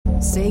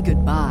Say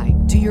goodbye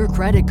to your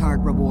credit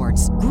card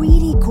rewards.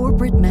 Greedy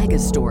corporate mega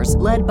stores,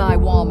 led by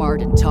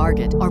Walmart and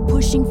Target, are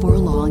pushing for a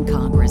law in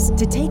Congress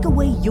to take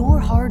away your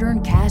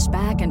hard-earned cash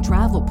back and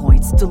travel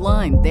points to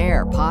line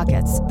their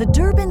pockets. The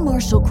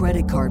Durbin-Marshall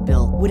credit card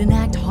bill would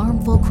enact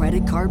harmful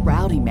credit card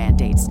routing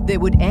mandates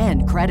that would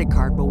end credit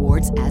card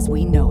rewards as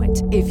we know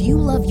it. If you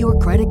love your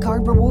credit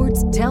card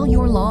rewards, tell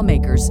your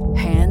lawmakers,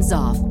 hands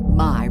off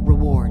my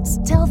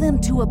rewards. Tell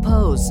them to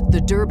oppose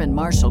the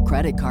Durbin-Marshall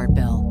credit card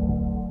bill.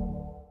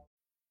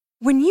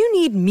 When you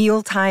need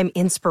mealtime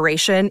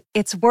inspiration,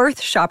 it's worth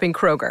shopping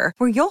Kroger,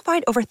 where you'll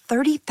find over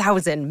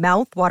 30,000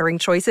 mouth-watering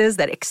choices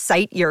that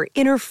excite your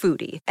inner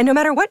foodie. And no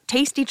matter what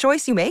tasty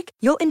choice you make,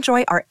 you'll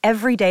enjoy our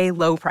everyday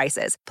low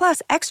prices,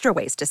 plus extra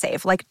ways to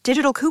save, like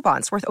digital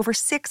coupons worth over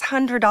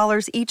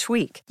 $600 each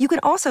week. You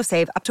can also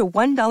save up to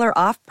 $1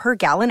 off per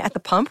gallon at the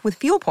pump with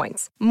fuel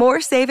points.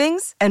 More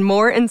savings and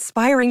more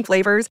inspiring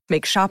flavors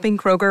make shopping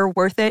Kroger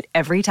worth it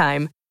every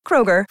time.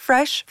 Kroger,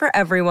 fresh for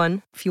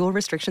everyone. Fuel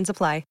restrictions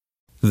apply.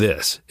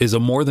 This is a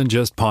More Than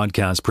Just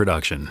podcast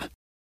production. All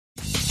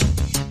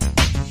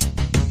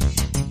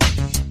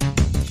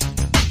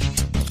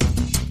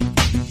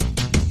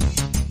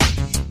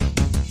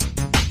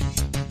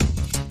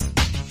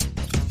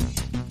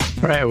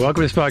right, welcome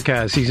to this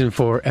podcast, Season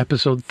 4,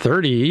 Episode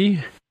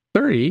 30.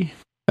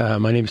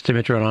 My name is Tim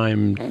Mitchell, and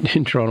I'm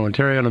in Toronto,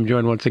 Ontario, and I'm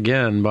joined once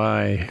again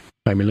by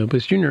Jaime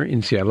Lopez Jr.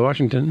 in Seattle,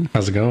 Washington.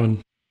 How's it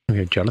going? We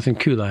have Jonathan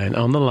Kuline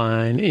on the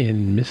line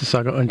in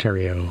Mississauga,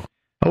 Ontario.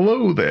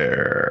 Hello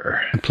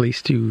there. A place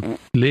to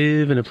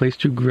live and a place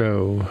to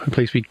grow. A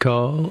place we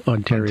call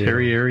Ontario.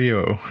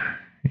 Ontario.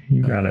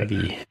 You got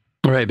it.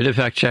 All right, bit of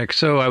fact check.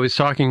 So I was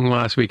talking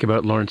last week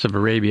about Lawrence of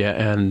Arabia,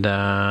 and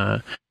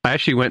I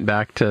actually went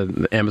back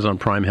to Amazon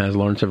Prime has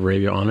Lawrence of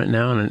Arabia on it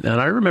now, and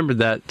I remembered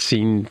that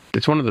scene.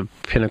 It's one of the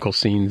pinnacle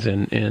scenes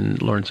in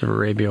Lawrence of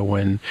Arabia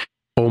when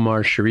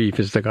Omar Sharif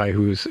is the guy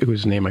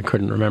whose name I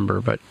couldn't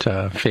remember, but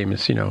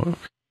famous,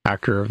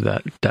 actor of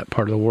that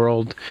part of the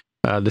world.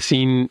 The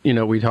scene,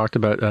 we talked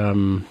about, I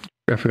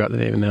forgot the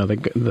name now,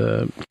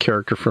 the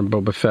character from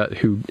Boba Fett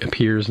who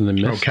appears in the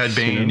mist. Oh, Cad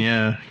Bane,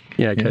 yeah.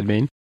 Yeah, Cad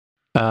Bane.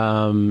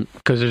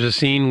 Because there's a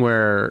scene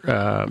where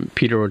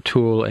Peter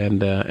O'Toole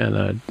and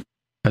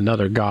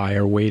another guy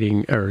are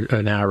waiting, or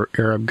an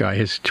Arab guy,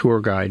 his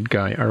tour guide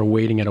guy, are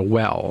waiting at a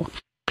well.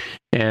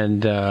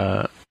 And,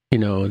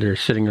 they're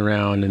sitting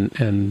around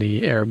and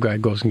the Arab guy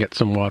goes and gets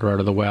some water out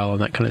of the well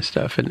and that kind of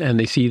stuff. And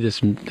they see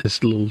this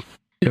little,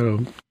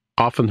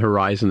 off on the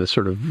horizon, this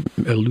sort of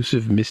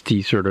elusive,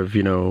 misty sort of,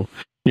 you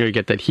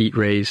get that heat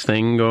rays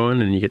thing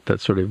going, and you get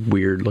that sort of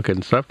weird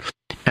looking stuff.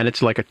 And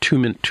it's like a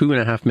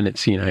 2.5 minute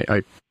scene.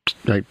 I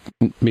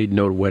made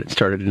note of when it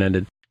started and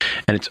ended.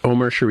 And it's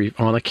Omar Sharif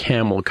on a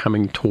camel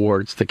coming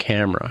towards the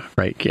camera,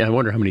 right? I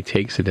wonder how many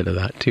takes they did of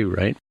that too,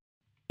 right?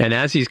 And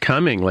as he's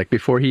coming, like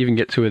before he even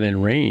gets to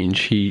within range,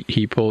 he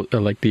pulls,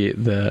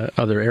 the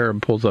other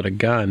Arab pulls out a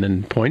gun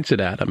and points it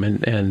at him.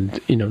 And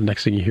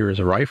next thing you hear is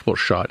a rifle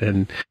shot,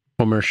 and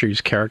Omar Sharif's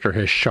character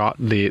has shot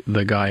the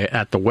guy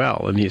at the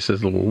well, and he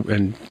says,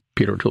 and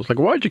Peter O'Toole's like,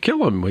 "Why'd you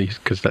kill him?"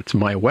 Because that's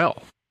my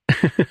well,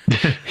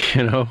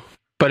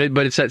 But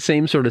it's that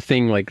same sort of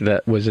thing like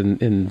that was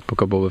in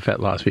Book of Boba Fett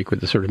last week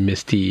with the sort of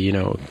misty,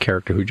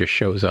 character who just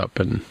shows up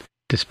and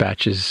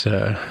dispatches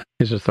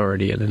his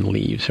authority and then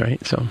leaves,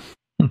 right? So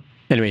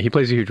anyway, he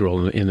plays a huge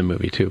role in the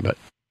movie too. But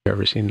I've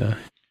never seen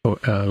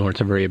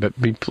Lawrence of Arabia, but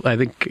I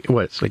think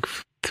it's like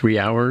 3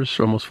 hours,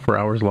 almost 4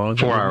 hours long.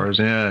 4 hours,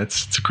 yeah.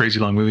 It's a crazy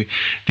long movie.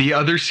 The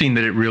other scene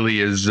that it really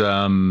is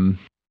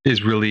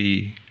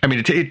really, I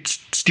mean, it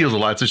steals a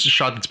lot. It's a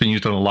shot that's been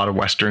used on a lot of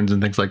Westerns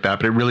and things like that,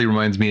 but it really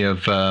reminds me of,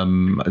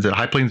 is it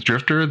High Plains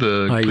Drifter,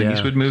 the Clint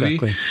Eastwood movie?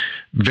 Exactly.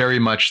 Very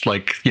much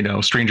like,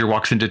 stranger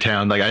walks into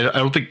town. Like, I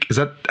don't think,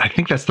 I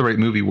think that's the right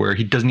movie where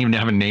he doesn't even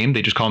have a name.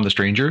 They just call him the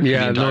stranger.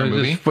 Yeah,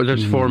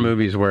 there's 4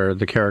 movies where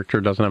the character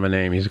doesn't have a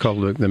name. He's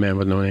called the man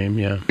with no name,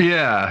 yeah.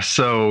 Yeah,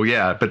 so,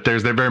 yeah, but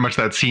there's very much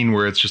that scene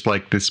where it's just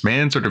like this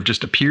man sort of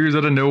just appears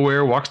out of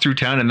nowhere, walks through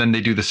town, and then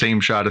they do the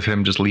same shot of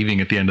him just leaving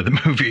at the end of the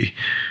movie.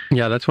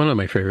 Yeah, that's one of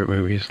my favorite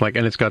movies. And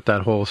it's got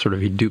that whole sort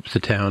of, he dupes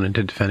the town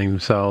into defending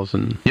themselves.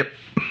 And yep.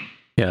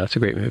 Yeah, that's a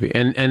great movie,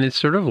 and it's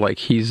sort of like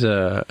he's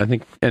I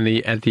think, and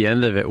at the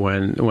end of it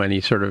when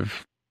he sort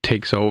of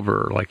takes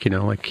over, like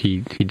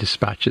he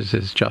dispatches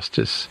his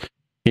justice,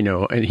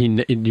 and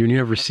you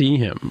never see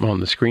him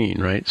on the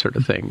screen, right, sort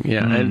of thing,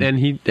 yeah,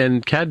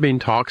 and Cad Bane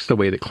talks the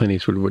way that Clint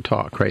Eastwood would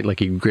talk, right, like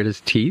he'd grit his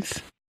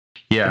teeth,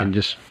 yeah, and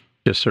just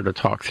sort of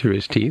talk through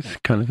his teeth,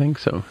 kind of thing.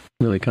 So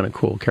really kind of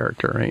cool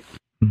character, right?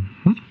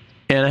 Mm-hmm.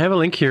 And I have a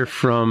link here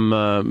from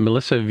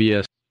Melissa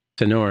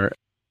Villasenor,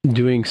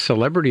 doing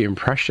celebrity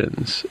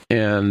impressions,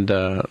 and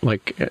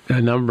like a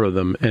number of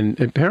them. And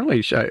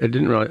apparently, I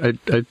didn't realize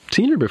I'd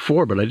seen her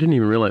before, but I didn't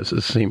even realize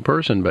it's the same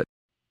person. But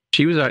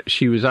she was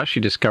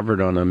actually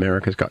discovered on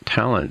America's Got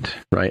Talent,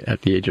 right,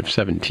 at the age of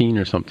 17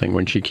 or something,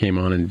 when she came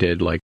on and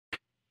did like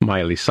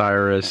Miley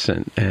Cyrus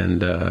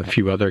and a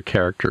few other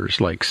characters,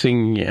 like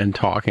singing and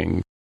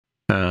talking,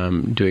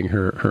 doing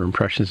her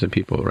impressions of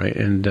people, right?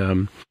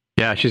 And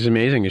Yeah, she's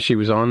amazing. She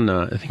was on,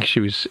 I think she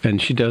was,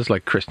 and she does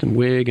like Kristen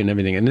Wiig and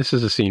everything. And this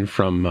is a scene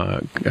from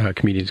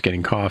Comedians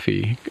Getting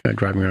Coffee,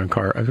 driving around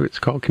car. It's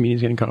called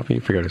Comedians Getting Coffee. I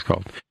forget what it's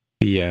called.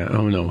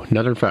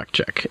 Another fact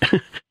check.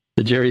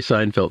 The Jerry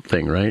Seinfeld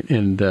thing, right?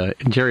 And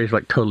Jerry's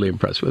like totally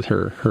impressed with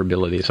her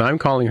ability. So I'm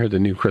calling her the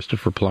new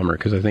Christopher Plummer,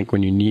 because I think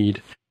when you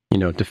need,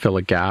 to fill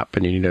a gap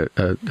and you need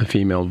a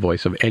female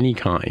voice of any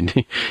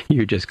kind,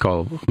 you just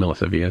call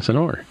Melissa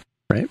Villasenor,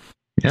 right?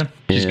 Yeah,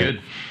 she's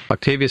good.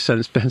 Octavia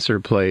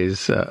Spencer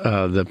plays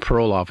the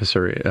parole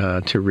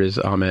officer to Riz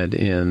Ahmed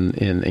in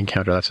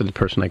Encounter. That's the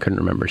person I couldn't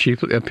remember.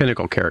 She's a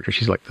pinnacle character.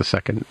 She's like the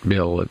second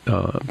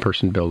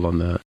person billed on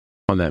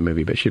that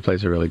movie, but she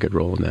plays a really good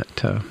role in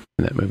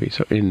that movie.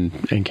 So in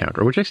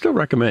Encounter, which I still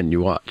recommend you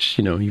watch,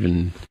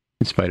 even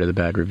in spite of the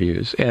bad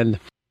reviews.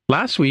 And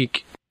last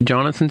week,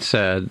 Jonathan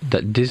said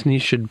that Disney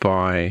should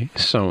buy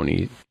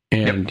Sony.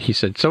 And he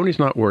said Sony's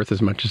not worth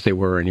as much as they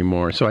were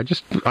anymore. So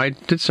I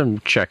did some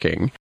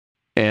checking,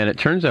 and it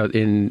turns out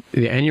in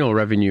the annual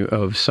revenue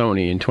of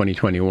Sony in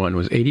 2021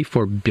 was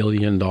 $84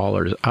 billion,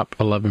 up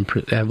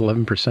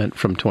 11%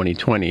 from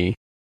 2020,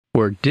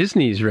 where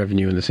Disney's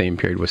revenue in the same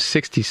period was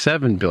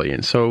 $67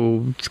 billion.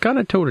 So it's kind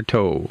of toe to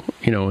toe.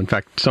 In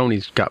fact,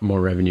 Sony's got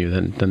more revenue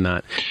than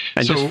that.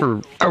 And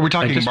so are we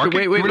talking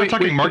market? We're not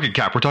talking market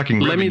cap. We're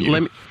talking revenue.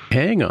 Let me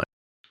hang on.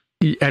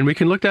 And we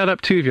can look that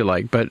up too if you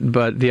like. But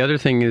the other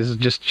thing is,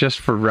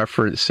 just for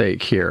reference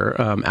sake here,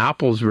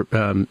 Apple's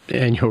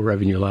annual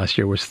revenue last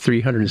year was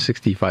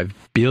 $365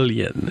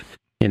 billion.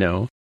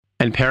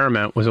 And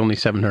Paramount was only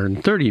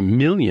 $730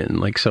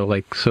 million.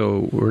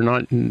 So they're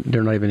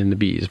not even in the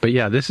B's. But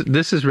yeah, this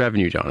is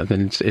revenue,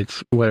 Jonathan.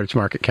 It's whether it's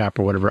market cap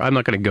or whatever. I'm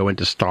not going to go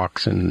into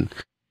stocks, and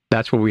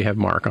that's where we have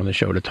Mark on the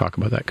show to talk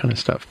about that kind of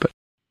stuff.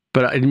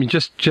 But I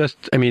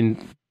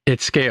mean, it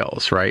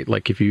scales, right?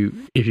 Like if you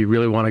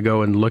really want to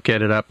go and look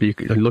at it up, you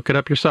can look it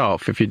up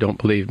yourself if you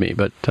don't believe me.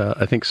 But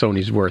I think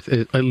Sony's worth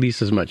at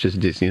least as much as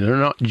Disney. They're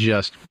not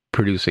just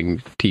producing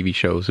TV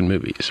shows and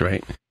movies,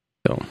 right?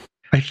 So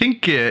I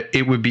think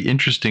it would be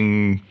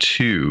interesting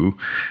too.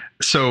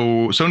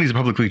 So Sony's a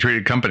publicly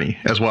traded company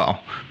as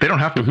well. They don't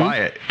have to buy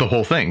it, the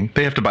whole thing.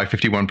 They have to buy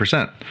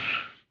 51%.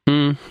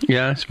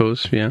 Yeah, I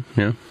suppose. Yeah.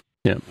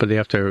 Yeah, but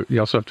you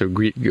also have to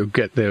agree,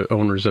 get the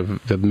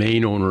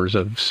main owners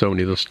of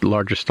Sony, the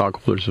largest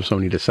stockholders of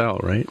Sony, to sell,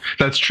 right?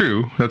 That's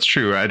true.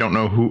 I don't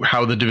know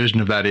how the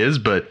division of that is,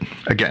 but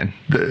again,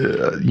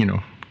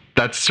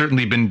 that's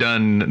certainly been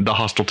done. The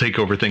hostile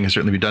takeover thing has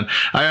certainly been done.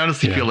 I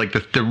honestly feel like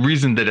the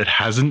reason that it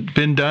hasn't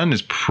been done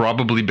is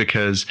probably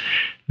because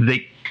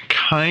they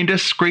kind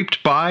of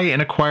scraped by in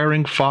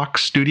acquiring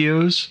Fox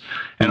Studios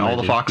and all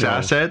the Fox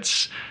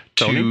assets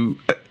Sony?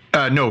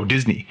 No,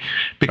 Disney.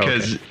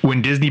 Because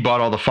when Disney bought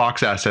all the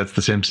Fox assets,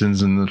 The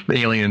Simpsons and the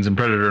Aliens and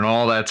Predator and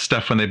all that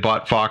stuff, when they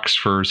bought Fox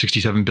for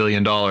 $67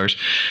 billion,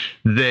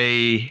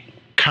 they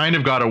kind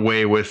of got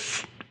away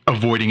with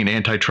avoiding an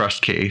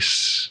antitrust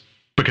case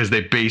because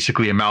they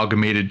basically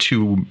amalgamated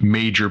two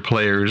major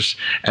players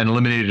and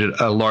eliminated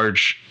a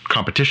large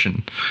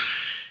competition.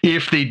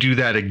 If they do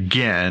that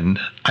again,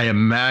 I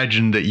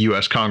imagine that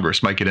U.S.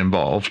 Congress might get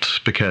involved,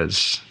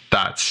 because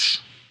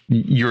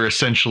you're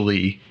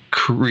essentially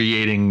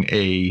creating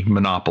a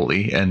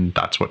monopoly, and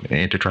that's what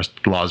antitrust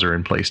laws are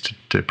in place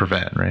to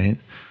prevent, right?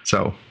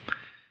 So,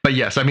 but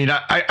yes, I mean,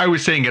 I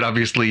was saying it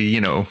obviously,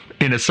 in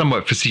a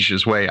somewhat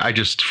facetious way. I'm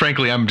just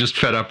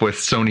fed up with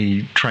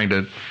Sony trying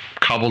to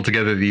cobble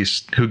together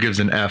these who gives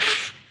an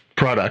F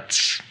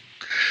products,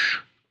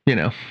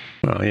 Well,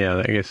 yeah,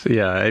 I guess,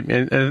 yeah.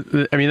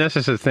 And I mean, that's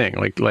just the thing.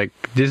 Like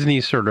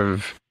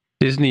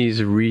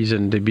Disney's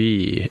reason to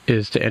be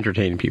is to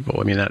entertain people.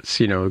 I mean, that's,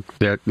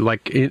 they're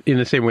like in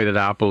the same way that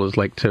Apple is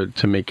like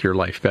to make your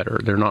life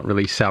better. They're not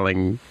really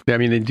selling. I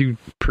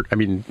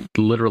mean,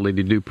 literally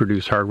they do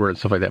produce hardware and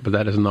stuff like that, but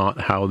that is not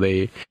how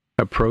they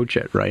approach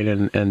it, right?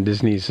 And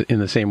Disney's in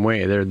the same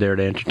way. They're there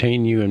to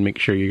entertain you and make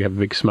sure you have a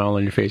big smile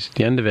on your face at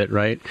the end of it,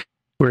 right?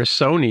 Whereas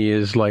Sony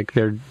is like,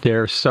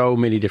 they're so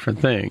many different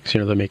things.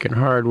 They're making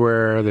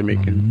hardware, they're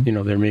making,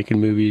 they're making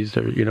movies,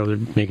 they're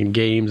making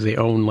games. They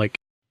own like,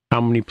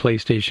 how many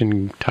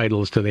PlayStation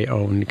titles do they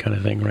own, kind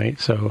of thing, right?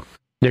 So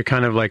they're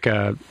kind of like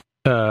a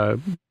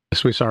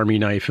Swiss Army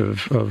knife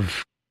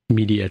of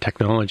media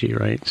technology,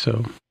 right?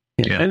 So,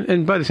 yeah.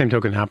 And by the same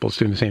token, Apple's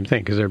doing the same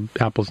thing, because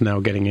Apple's now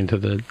getting into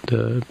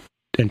the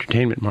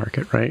entertainment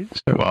market, right?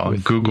 So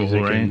Google,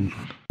 right?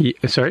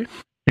 Sorry?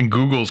 And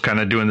Google's kind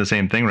of doing the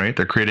same thing, right?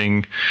 They're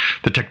creating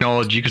the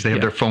technology because they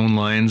have their phone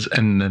lines,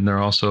 and then they're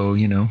also,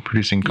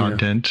 producing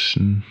content.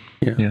 And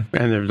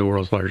and they're the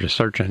world's largest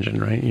search engine,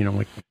 right?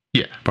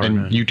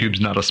 And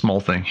YouTube's not a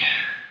small thing.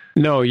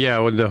 No,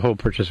 with the whole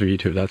purchase of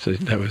YouTube,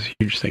 that was a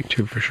huge thing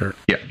too, for sure.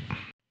 Yeah.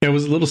 I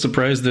was a little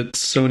surprised that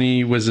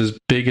Sony was as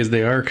big as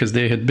they are, because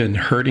they had been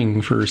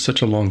hurting for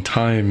such a long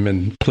time,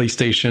 and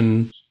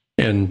PlayStation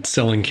and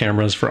selling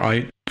cameras for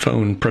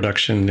iPhone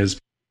production is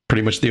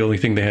pretty much the only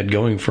thing they had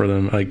going for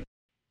them. I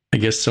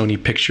guess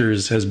Sony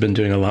Pictures has been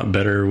doing a lot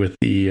better with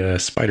the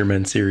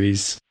Spider-Man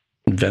series,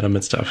 Venom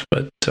and stuff,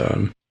 but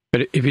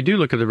But if you do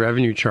look at the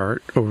revenue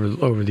chart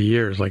over the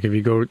years, like if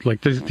you go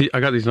like this, I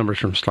got these numbers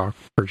from stock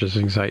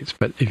purchasing sites,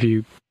 but if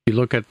you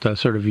look at the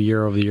sort of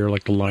year over the year,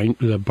 like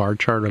the bar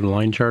chart or the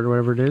line chart or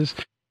whatever it is,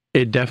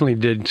 it definitely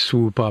did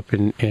swoop up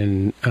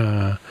in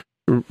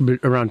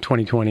around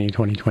 2020,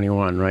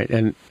 2021, right?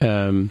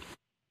 And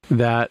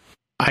that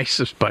I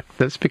suspect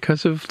that's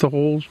because of the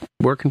whole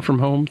working from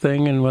home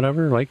thing and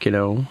whatever, like, you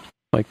know.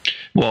 Like,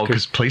 well,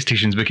 because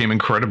PlayStations became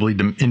incredibly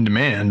in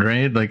demand,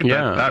 right? Like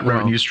that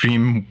revenue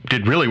stream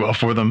did really well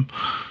for them.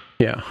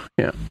 Yeah.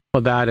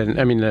 Well, that,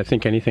 and I mean, I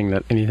think anything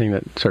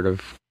that sort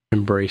of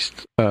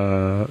embraced,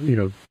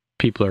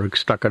 people are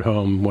stuck at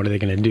home. What are they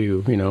going to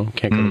do? You know,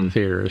 can't go to the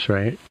theaters,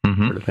 right?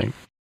 Mm-hmm. Sort of thing.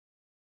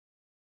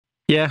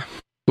 Yeah.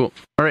 Cool.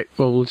 All right.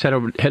 Well, let's head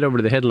over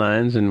to the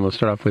headlines, and we'll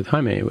start off with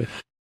Jaime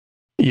with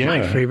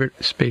my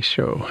favorite space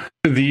show.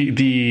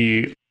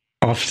 The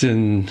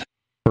often,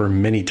 or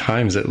many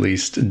times at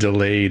least,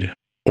 delayed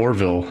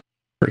Orville.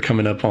 We're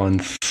coming up on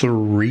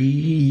 3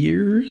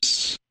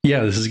 years.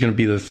 Yeah, this is going to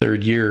be the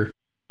third year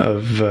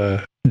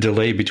of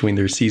delay between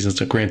their seasons.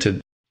 So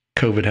granted,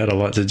 COVID had a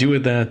lot to do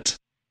with that.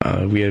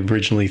 We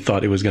originally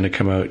thought it was going to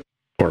come out,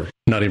 or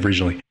not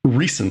originally,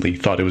 recently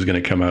thought it was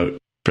going to come out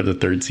for the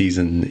third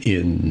season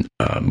in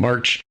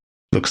March.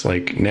 Looks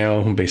like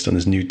now, based on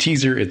this new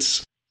teaser,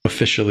 it's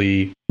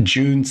officially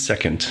June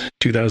 2nd,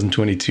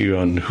 2022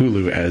 on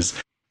Hulu as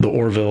The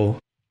Orville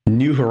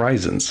New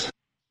Horizons.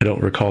 I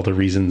don't recall the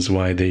reasons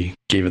why they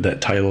gave it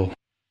that title.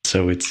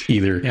 So it's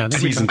either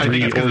season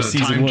 3 or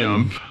season 1.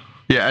 Jump.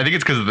 Yeah, I think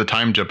it's because of the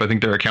time jump. I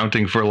think they're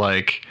accounting for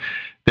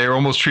they're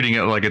almost treating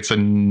it like it's a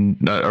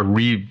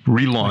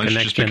relaunch, like a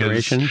next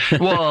generation.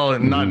 Well,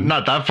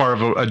 not that far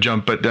of a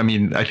jump, but I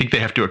mean, I think they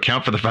have to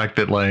account for the fact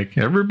that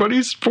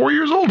everybody's 4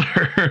 years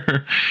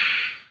older.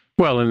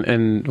 Well,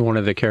 and one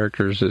of the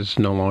characters is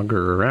no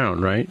longer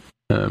around, right?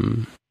 Who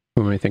am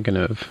I thinking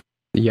of?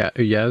 Yeah,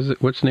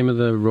 what's the name of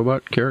the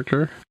robot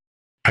character?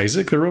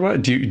 Isaac the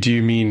robot? Do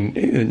you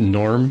mean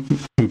Norm,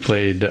 who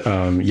played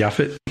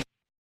Yaphet?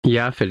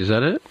 Yaphet, is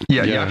that it?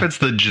 Yeah, Yaphet's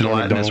the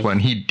gelatinous one.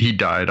 He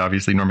died,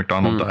 obviously. Norm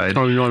Macdonald died.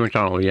 Oh, Norm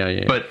Macdonald,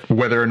 yeah. But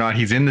whether or not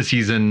he's in the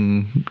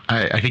season,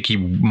 I think he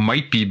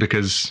might be,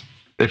 because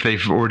if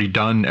they've already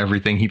done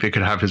everything, they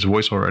could have his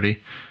voice already.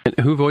 And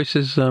who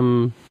voices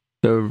the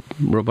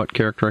robot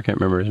character? I can't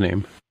remember his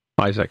name.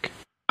 Isaac.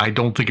 I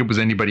don't think it was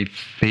anybody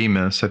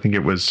famous. I think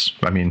it was,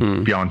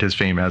 beyond his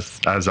fame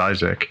as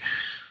Isaac.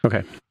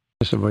 Okay.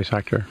 Just a voice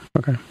actor.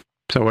 Okay.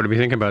 So what do we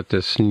think about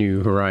this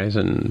New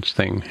Horizons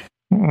thing?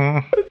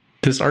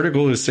 This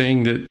article is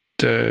saying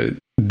that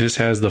this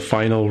has the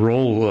final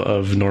role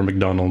of Norm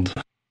Macdonald.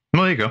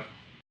 Well, there you go.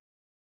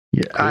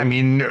 Yeah, cool. I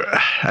mean,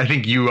 I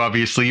think you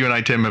and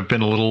I, Tim, have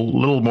been a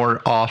little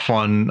more off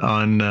on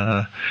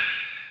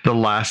the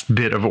last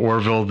bit of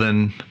Orville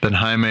than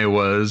Jaime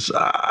was.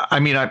 I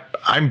mean,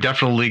 I'm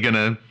definitely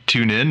gonna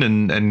tune in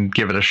and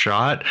give it a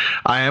shot.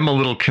 I am a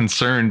little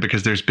concerned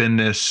because there's been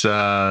this,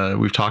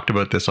 we've talked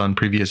about this on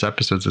previous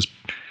episodes, this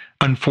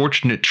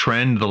unfortunate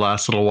trend the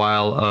last little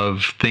while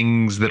of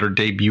things that are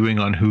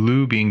debuting on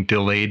Hulu being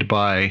delayed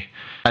by,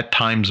 at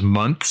times,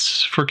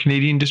 months for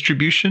Canadian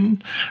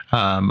distribution.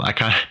 I'm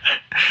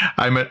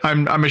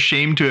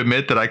ashamed to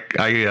admit that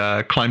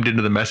I climbed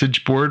into the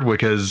message board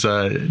because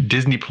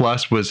Disney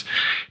Plus was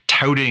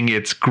touting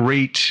its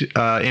great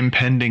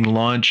impending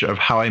launch of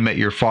How I Met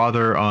Your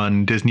Father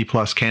on Disney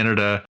Plus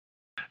Canada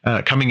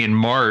coming in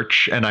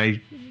March, and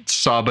I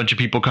saw a bunch of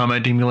people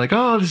commenting, me like,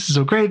 "Oh, this is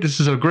so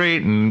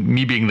great," and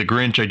me being the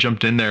Grinch, I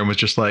jumped in there and was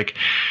just like,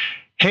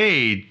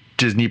 "Hey,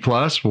 Disney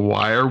Plus,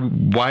 why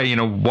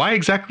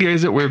exactly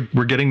is it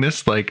we're getting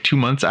this 2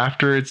 months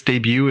after its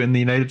debut in the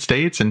United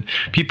States?" And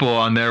people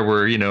on there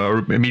were,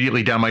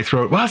 immediately down my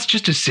throat. "Well, it's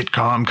just a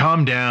sitcom.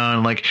 Calm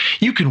down.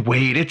 You can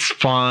wait. It's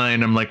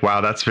fine." I'm like,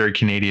 wow, that's very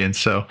Canadian.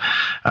 So,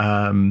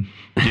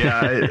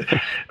 yeah,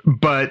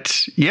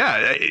 but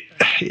yeah,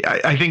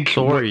 I think.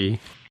 Sorry.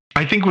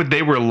 I think what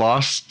they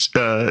lost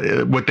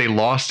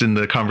in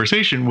the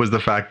conversation was the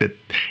fact that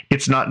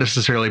it's not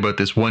necessarily about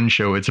this one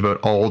show. It's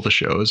about all the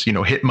shows.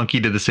 Hitmonkey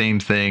did the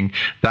same thing.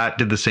 That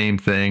did the same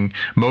thing.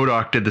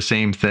 MODOK did the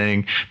same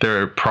thing.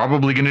 They're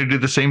probably going to do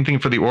the same thing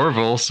for the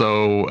Orville.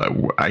 So,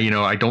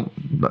 I don't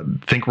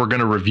think we're going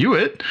to review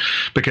it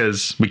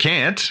because we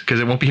can't, because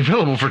it won't be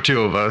available for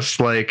two of us.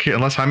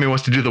 Unless Jaime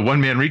wants to do the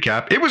one-man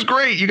recap. It was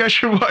great. You guys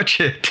should watch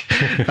it.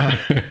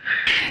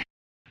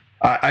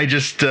 I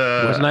just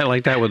wasn't I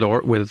like that with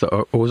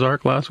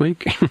Ozark last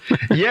week?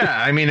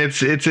 Yeah, I mean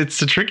it's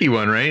a tricky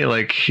one, right?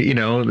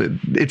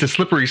 It's a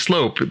slippery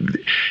slope.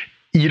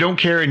 You don't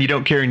care and you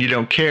don't care and you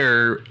don't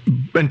care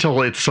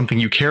until it's something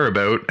you care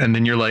about, and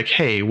then you're like,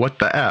 hey, what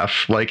the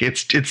F?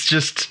 It's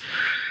just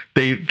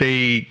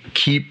they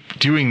keep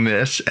doing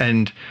this,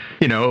 and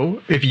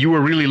if you were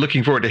really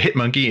looking forward to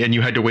Hitmonkey and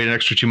you had to wait an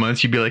extra 2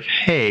 months, you'd be like,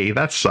 hey,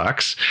 that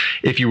sucks.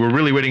 If you were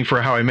really waiting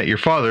for How I Met Your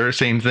Father,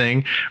 same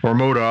thing, or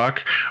MODOK,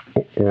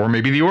 or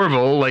maybe the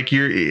Orville,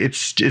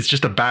 it's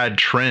just a bad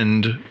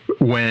trend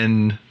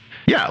when,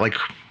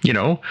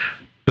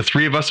 the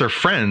three of us are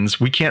friends.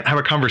 We can't have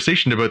a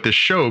conversation about this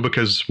show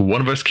because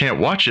one of us can't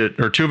watch it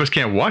or two of us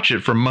can't watch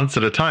it for months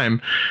at a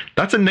time.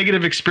 That's a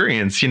negative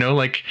experience,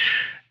 like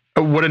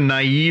what a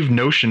naive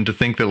notion to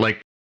think that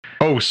like,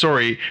 oh,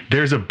 sorry,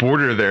 there's a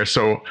border there.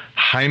 So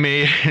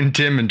Jaime and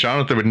Tim and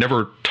Jonathan would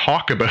never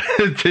talk about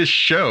this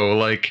show.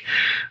 Like,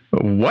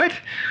 what?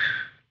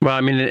 Well,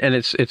 I mean, and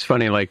it's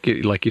funny, like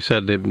you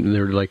said,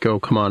 they're like, oh,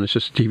 come on, it's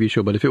just a TV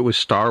show. But if it was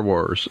Star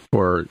Wars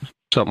or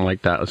something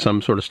like that,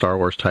 some sort of Star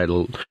Wars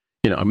title,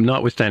 I'm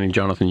notwithstanding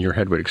Jonathan, your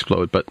head would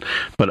explode. But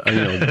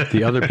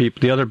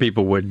the other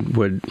people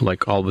would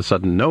like all of a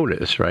sudden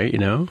notice, right?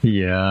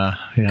 Yeah.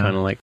 Kind of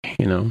like,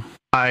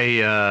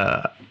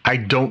 I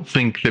don't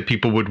think that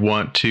people would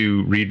want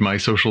to read my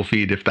social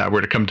feed if that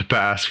were to come to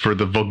pass, for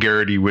the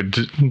vulgarity would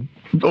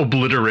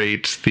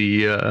obliterate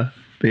the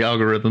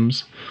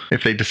algorithms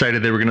if they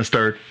decided they were going to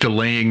start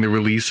delaying the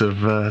release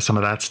of some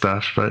of that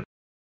stuff. But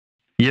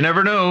you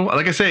never know.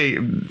 Like I say,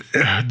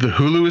 the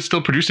Hulu is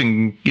still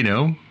producing,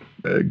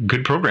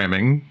 good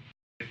programming.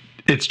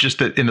 It's just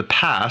that in the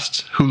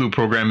past, Hulu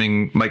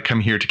programming might come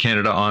here to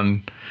Canada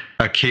on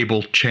a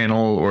cable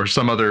channel or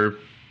some other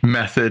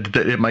method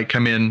that it might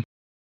come in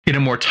a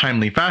more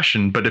timely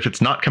fashion. But if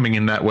it's not coming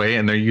in that way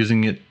and they're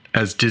using it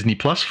as Disney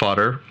Plus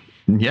fodder,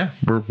 yeah,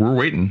 we're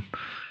waiting.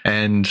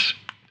 And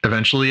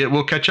eventually it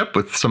will catch up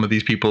with some of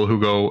these people who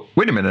go,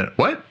 wait a minute,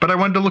 what? But I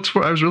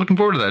was looking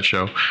forward to that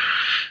show.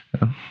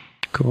 Yeah.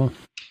 Cool.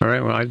 All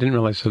right. Well, I didn't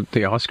realize that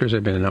the Oscars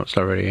had been announced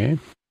already, eh?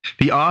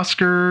 The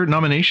Oscar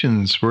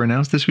nominations were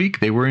announced this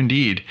week. They were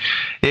indeed.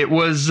 It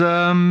was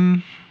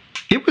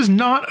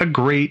not a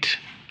great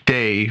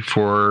day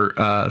for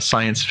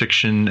science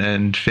fiction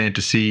and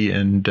fantasy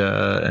and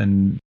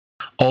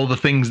all the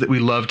things that we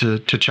love to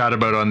chat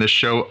about on this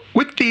show,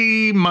 with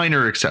the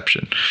minor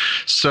exception.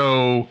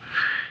 So,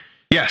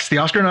 yes, the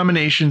Oscar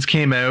nominations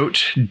came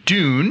out.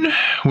 Dune,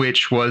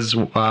 which was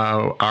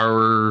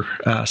our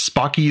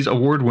Spocky's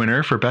Award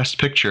winner for Best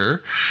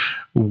Picture,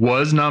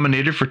 was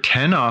nominated for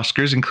 10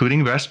 Oscars,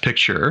 including Best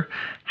Picture.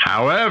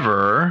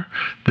 However,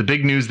 the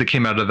big news that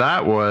came out of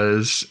that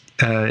was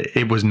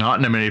it was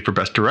not nominated for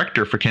Best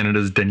Director for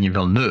Canada's Denis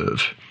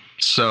Villeneuve.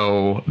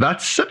 So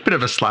that's a bit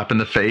of a slap in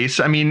the face.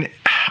 I mean,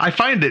 I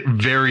find it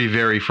very,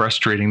 very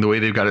frustrating the way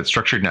they've got it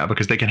structured now,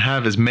 because they can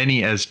have as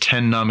many as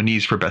 10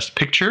 nominees for Best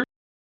Picture,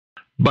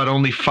 but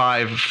only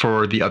 5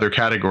 for the other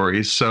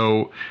categories.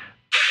 So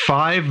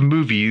 5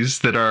 movies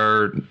that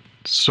are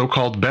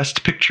so-called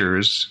Best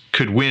Pictures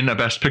could win a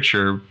Best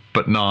Picture,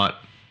 but not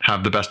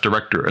have the Best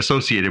Director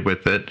associated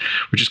with it,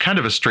 which is kind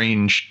of a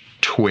strange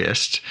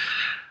twist.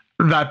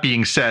 That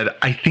being said,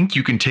 I think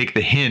you can take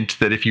the hint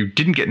that if you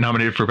didn't get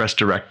nominated for Best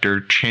Director,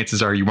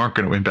 chances are you weren't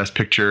going to win Best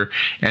Picture.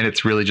 And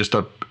it's really just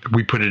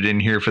we put it in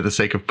here for the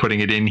sake of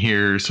putting it in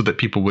here so that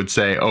people would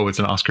say, oh, it's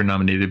an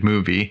Oscar-nominated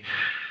movie.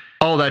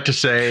 All that to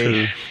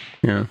say,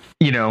 yeah,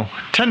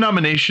 10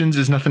 nominations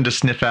is nothing to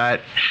sniff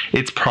at.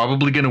 It's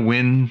probably going to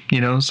win,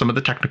 some of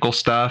the technical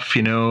stuff.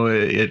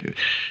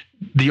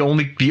 The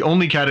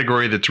only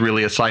category that's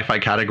really a sci-fi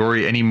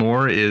category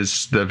anymore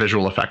is the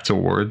visual effects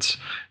awards.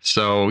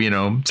 So,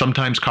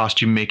 sometimes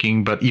costume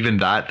making, but even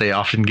that, they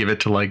often give it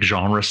to like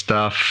genre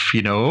stuff,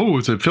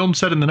 it's a film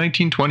set in the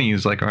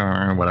 1920s, like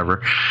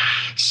whatever.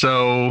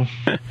 So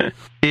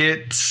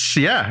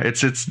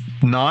it's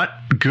not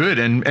good.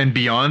 And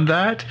beyond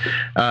that,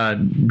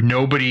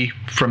 nobody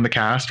from the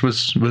cast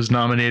was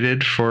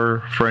nominated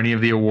for any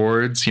of the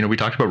awards. We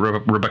talked about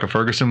Rebecca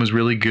Ferguson was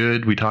really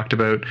good. We talked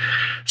about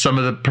some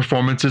of the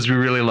performances we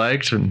really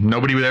liked, and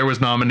nobody there was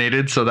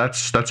nominated. So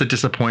that's a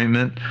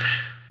disappointment.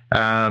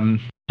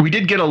 We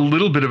did get a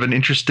little bit of an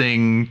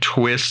interesting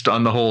twist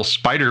on the whole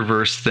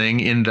Spider-Verse thing,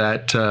 in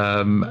that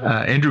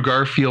Andrew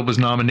Garfield was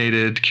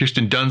nominated,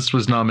 Kirsten Dunst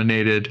was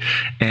nominated,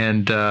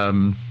 and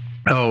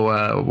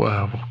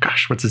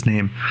what's his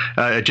name?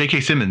 J.K.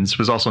 Simmons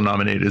was also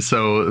nominated.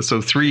 So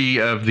 3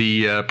 of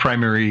the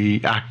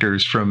primary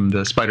actors from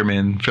the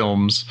Spider-Man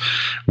films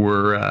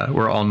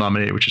were all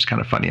nominated, which is kind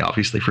of funny,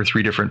 obviously, for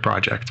 3 different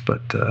projects.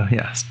 But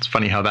it's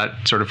funny how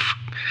that sort of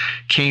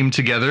came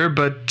together.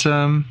 But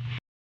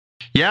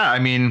yeah, I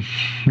mean,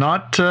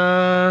 not,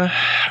 I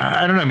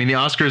don't know. I mean, the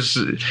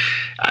Oscars,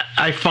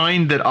 I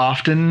find that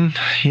often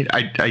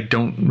I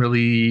don't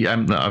really,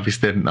 I'm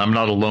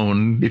not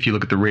alone. If you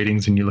look at the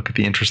ratings and you look at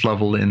the interest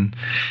level in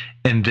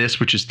this,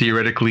 which is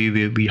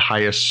theoretically the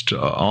highest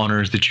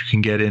honors that you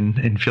can get in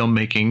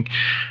filmmaking,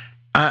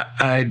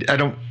 I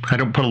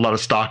don't put a lot of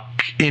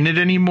stock in it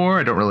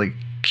anymore. I don't really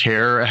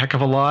care a heck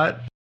of a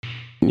lot.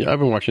 Yeah, I've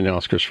been watching the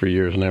Oscars for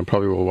years, and I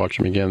probably will watch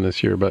them again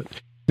this year, but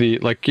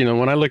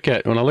when I look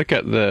at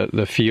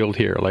the field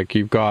here, like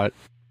you've got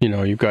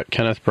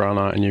Kenneth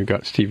Branagh and you've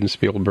got Steven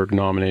Spielberg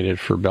nominated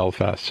for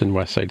Belfast and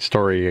West Side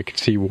Story. I could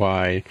see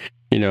why.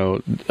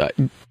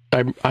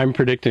 I'm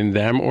predicting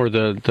them, or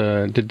did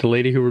the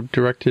lady who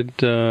directed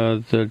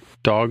the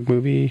dog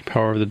movie,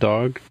 Power of the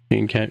Dog,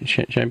 Jane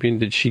Champion,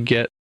 did she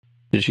get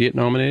Did she get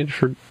nominated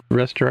for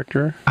Best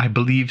Director? I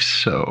believe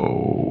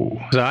so.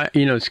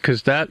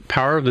 Because that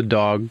Power of the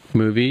Dog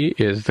movie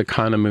is the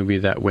kind of movie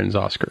that wins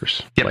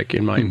Oscars. Yep. Like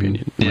in my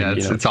opinion. Yeah,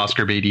 it's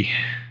Oscar baity.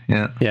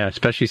 Yeah. Yeah,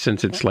 especially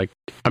since it's like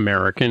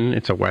American.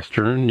 It's a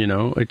Western.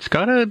 It's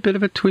got a bit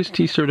of a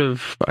twisty sort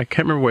of. I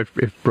can't remember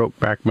if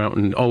Brokeback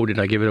Mountain. Oh, did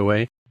I give it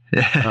away?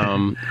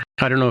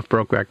 I don't know if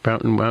Brokeback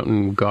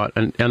Mountain got.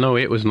 I know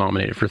it was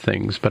nominated for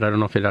things, but I don't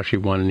know if it actually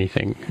won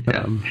anything.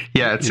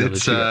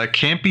 It's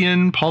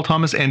Campion, Paul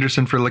Thomas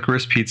Anderson for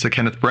Licorice Pizza,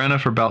 Kenneth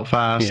Branagh for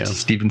Belfast,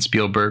 Steven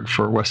Spielberg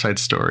for West Side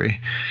Story.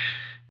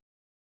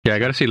 Yeah, I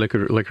got to see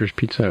Licorice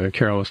Pizza.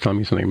 Carol was telling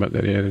me something about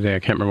that the other day. I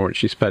can't remember what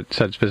she said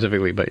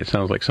specifically, but it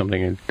sounds like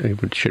something I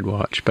should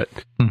watch. But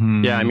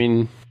yeah, I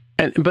mean.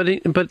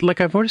 But like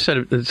I've already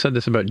said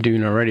this about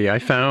Dune already. I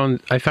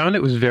found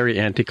it was very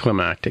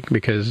anticlimactic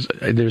because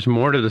there's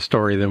more to the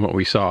story than what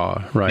we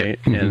saw, right?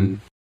 Yeah.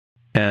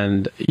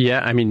 And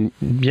yeah, I mean,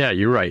 yeah,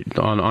 you're right.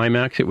 On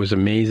IMAX, it was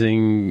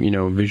amazing,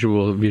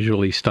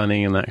 visually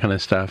stunning and that kind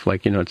of stuff.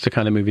 Like, it's the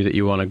kind of movie that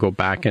you want to go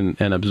back and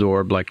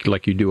absorb,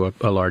 like you do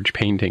a large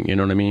painting. You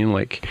know what I mean?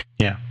 Like,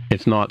 yeah,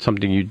 it's not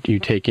something you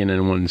take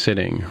in one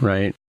sitting,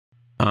 right?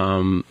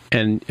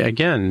 And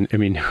again, I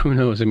mean, who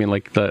knows? I mean,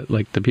 like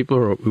the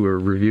people who are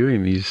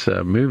reviewing these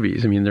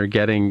movies, I mean, they're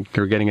getting a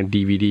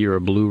DVD or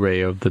a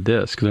Blu-ray of the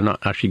disc. They're not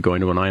actually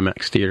going to an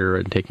IMAX theater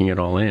and taking it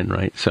all in,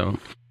 right? So,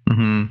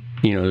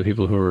 the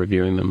people who are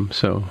reviewing them.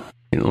 So,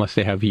 unless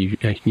they have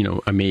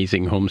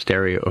amazing home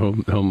stereo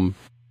home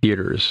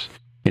theaters,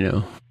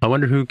 I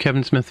wonder who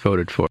Kevin Smith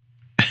voted for.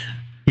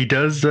 He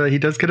does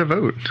get a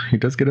vote. He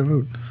does get a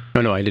vote.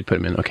 Oh no, I did put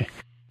him in. Okay.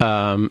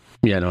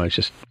 I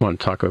just want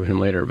to talk about him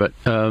later, but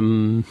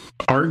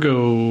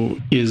Argo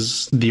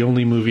is the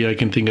only movie I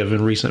can think of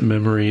in recent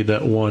memory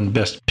that won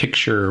Best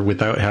Picture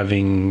without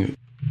having.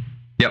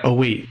 Yep. Oh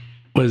wait,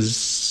 and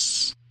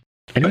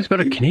it was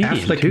about a Canadian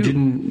Affleck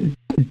too.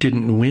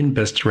 Didn't win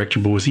Best Director,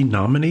 but was he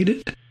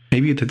nominated?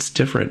 Maybe that's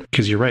different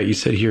because you're right. You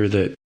said here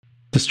that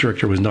this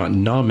director was not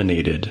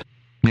nominated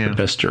for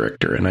Best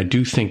Director, and I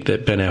do think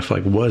that Ben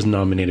Affleck was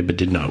nominated but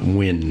did not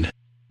win.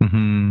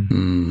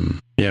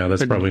 Yeah,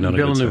 that's probably not a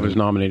good sign. Villeneuve was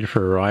nominated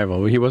for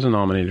Arrival. He wasn't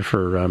nominated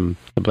for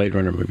the Blade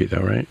Runner movie,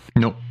 though, right?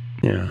 Nope.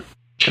 Yeah.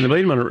 And the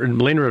Blade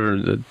Runner,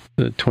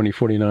 the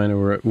 2049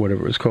 or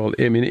whatever it was called,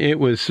 I mean, it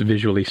was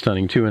visually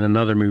stunning, too, and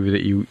another movie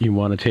that you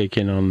want to take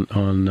in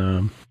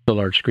on the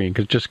large screen,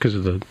 because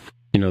of the,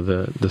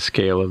 the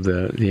scale of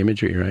the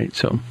imagery, right?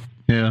 So.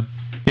 Yeah.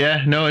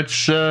 Yeah, no,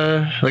 it's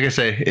like I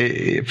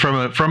say,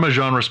 from a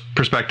genre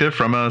perspective,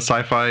 from a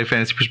sci-fi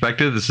fantasy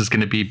perspective, this is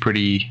going to be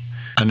pretty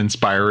an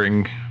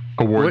inspiring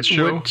awards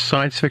show. What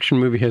science fiction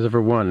movie has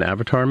ever won?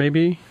 Avatar,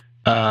 maybe?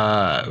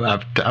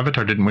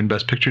 Avatar didn't win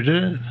Best Picture,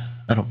 did it?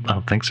 I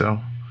don't think so.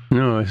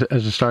 No, has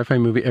a sci-fi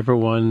movie ever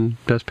won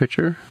Best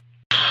Picture?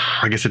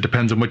 I guess it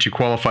depends on what you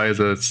qualify as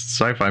a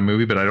sci-fi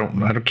movie, but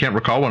I can't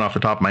recall one off the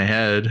top of my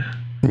head.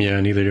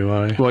 Yeah, neither do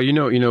I.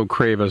 Well,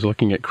 Crave. I was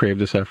looking at Crave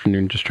this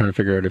afternoon, just trying to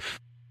figure out if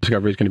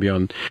Discovery is going to be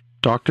on.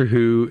 Doctor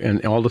Who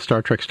and all the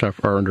Star Trek stuff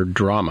are under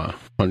drama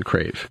on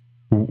Crave.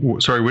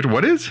 Sorry,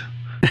 what is?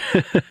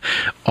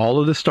 All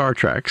of the Star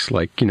Treks,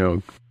 like,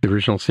 the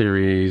original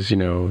series,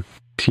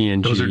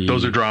 TNG.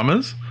 Those are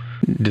dramas?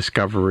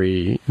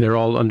 Discovery. They're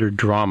all under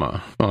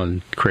drama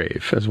on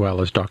Crave, as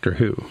well as Doctor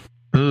Who.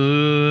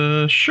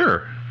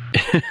 Sure.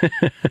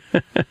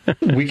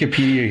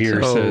 Wikipedia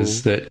here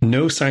says that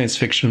no science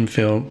fiction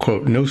film,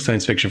 quote, no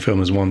science fiction film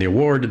has won the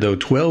award, though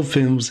 12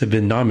 films have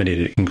been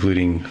nominated,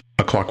 including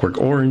A Clockwork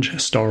Orange,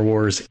 Star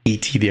Wars,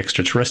 E.T. the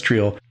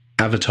Extraterrestrial,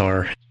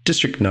 Avatar,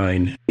 District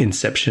 9,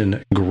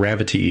 Inception,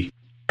 Gravity,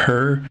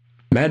 Her,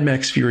 Mad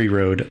Max Fury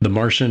Road, The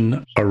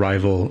Martian,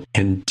 Arrival,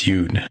 and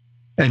Dune.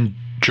 And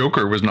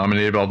Joker was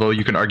nominated, although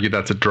you can argue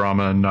that's a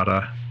drama and not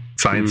a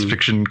science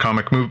fiction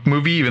comic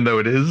movie, even though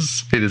it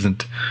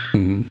isn't.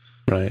 Mm-hmm.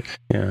 Right,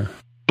 yeah.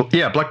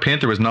 Yeah, Black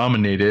Panther was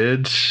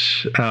nominated.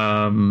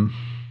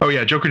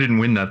 Joker didn't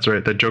win. That's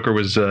right. That Joker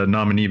was a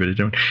nominee, but it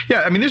didn't.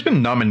 Yeah, I mean, there's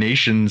been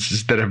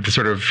nominations that have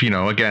sort of,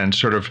 again,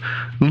 sort of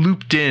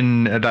looped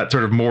in that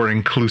sort of more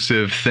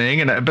inclusive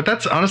thing. But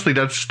that's honestly,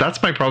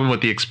 that's my problem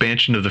with the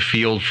expansion of the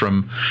field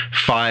from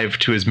 5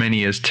 to as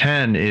many as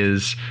 10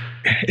 is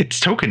it's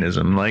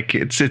tokenism. Like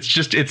it's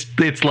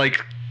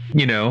like,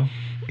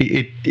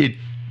 it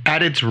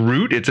at its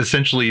root, it's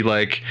essentially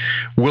like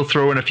we'll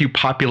throw in a few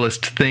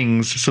populist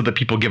things so that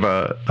people give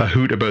a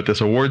hoot about this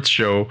awards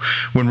show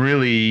when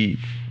really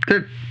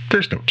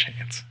there's no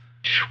chance.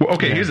 Well,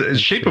 okay, here's a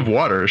Shape of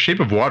Water. Shape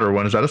of Water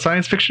one. Is that a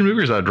science fiction movie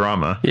or is that a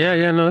drama?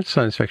 Yeah, no, it's a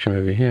science fiction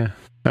movie. Yeah,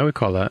 I would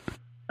call that.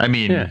 I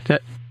mean,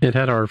 it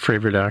had our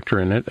favorite actor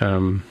in it.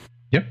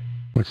 Yep.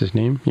 What's his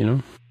name?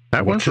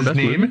 That one's his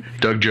name. Movie?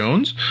 Doug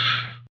Jones.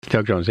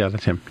 Doug Jones. Yeah,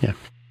 that's him. Yeah.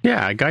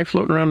 Yeah, a guy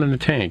floating around in a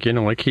tank,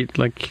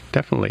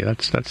 definitely,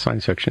 that's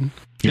science fiction.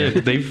 Yeah,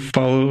 did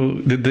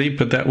they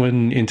put that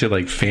one into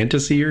like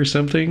fantasy or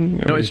something?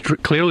 No, it's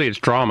clearly it's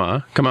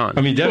drama. Come on.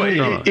 I mean, definitely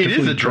drama. It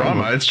is a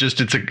drama. It's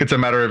just, it's a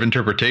matter of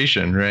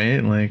interpretation,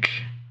 right? Like,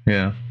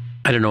 yeah.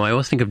 I don't know. I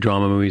always think of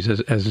drama movies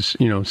as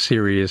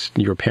serious.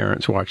 Your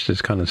parents watch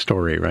this kind of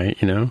story, right?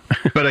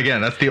 But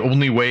again, that's the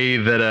only way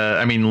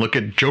that look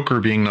at Joker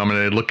being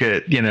nominated. Look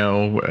at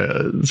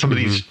some of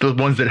these, the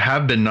ones that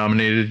have been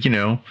nominated.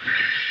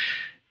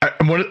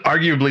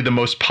 Arguably the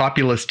most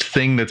populist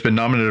thing that's been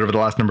nominated over the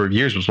last number of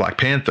years was Black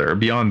Panther.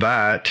 Beyond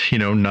that,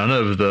 none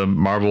of the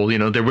Marvel.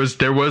 There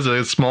was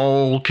a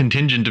small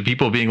contingent of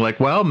people being like,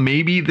 well,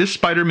 maybe this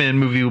Spider-Man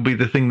movie will be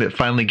the thing that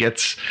finally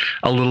gets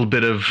a little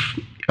bit of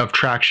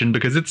traction,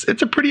 because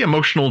it's a pretty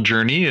emotional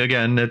journey.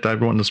 Again, I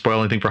don't want to spoil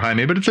anything for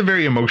Jaime, but it's a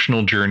very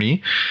emotional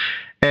journey,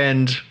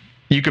 and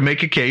you can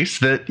make a case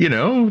that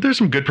there's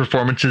some good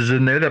performances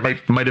in there that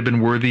might have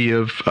been worthy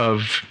of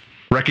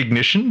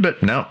recognition,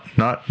 but no,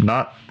 not.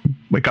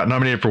 It got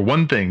nominated for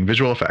one thing: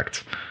 visual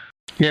effects.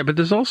 Yeah, but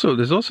there's also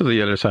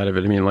the other side of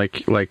it. I mean,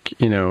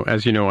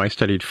 as you know, I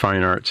studied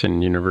fine arts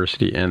in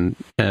university, and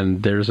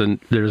there's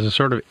a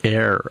sort of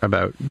air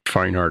about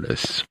fine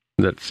artists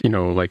that's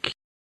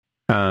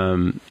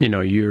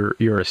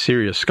you're a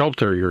serious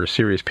sculptor, you're a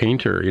serious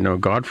painter,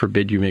 God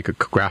forbid you make a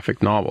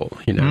graphic novel,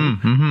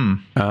 and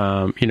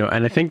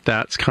I think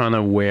that's kind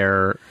of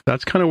where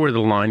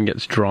the line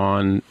gets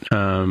drawn.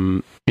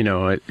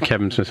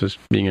 Kevin Smith was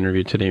being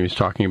interviewed today. He was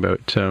talking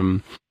about,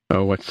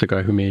 what's the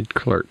guy who made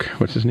Clerk?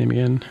 What's his name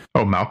again?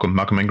 Oh, Malcolm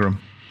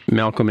Ingram.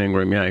 Malcolm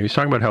Ingram, yeah. He was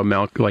talking about how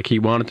he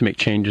wanted to make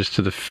changes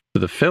to the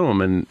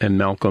film, and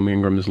Malcolm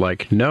Ingram is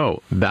like,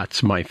 no,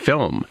 that's my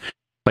film.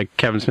 Like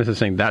Kevin Smith is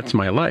saying, that's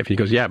my life. He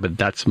goes, yeah, but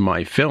that's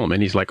my film.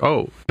 And he's like,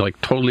 oh,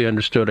 totally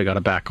understood. I got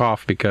to back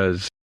off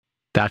because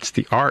that's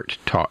the art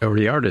or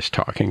the artist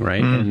talking,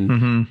 right?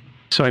 And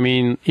so, I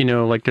mean,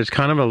 there's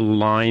kind of a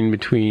line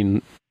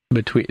between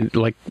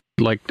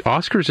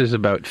Oscars is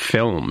about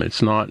film.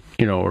 It's not,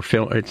 or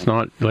film. It's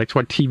not like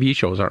what TV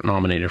shows aren't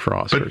nominated for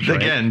Oscars. But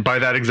again, right? By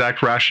that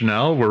exact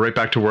rationale, we're right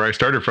back to where I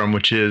started from,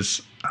 which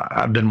is,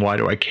 then why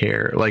do I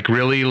care?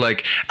 Really,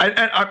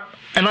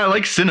 and I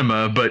like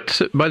cinema, but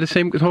so by the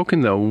same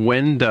token, though,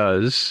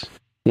 I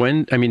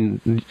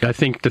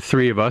think the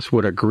three of us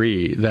would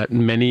agree that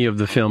many of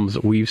the films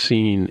that we've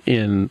seen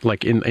in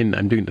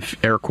I'm doing the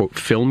air quote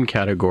film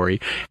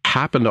category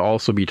happen to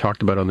also be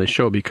talked about on this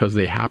show because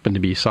they happen to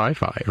be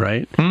sci-fi,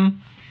 right?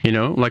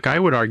 I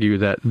would argue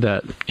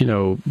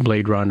that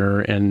Blade Runner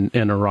and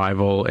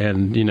Arrival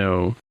and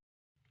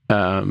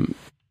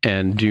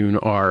Dune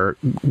are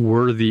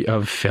worthy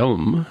of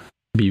film,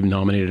 be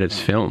nominated as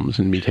films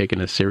and be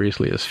taken as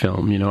seriously as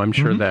film. I'm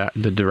sure that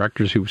the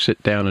directors who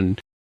sit down and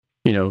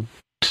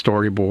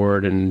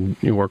storyboard and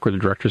work with the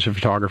directors of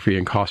photography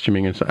and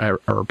costuming are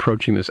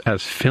approaching this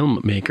as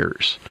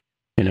filmmakers,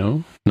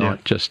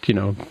 not just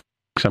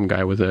some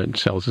guy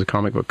sells his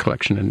comic book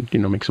collection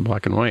and makes a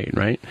black and white,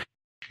 right?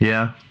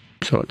 Yeah.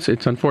 So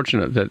it's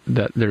unfortunate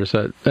that there's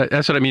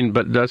that's what I mean,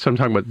 but that's what I'm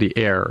talking about, the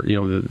air,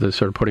 the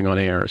sort of putting on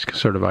air is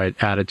sort of an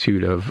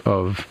attitude of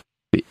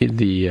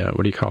the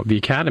what do you call it? The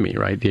Academy,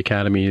 right? The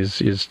Academy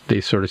is they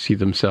sort of see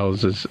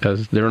themselves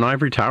as they're an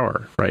ivory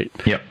tower, right?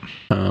 Yep.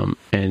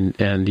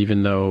 And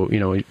even though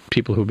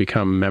people who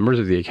become members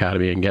of the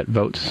Academy and get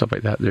votes and stuff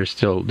like that, they're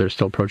still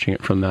approaching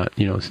it from that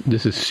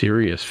this is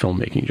serious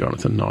filmmaking,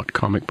 Jonathan, not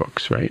comic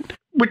books, right?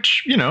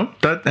 Which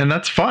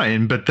that's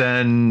fine, but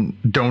then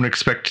don't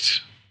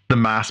expect the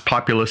mass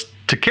populace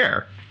to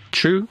care.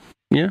 True.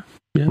 Yeah.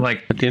 Yeah.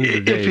 At the end of the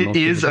day,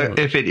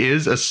 if it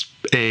is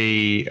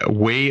a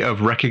way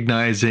of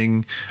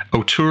recognizing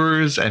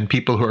auteurs and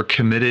people who are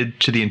committed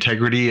to the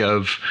integrity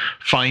of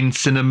fine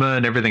cinema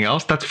and everything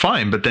else, that's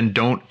fine. But then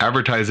don't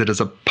advertise it as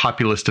a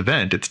populist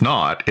event. It's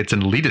not. It's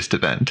an elitist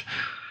event.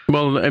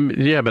 Well,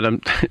 but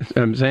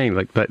I'm saying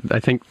that I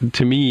think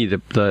to me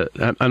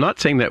I'm not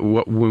saying that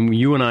when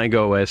you and I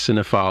go as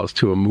cinephiles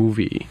to a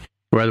movie,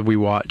 whether we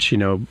watch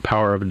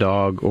Power of a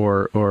Dog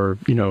or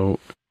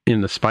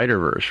in the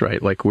Spider-Verse,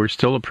 right? We're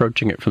still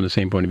approaching it from the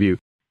same point of view.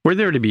 We're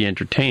there to be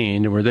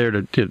entertained, and we're there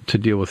to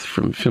deal with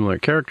familiar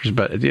characters.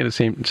 But at the end of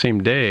the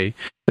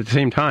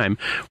same time,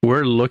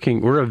 we're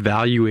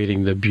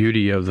evaluating the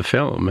beauty of the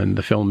film and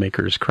the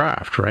filmmaker's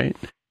craft, right?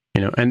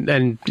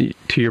 And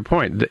to your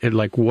point,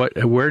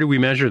 where do we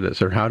measure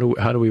this, or how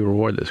do we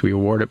reward this? We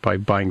reward it by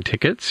buying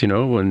tickets,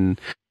 when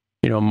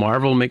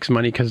Marvel makes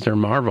money because they're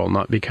Marvel,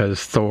 not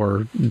because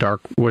Thor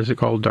Dark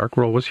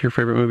World. What's your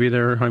favorite movie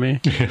there, Jaime?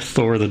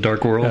 Thor: The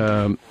Dark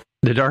World.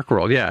 The Dark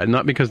World, yeah.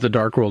 Not because The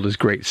Dark World is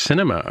great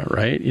cinema,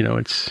 right?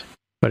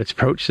 But it's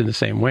approached in the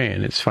same way,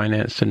 and it's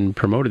financed and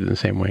promoted in the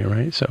same way,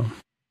 right? So,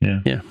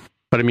 yeah.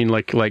 But I mean,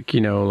 like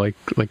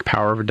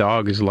Power of a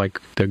Dog is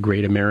like the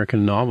great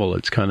American novel.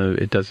 It's kind of,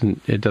 it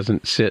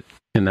doesn't sit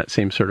in that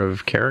same sort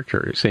of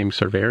character, same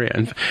sort of area.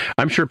 And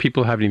I'm sure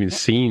people haven't even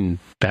seen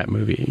that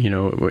movie,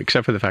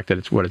 except for the fact that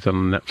it's on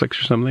Netflix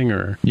or something,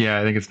 or... Yeah,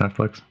 I think it's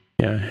Netflix.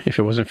 Yeah, if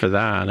it wasn't for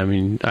that, I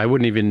mean, I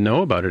wouldn't even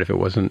know about it if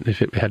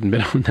it hadn't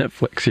been on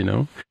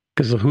Netflix,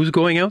 Because who's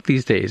going out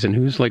these days and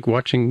who's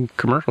watching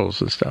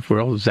commercials and stuff?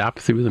 We're all zapped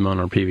through them on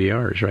our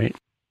PVRs, right?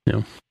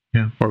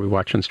 Yeah. Or we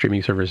watch on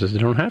streaming services that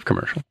don't have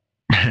commercial.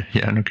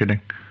 Yeah, no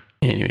kidding.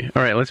 Anyway,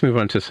 all right, let's move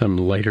on to some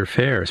lighter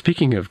fare.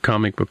 Speaking of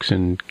comic books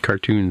and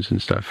cartoons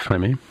and stuff,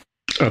 Jaime.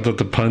 I thought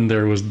the pun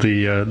there was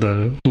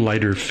the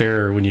lighter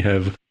fare when you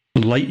have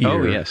Lightyear.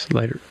 Oh yes,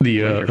 lighter.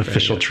 The lighter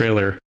official fare,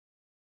 trailer,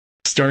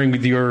 starring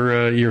with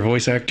your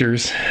voice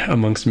actors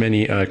amongst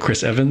many,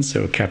 Chris Evans,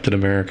 so Captain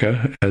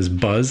America as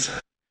Buzz,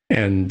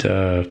 and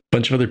a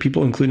bunch of other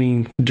people,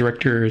 including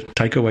director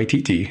Taika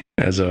Waititi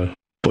as a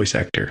voice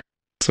actor.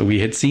 So we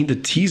had seen the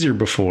teaser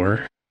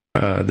before.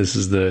 This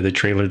is the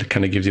trailer that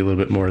kind of gives you a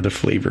little bit more of the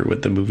flavor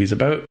what the movie's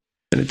about,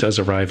 and it does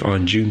arrive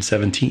on June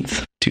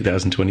 17th,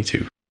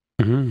 2022.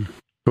 Mm-hmm.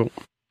 Cool.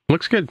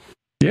 Looks good.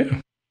 Yeah.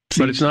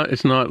 But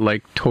it's not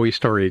like Toy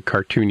Story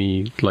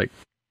cartoony, like,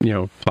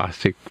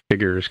 plastic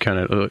figures kind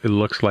of. It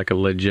looks like a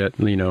legit,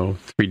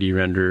 3D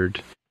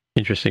rendered,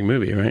 interesting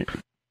movie, right?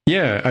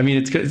 Yeah, I mean,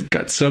 it's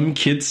got some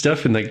kid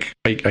stuff, and like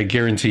I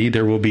guarantee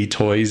there will be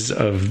toys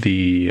of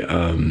the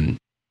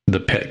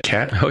pet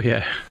cat. Oh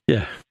yeah.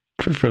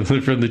 From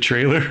the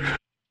trailer.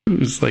 It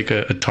was like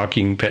a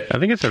talking pet. I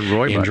think it's a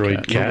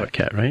robot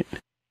cat, right?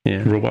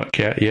 Yeah, robot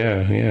cat.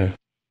 Yeah.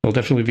 There'll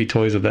definitely be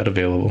toys of that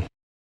available.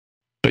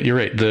 But you're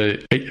right.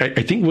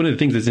 I think one of the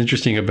things that's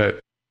interesting about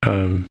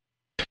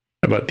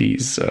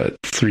these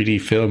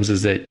 3D films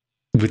is that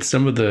with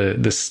some of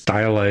the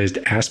stylized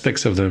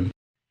aspects of them,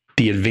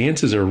 the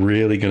advances are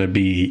really going to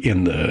be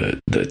in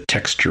the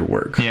texture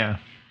work. Yeah.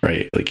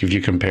 Right. Like if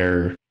you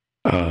compare,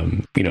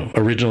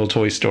 original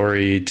Toy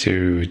Story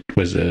to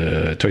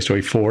Toy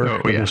Story 4,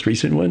 the most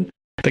recent one.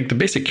 Like the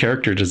basic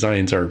character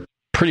designs are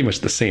pretty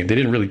much the same. They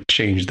didn't really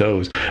change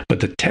those,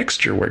 but the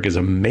texture work is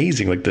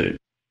amazing. Like the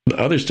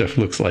other stuff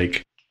looks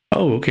like,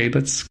 oh, okay,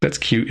 that's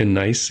cute and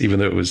nice, even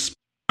though it was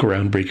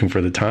groundbreaking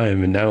for the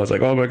time. And now it's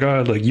like, oh my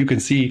God, like you can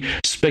see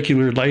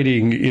specular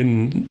lighting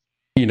in,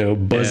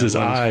 Buzz's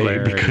eye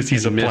because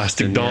he's a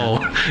plastic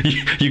doll.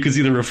 Yeah. You can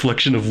see the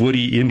reflection of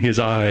Woody in his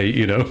eye,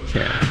 Yeah,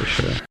 for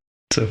sure.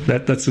 So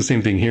that's the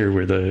same thing here,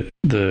 where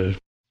the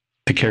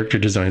character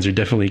designs are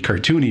definitely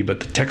cartoony,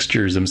 but the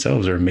textures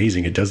themselves are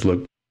amazing. It does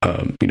look,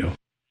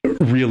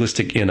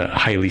 realistic in a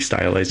highly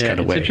stylized kind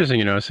of way. It's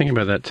interesting. I was thinking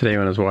about that today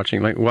when I was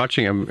watching.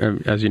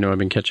 As you know, I've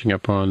been catching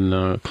up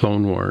on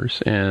Clone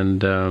Wars,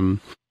 and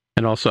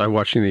also I'm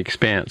watching The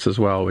Expanse as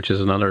well, which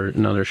is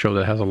another show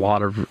that has a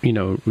lot of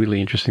really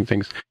interesting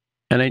things.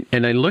 And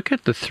I look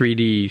at the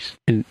 3D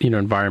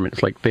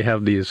environments, like they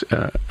have these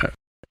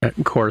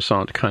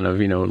Coruscant kind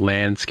of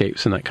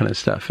landscapes and that kind of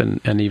stuff,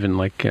 and even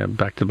like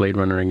back to Blade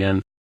Runner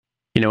again.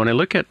 When I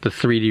look at the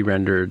 3D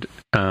rendered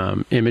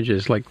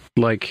images, like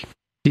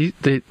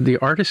the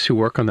artists who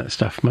work on that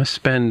stuff must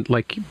spend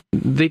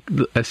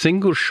a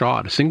single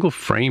shot, a single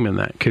frame in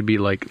that could be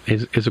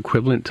is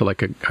equivalent to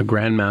like a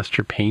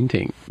grandmaster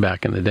painting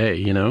back in the day,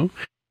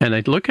 And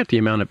I look at the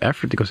amount of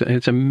effort that goes in, and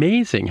it's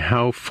amazing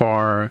how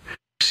far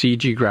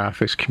CG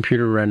graphics,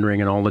 computer rendering,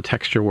 and all the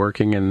texture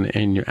working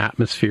and your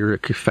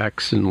atmospheric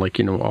effects and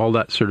all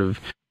that sort of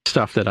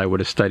stuff that I would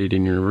have studied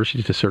in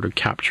university to sort of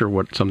capture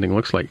what something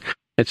looks like.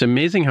 It's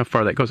amazing how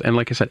far that goes. And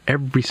like I said,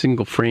 every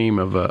single frame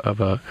of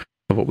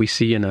what we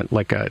see in a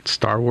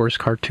Star Wars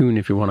cartoon,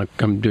 if you want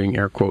to, I'm doing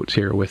air quotes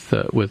here with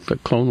the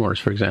Clone Wars,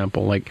 for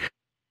example, like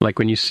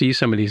when you see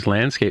some of these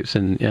landscapes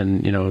and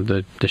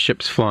the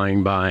ships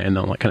flying by and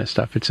all that kind of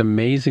stuff, it's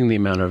amazing the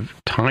amount of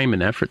time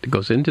and effort that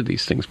goes into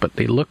these things, but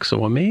they look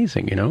so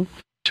amazing,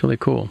 It's really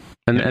cool.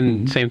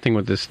 And same thing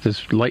with this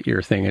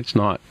Lightyear thing. It's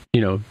not,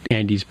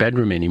 Andy's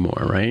bedroom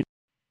anymore, right?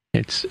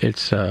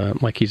 It's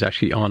like he's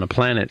actually on a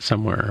planet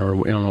somewhere or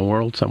on a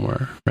world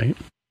somewhere, right?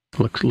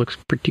 Looks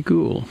pretty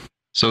cool.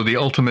 So the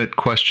ultimate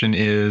question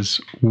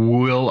is,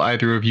 will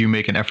either of you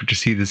make an effort to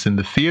see this in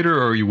the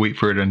theater, or you wait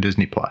for it on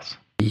Disney Plus?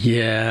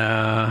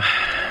 Yeah,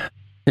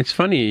 it's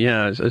funny.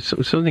 Yeah, it's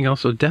something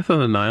else. So Death on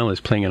the Nile is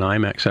playing in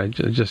IMAX. I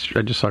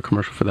just saw a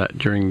commercial for that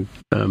during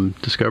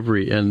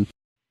Discovery, and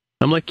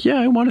I'm like, yeah,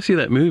 I want to see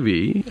that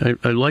movie.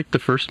 I liked the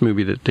first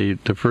movie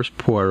the first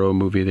Poirot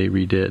movie they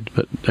redid,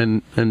 but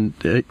and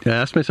I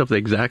asked myself the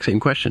exact same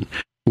question.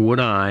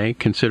 Would I,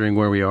 considering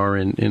where we are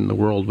in the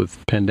world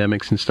with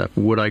pandemics and stuff,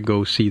 would I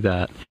go see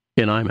that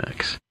in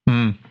IMAX?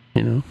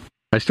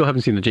 I still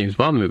haven't seen the James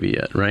Bond movie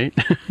yet, right?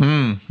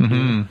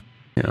 Mm-hmm.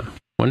 Yeah.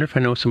 Wonder if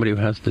I know somebody who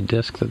has the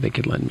disc that they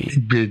could lend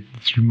me.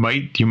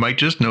 You might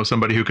just know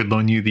somebody who could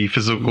loan you the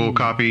physical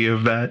copy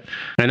of that.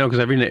 I know, because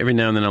every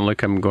now and then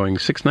I'm going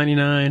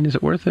 $6.99. Is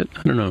it worth it?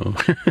 I don't know.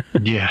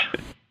 Yeah.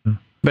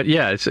 But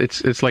yeah,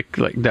 it's like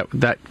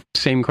that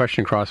same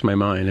question crossed my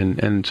mind,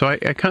 and so I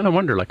kind of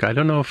wonder, I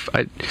don't know if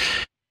I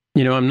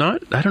don't know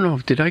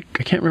if I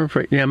can't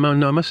remember.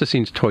 I must have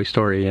seen Toy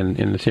Story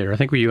in the theater. I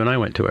think you and I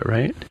went to it,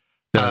 right?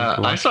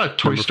 I saw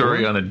Toy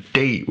Story on a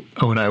date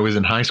when I was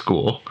in high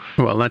school.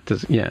 Well, that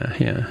does, yeah.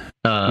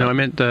 No, I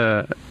meant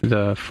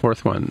the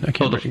fourth one. I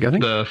can't remember. I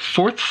think the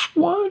fourth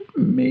one.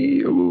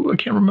 I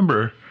can't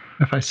remember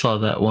if I saw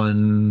that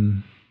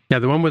one. Yeah,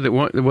 the one where they're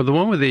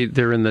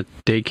in the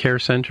daycare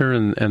center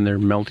and they're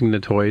melting the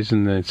toys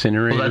in the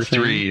incinerator. Well, that's thing.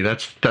 3.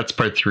 That's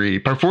part 3.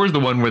 Part 4 is the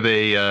one where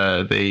they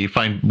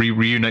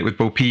reunite with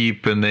Bo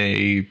Peep and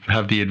they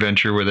have the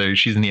adventure where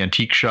she's in the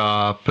antique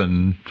shop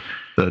and.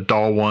 the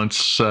doll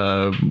wants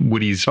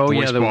Woody's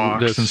voice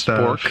box and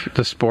stuff.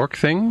 The Spork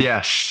thing.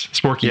 Yes,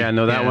 Sporky. Yeah,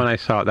 no, that one I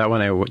saw. That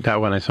one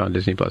I saw on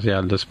Disney Plus.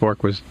 Yeah, the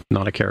Spork was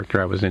not a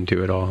character I was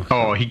into at all.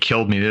 Oh, he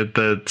killed me.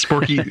 The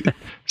Sporky,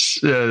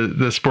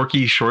 the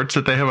Sporky shorts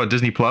that they have on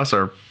Disney Plus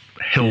are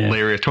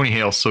hilarious. Yeah. Tony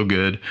Hale's so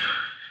good.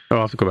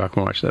 I'll have to go back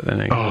and watch that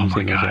then. Oh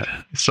my god,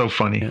 it's so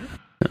funny. Yeah.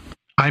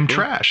 I'm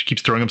trash.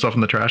 Keeps throwing himself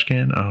in the trash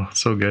can. Oh,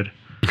 so good.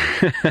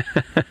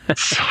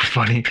 So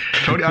funny.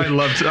 Tony, I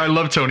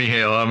love Tony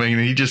Hale. I mean,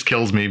 he just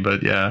kills me.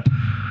 But yeah,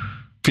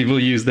 people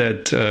use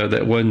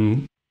that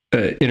one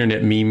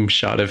internet meme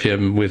shot of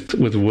him with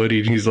Woody,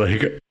 and he's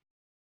like,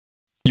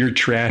 "You're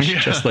trash,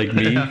 just like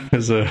me,"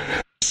 as a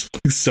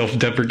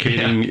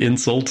self-deprecating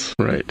insult,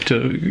 right?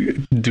 To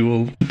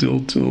dual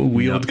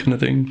wield kind of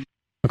thing.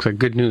 Looks like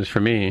good news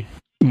for me.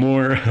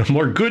 More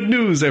good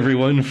news,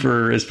 everyone,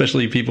 for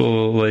especially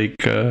people like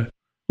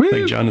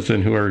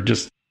Jonathan, who are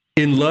just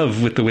in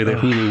love with the way that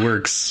Hulu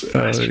works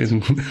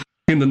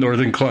in the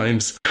northern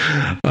climes.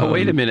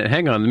 Wait a minute,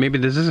 hang on. Maybe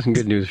this isn't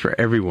good news for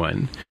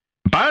everyone.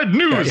 Bad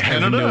news,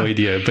 Canada. I have no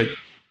idea, but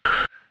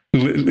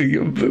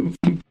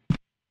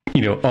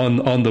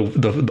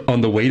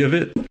on the weight of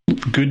it,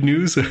 good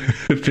news,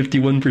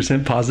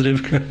 51%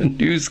 positive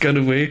news kind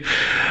of way.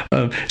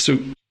 So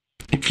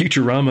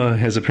Futurama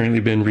has apparently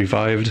been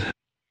revived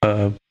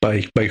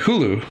by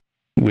Hulu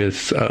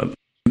with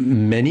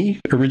many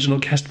original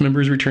cast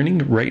members returning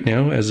right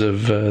now as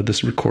of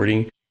this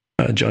recording.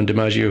 John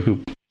DiMaggio,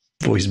 who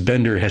voiced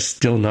Bender, has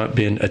still not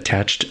been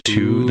attached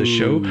to the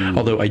show,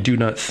 although I do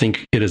not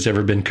think it has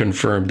ever been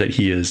confirmed that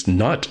he is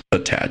not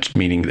attached,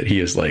 meaning that he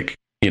is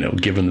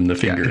given them the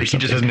finger. He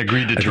just hasn't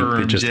agreed to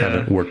terms. They just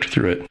haven't worked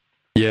through it.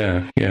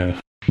 Yeah.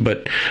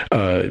 But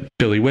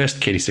Billy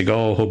West, Katie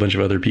Seagal, a whole bunch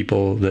of other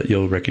people that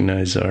you'll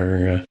recognize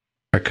are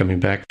coming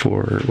back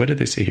for, what did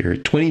they say here?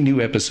 20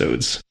 new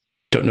episodes.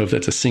 Don't know if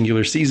that's a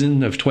singular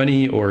season of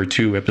 20 or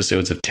 2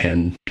 episodes of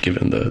 10,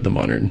 given the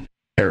modern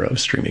era of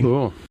streaming.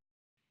 Cool.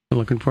 I'm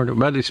looking forward to it.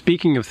 By the way,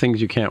 speaking of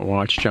things you can't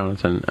watch,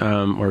 Jonathan,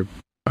 or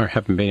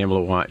haven't been able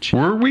to watch.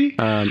 Were we?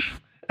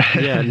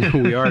 Yeah, no,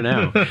 we are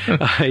now.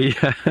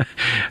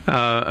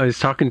 I was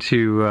talking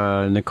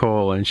to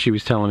Nicole, and she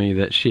was telling me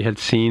that she had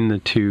seen the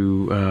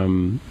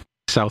 2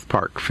 South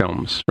Park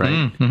films, right?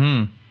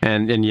 Mm-hmm.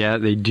 And yeah,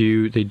 they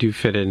do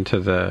fit into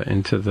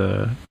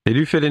the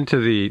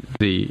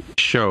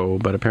show,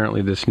 but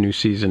apparently this new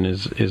season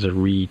is a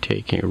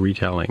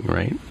retelling,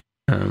 right?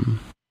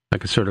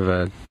 Like a sort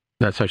of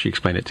that's how she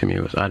explained it to me.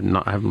 I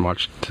haven't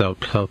watched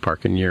South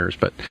Park in years,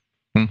 but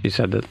she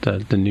said that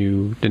the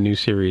new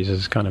series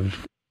is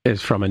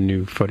from a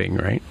new footing,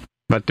 right?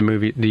 But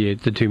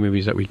the 2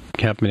 movies that we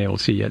haven't been able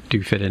to see yet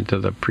do fit into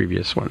the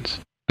previous ones.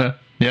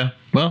 Yeah.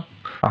 Well,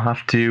 I'll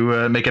have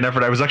to make an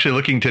effort. I was actually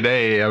looking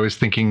today. I was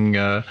thinking,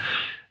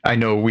 I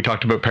know we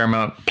talked about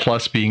Paramount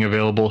Plus being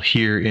available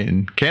here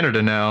in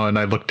Canada now, and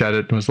I looked at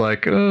it and was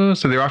like, so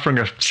they're offering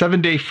a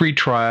 7-day free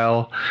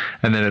trial,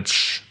 and then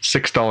it's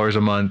 $6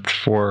 a month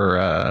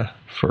for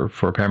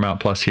Paramount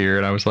Plus here.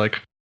 And I was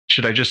like,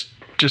 should I just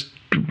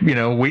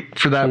wait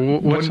for that?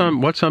 What's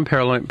on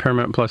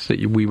Paramount Plus that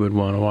we would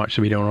want to watch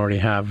that we don't already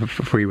have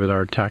for free with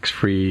our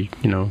tax-free,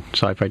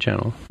 Sci-Fi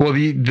channel? Well,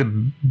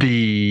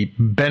 the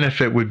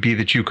benefit would be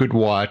that you could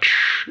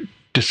watch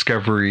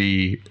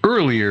Discovery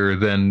earlier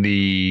than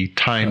the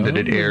time that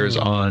it airs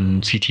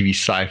on CTV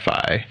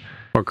Sci-Fi.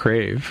 Or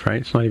Crave, right?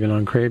 It's not even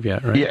on Crave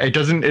yet, right? Yeah, it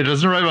doesn't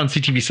arrive on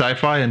CTV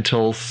Sci-Fi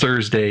until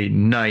Thursday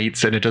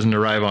nights, and it doesn't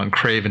arrive on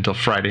Crave until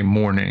Friday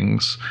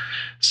mornings.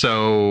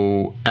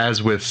 So,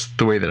 as with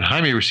the way that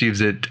Jaime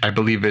receives it, I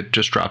believe it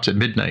just drops at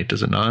midnight,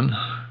 does it not?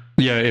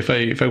 Yeah, if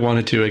I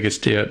wanted to, I could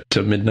stay up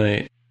till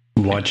midnight,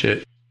 watch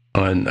it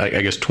on,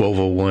 I guess,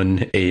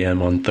 12:01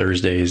 a.m. on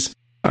Thursdays.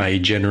 I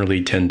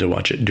generally tend to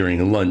watch it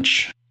during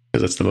lunch,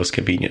 because that's the most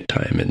convenient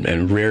time,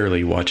 and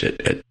rarely watch it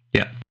at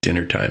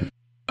dinner time.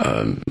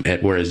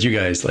 Whereas you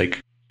guys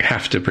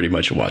have to pretty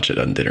much watch it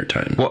on dinner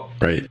time. Well,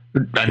 right?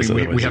 I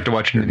mean, we have to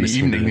watch it in the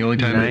evening. The only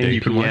time that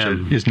you can watch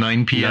it is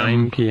 9 p.m.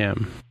 9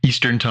 p.m.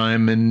 Eastern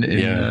time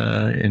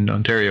in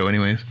Ontario,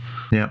 anyways.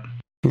 Yeah.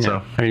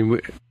 So I mean,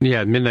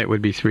 midnight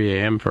would be 3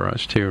 a.m. for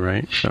us too,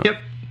 right? So.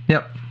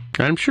 Yep.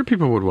 I'm sure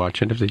people would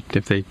watch it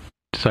if they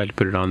decide to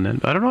put it on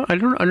then. I don't know. I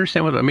don't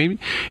understand what. I mean,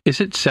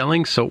 is it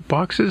selling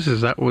soapboxes?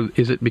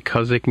 Is it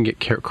because they can get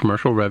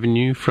commercial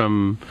revenue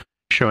from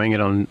showing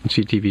it on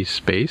CTV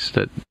Space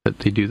that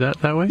they do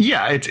that way?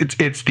 Yeah,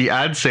 it's the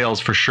ad sales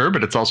for sure,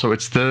 but it's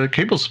the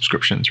cable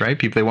subscriptions, right?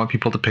 They want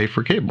people to pay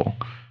for cable.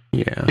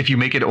 Yeah. If you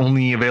make it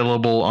only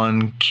available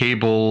on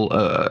cable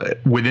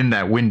within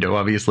that window,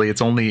 obviously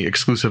it's only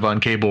exclusive on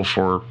cable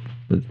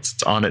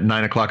it's on at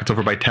 9 o'clock, it's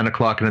over by 10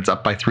 o'clock, and it's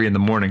up by 3 in the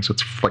morning. So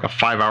it's like a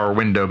 5-hour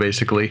window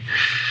basically.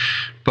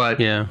 But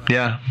yeah.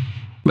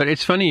 But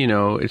it's funny,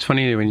 it's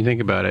funny when you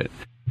think about it.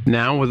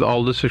 Now, with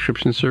all the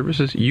subscription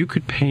services, you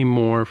could pay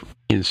more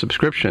in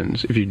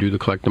subscriptions if you do the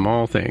collect them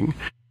all thing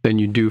than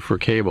you do for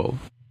cable.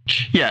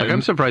 Yeah,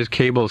 I'm surprised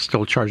cable is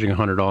still charging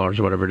 $100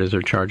 or whatever it is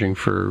they're charging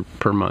per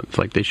month.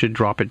 They should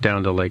drop it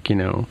down to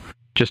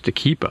just to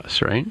keep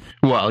us, right?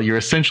 Well, you're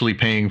essentially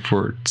paying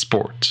for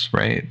sports,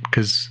 right?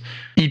 Because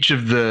each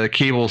of the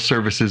cable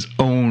services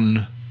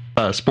own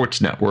a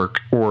sports network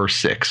or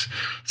 6.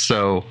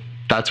 So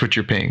that's what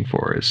you're paying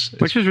for.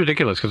 Which is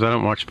ridiculous because I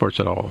don't watch sports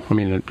at all. I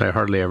mean, I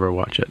hardly ever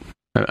watch it.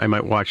 I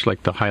might watch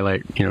like the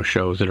highlight,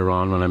 shows that are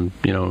on when I'm,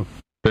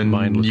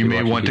 then you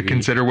may want to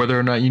consider whether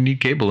or not you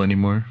need cable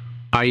anymore.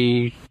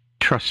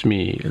 Trust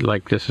me,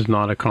 like this is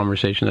not a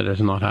conversation that has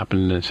not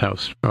happened in this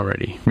house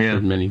already for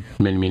many,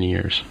 many, many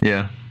years.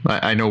 Yeah,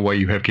 I know why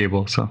you have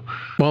cable. So,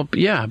 well,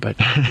 yeah, but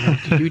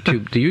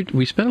YouTube.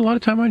 We spend a lot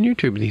of time on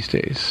YouTube these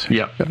days.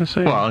 Yeah, gotta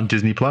say. Well, on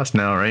Disney Plus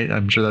now, right?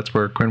 I'm sure that's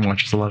where Quinn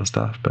watches a lot of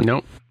stuff. But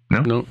no.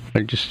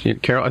 I just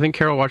Carol. I think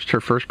Carol watched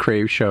her first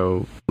Crave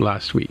show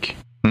last week.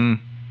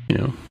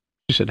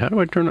 She said, "How do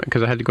I turn it?"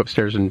 Because I had to go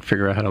upstairs and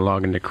figure out how to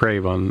log into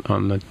Crave on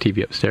the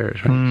TV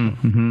upstairs. Right?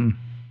 Mm-hmm.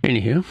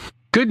 Anywho.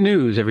 Good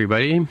news,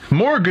 everybody.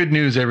 More good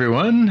news,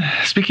 everyone.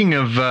 Speaking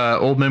of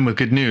old men with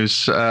good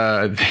news,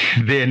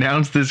 they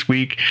announced this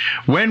week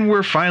when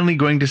we're finally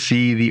going to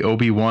see the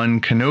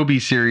Obi-Wan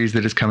Kenobi series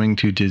that is coming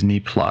to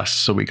Disney+.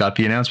 So we got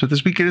the announcement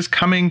this week. It is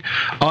coming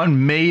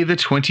on May the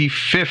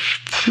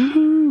 25th.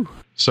 Woo-hoo.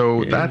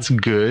 So that's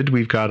good.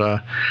 We've got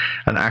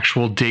an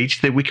actual date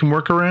that we can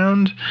work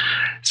around.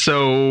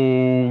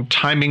 So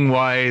timing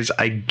wise,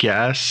 I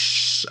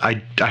guess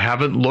I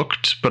haven't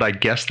looked, but I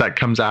guess that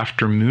comes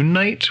after Moon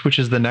Knight, which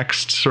is the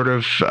next sort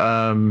of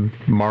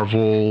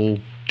Marvel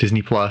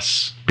Disney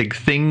Plus big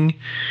thing.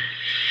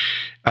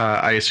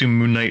 I assume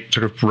Moon Knight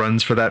sort of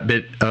runs for that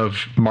bit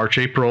of March,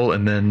 April,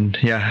 and then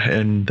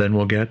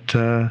we'll get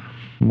the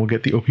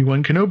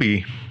Obi-Wan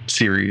Kenobi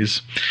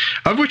series,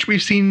 of which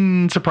we've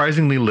seen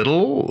surprisingly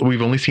little.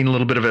 We've only seen a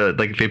little bit of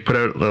they put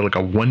out like a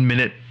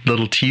 1-minute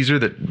little teaser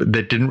that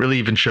didn't really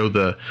even show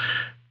the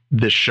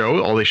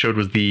show. All they showed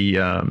was the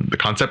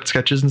concept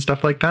sketches and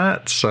stuff like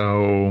that.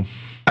 So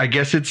I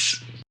guess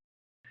it's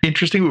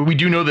interesting. We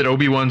do know that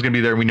Obi-Wan's going to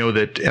be there. We know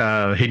that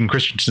Hayden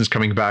Christensen's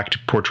coming back to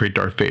portray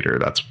Darth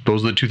Vader.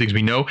 Those are the two things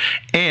we know.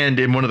 And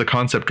in one of the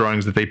concept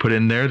drawings that they put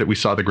in there, that we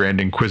saw the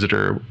Grand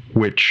Inquisitor,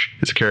 which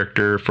is a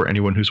character for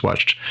anyone who's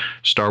watched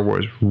Star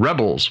Wars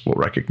Rebels will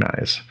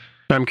recognize.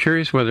 I'm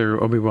curious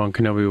whether Obi-Wan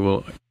Kenobi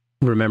will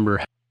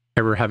remember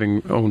ever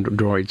having owned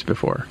droids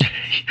before.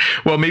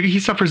 Well, maybe he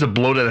suffers a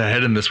blow to the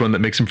head in this one that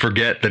makes him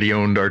forget that he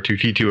owned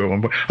R2-D2 at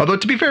one point. Although,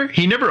 to be fair,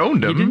 he never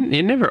owned him.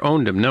 He never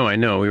owned him. No, I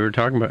know. We were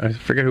talking about, I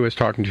forget who I was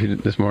talking to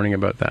this morning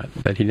about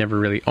that he never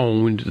really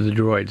owned the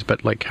droids.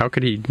 But, like, how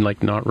could he,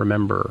 like, not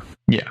remember?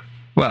 Yeah.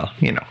 Well,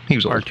 he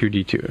was old.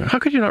 R2-D2. How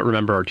could you not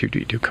remember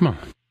R2-D2? Come on.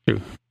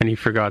 And he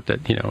forgot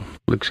that,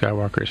 Luke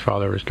Skywalker's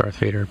father was Darth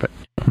Vader, but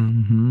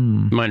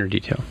minor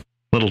detail.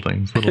 Little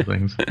things.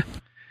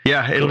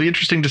 Yeah, it'll be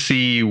interesting to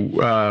see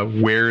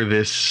where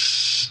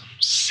this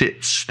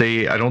sits.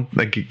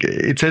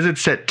 It says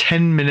it's set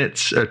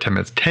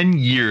 10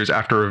 years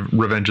after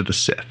Revenge of the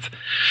Sith.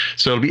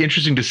 So it'll be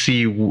interesting to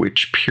see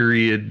which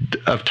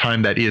period of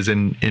time that is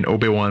in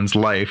Obi-Wan's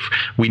life.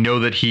 We know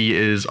that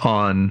he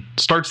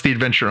starts the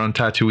adventure on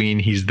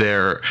Tatooine. He's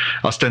there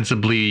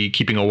ostensibly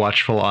keeping a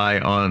watchful eye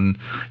on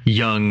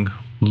young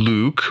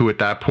Luke, who at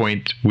that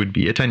point would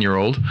be a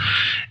 10-year-old.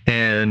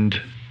 And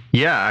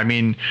yeah,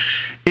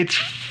 it's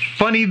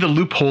funny the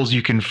loopholes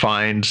you can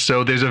find.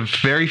 So there's a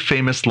very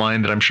famous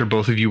line that I'm sure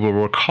both of you will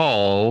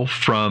recall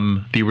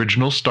from the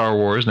original Star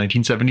Wars,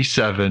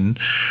 1977,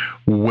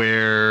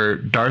 where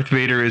Darth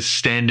Vader is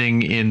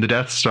standing in the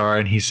Death Star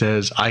and he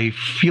says, "I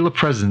feel a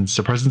presence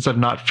I've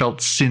not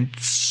felt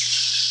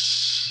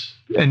since,"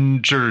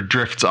 and sort of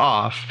drifts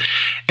off.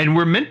 And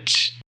we're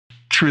meant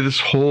through this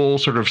whole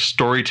sort of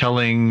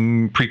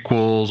storytelling,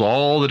 prequels,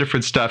 all the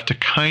different stuff to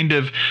kind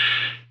of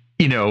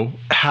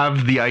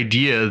have the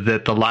idea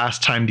that the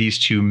last time these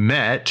two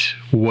met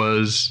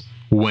was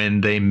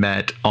when they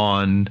met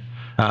on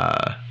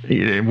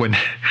when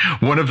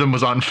one of them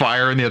was on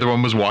fire and the other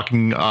one was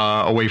walking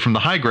away from the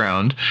high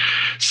ground.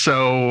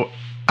 So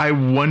I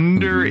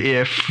wonder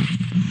if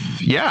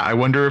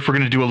we're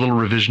going to do a little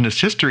revisionist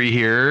history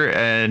here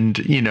and,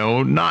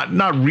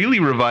 not really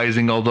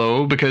revising,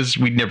 although, because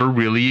we never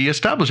really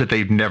established that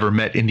they've never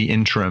met in the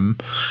interim.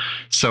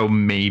 So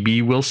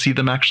maybe we'll see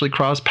them actually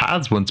cross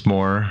paths once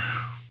more.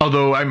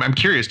 Although I'm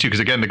curious too, because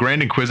again, the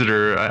Grand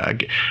Inquisitor,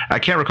 I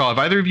can't recall. Have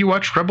either of you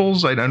watched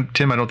Rebels?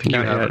 Tim, I don't think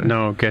you have.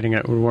 No,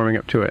 we're warming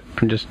up to it.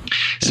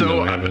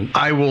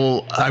 I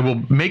will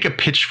make a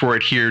pitch for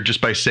it here just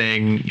by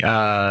saying,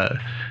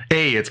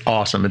 it's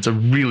awesome. It's a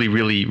really,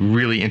 really,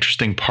 really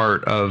interesting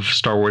part of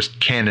Star Wars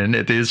canon.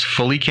 It is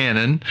fully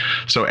canon,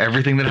 so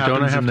everything that happens.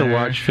 Don't I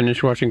have to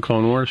finish watching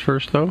Clone Wars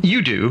first, though?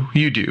 You do.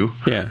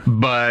 Yeah,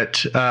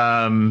 but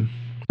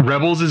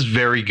Rebels is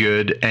very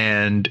good,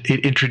 and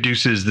it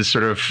introduces this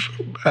sort of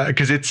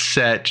because it's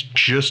set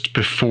just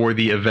before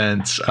the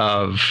events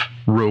of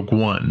Rogue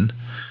One.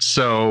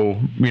 So,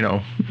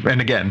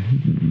 and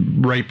again,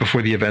 right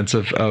before the events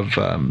of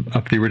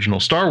the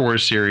original Star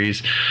Wars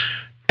series.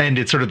 And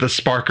it's sort of the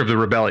spark of the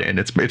rebellion.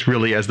 It's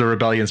really as the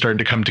rebellion starting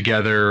to come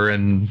together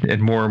and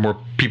more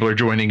people are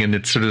joining, and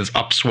it's sort of this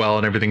upswell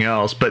and everything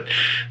else. But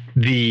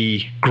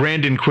the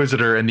Grand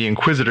Inquisitor and the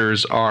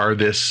Inquisitors are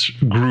this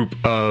group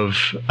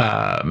of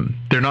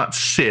they're not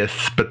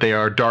Sith, but they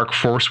are dark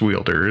force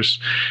wielders,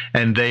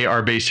 and they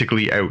are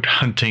basically out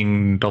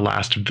hunting the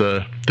last of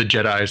the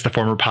Jedis, the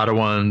former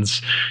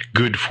Padawans,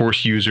 good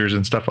force users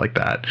and stuff like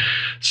that.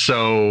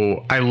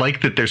 So I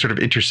like that they're sort of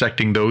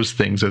intersecting those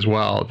things as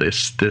well.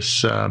 This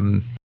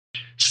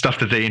stuff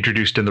that they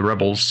introduced in the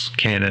Rebels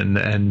canon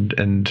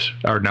and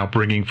are now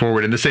bringing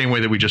forward in the same way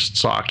that we just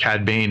saw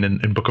Cad Bane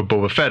in Book of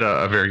Boba Fett,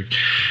 a very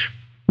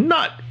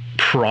not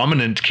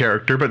prominent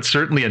character, but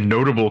certainly a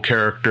notable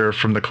character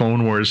from the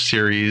Clone Wars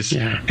series,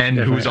 and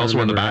who was also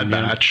in the Bad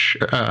Batch,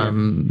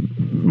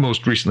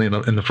 most recently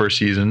in the first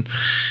season.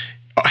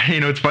 You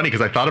know, it's funny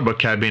because I thought about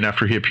Cad Bane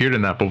after he appeared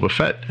in that Boba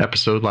Fett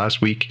episode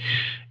last week,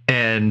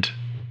 and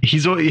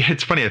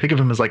it's funny, I think of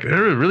him as like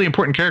a really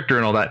important character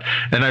and all that,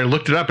 and I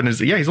looked it up and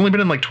he's only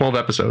been in like 12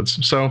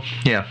 episodes, so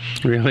yeah.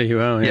 Really?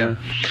 Well, yeah.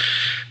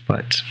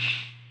 But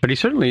he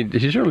certainly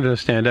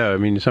does stand out. I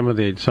mean, some of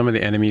the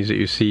enemies that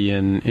you see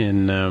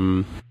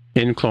in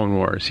Clone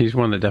Wars, he's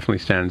one that definitely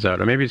stands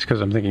out. Or maybe it's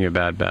because I'm thinking of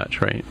Bad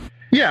Batch, right?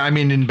 Yeah, I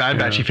mean, in Bad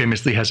Batch, he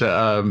famously has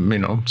a,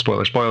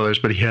 spoilers,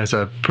 but he has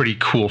a pretty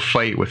cool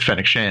fight with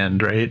Fennec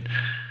Shand, right?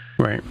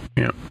 Right,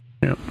 yeah.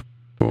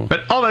 Cool.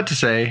 But all that to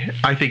say,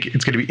 I think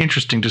it's going to be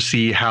interesting to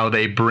see how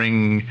they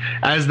bring,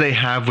 as they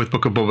have with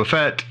Book of Boba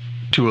Fett,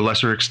 to a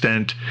lesser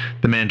extent,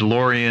 The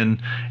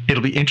Mandalorian.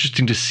 It'll be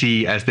interesting to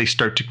see as they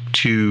start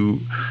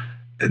to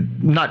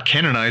not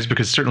canonize,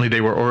 because certainly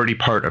they were already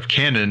part of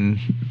canon.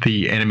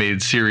 The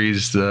animated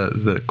series,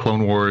 the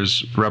Clone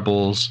Wars,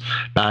 Rebels,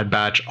 Bad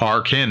Batch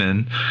are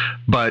canon,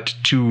 but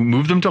to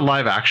move them to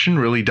live action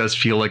really does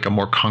feel like a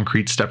more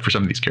concrete step for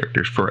some of these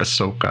characters, for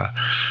Ahsoka,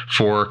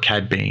 for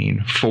Cad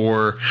Bane,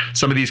 for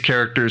some of these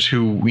characters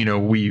who, you know,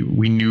 we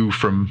knew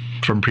from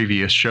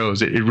previous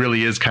shows. It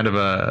really is kind of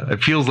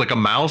it feels like a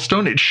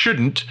milestone. It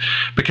shouldn't,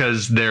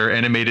 because their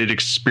animated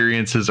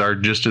experiences are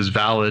just as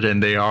valid,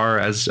 and they are,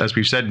 as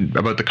we've said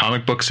about the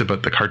comic books,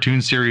 about the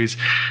cartoon series,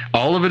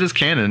 all of it is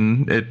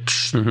canon.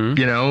 It's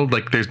you know,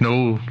 like there's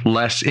no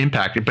less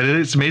impact, but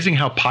it's amazing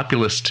how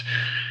populist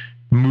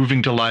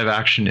moving to live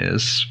action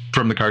is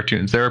from the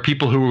cartoons. There are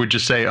people who would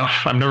just say, oh,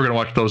 I'm never going to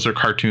watch those, are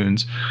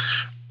cartoons,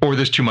 or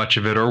there's too much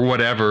of it, or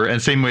whatever.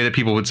 And same way that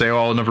people would say, oh,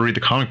 I'll never read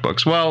the comic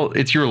books. Well,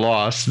 it's your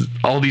loss.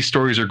 All these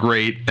stories are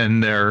great,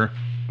 and they're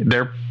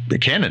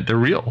canon. They're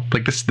real.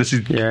 Like this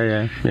is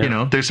you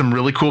know, there's some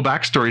really cool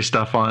backstory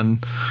stuff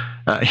on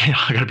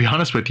I gotta be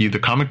honest with you, the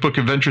comic book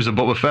adventures of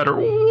Boba Fett are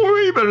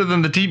way better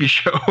than the TV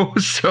show.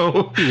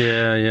 So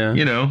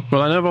you know,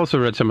 well, and I've also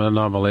read some of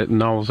the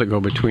novels that go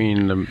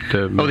between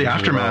the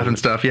Aftermath and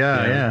stuff.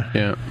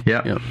 Yeah.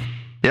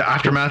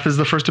 Aftermath is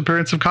the first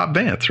appearance of Cobb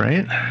Vanth,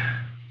 right?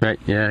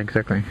 Yeah,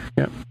 exactly.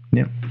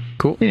 Yeah.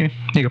 Cool. Yeah,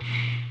 here you go.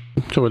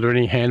 So, are there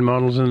any hand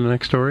models in the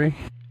next story?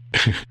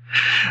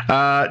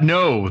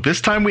 No,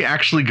 this time we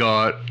actually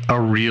got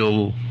a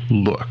real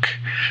look.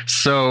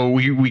 So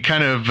we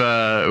kind of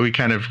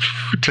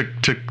took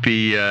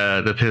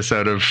the piss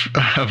out of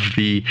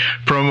the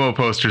promo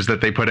posters that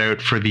they put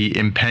out for the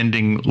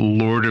impending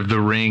Lord of the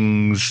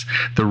Rings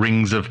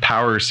of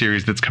Power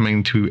series that's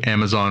coming to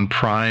Amazon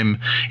Prime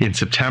in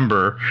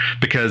September,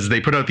 because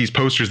they put out these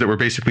posters that were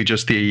basically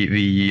just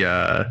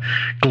the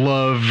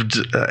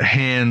gloved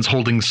hands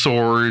holding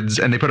swords,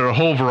 and they put out a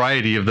whole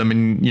variety of them,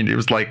 and you know, it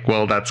was like,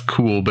 well, that's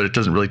cool, but it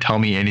doesn't really tell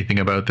me anything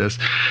about this.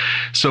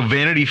 So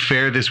Vanity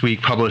Fair this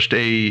week published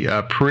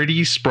a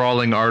pretty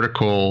sprawling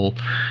article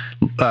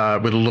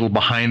with a little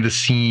behind the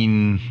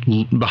scenes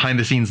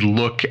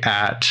look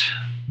at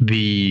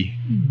the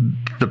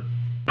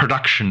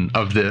production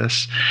of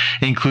this,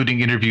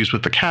 including interviews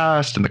with the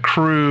cast and the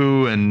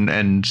crew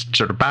and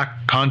sort of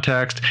back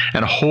context,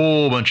 and a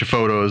whole bunch of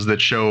photos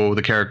that show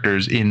the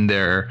characters in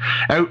their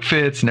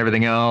outfits and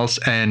everything else,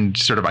 and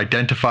sort of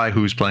identify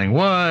who's playing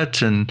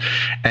what, and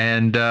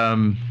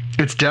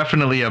it's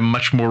definitely a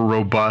much more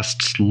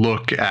robust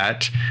look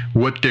at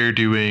what they're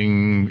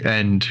doing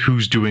and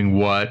who's doing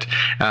what,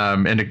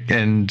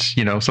 and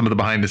you know, some of the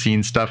behind the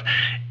scenes stuff.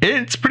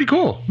 It's pretty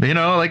cool. You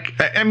know, like,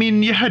 I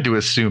mean, you had to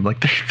assume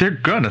like they're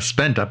gonna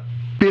spend a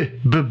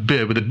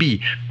with a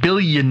B $1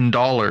 billion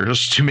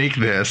to make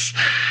this.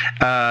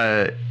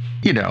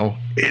 You know,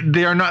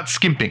 they are not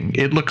skimping.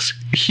 It looks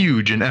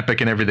huge and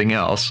epic and everything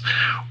else.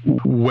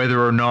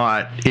 Whether or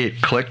not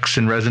it clicks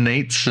and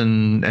resonates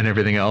and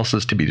everything else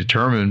is to be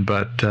determined.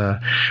 But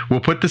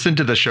we'll put this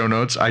into the show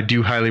notes. I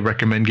do highly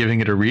recommend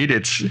giving it a read.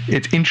 It's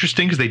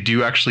interesting because they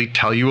do actually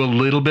tell you a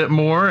little bit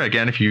more.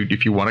 Again, if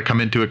you want to come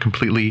into it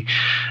completely,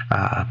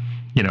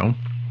 you know,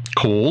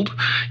 cold,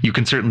 you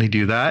can certainly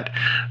do that,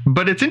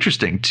 but it's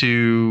interesting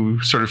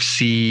to sort of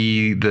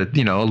see that,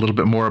 you know, a little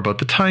bit more about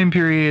the time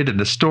period and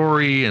the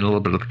story and a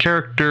little bit of the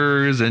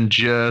characters and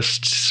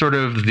just sort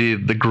of the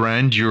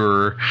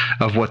grandeur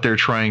of what they're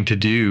trying to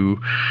do.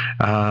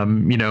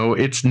 You know,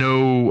 it's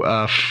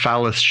no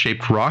phallus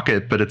shaped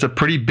rocket, but it's a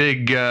pretty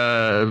big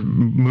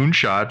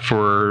moonshot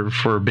for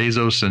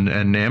Bezos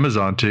and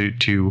Amazon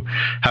to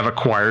have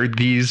acquired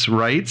these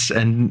rights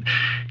and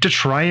to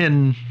try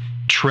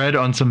tread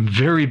on some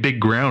very big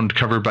ground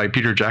covered by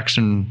Peter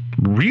Jackson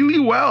really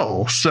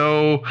well.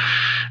 So,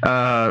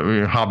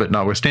 Hobbit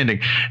notwithstanding,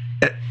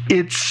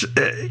 it's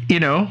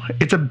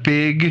it's a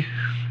big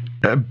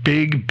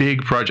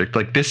project.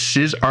 Like, this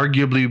is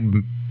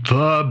arguably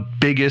the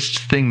biggest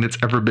thing that's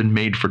ever been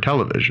made for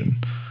television.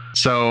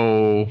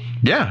 So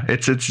yeah,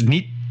 it's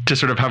neat to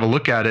sort of have a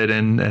look at it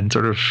and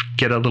sort of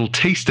get a little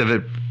taste of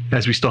it,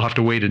 as we still have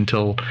to wait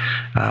until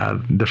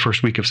the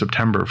first week of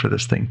September for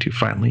this thing to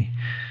finally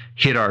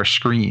hit our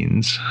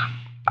screens.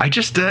 I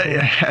just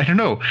I don't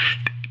know.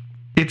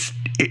 It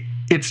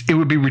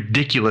would be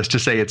ridiculous to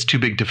say it's too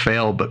big to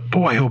fail, but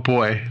boy, oh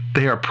boy,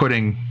 they're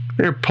pulling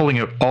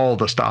out all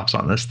the stops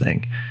on this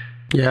thing.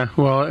 Yeah,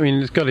 well, I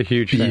mean, it's got a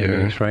huge fan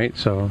base, right?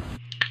 So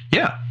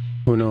yeah,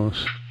 who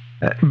knows?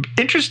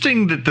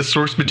 Interesting that the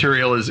source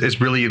material is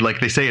really,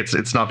 like they say,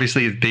 it's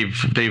obviously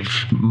they've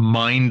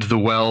mined the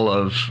well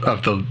of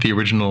the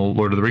original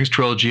Lord of the Rings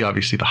trilogy,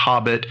 obviously The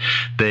Hobbit.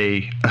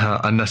 They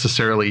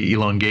unnecessarily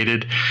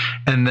elongated,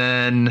 and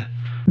then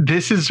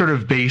this is sort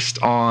of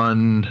based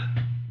on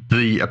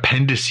the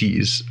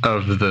appendices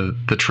of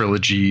the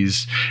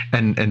trilogies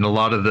and a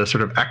lot of the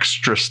sort of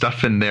extra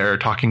stuff in there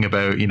talking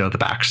about, the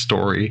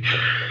backstory.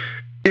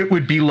 It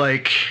would be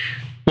like,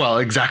 well,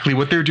 exactly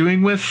what they're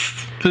doing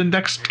with the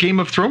next Game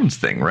of Thrones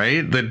thing,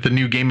 right? The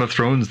new Game of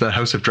Thrones, the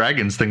House of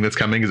Dragons thing that's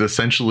coming, is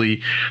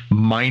essentially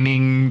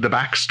mining the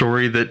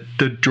backstory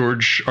that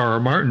George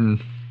R.R.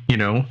 Martin,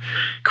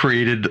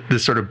 created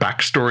this sort of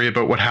backstory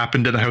about what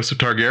happened in the House of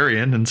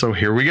Targaryen. And so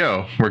here we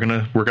go. We're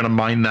gonna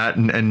mine that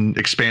and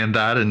expand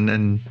that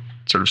and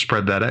sort of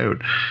spread that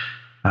out.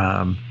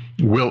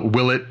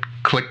 Will it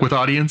click with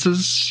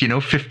audiences?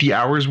 50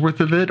 hours worth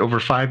of it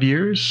over 5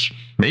 years?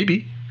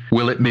 Maybe.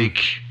 Will it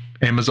make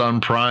Amazon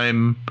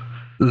Prime,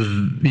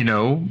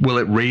 will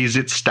it raise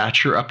its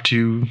stature up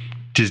to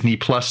Disney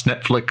Plus,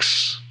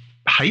 Netflix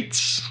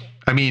heights?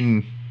 I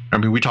mean,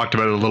 we talked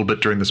about it a little bit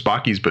during the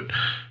Spockies, but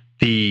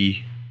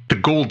the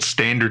gold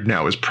standard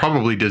now is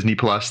probably Disney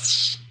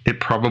Plus. It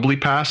probably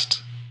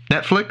passed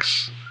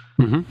Netflix.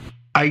 Mm-hmm.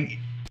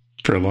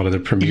 For a lot of the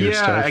premiere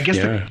stuff. I guess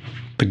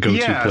the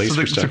go-to place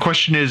for stuff. The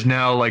question is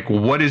now, like,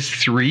 what is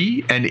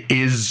 3, and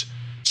is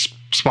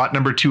spot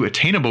number 2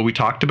 attainable? We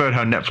talked about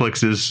how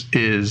Netflix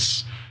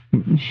is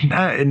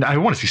and I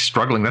want to say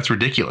struggling. That's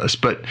ridiculous,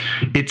 but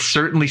it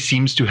certainly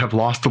seems to have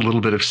lost a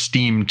little bit of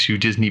steam to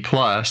Disney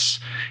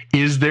Plus.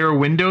 Is there a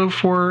window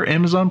for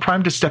Amazon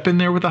Prime to step in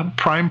there with a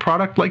Prime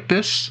product like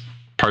this,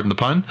 pardon the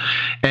pun,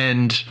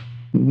 and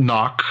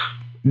knock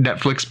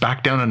Netflix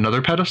back down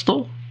another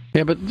pedestal?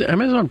 Yeah, but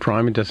Amazon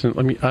Prime, it doesn't,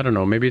 I don't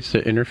know, maybe it's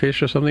the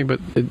interface or something, but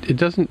it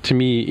doesn't, to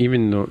me,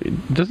 even though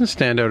it doesn't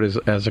stand out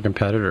as a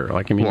competitor.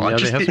 Like, they have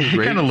some great.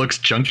 It kind of looks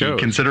junky shows,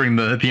 considering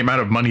the amount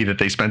of money that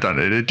they spent on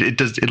it.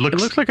 It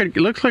looks like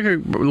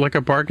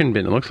a bargain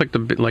bin. It looks like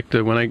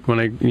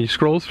when you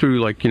scroll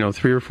through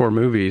 3 or 4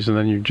 movies, and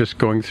then you're just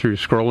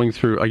scrolling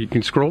through. You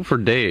can scroll for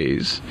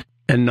days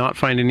and not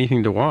find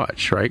anything to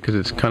watch, right? Because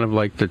it's kind of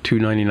like the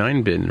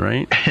 $2.99 bin,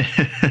 right?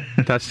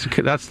 That's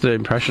the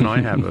impression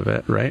I have of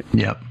it, right?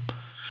 Yep.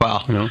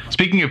 Well,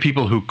 speaking of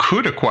people who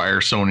could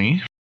acquire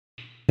Sony,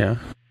 yeah,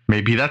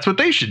 maybe that's what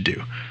they should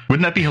do.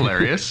 Wouldn't that be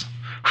hilarious?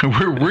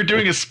 We're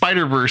doing a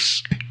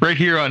Spider-Verse right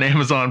here on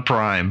Amazon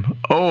Prime.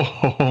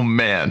 Oh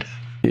man.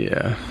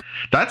 Yeah.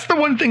 That's the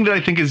one thing that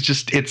I think is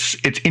just, it's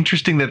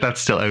interesting that that's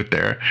still out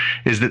there,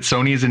 is that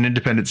Sony is an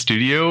independent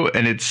studio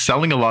and it's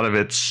selling a lot of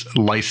its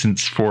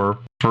license for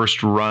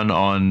first run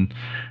on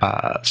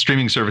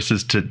streaming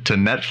services to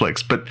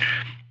Netflix. But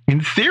in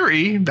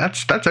theory,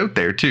 that's out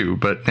there too.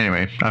 But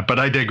anyway, but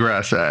I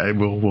digress.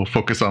 We'll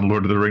focus on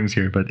Lord of the Rings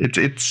here. But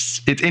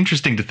it's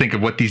interesting to think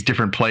of what these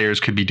different players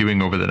could be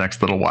doing over the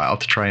next little while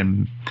to try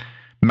and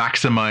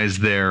maximize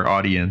their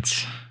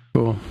audience.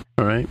 Cool.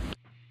 All right.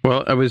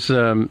 Well, I was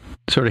sort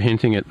of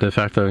hinting at the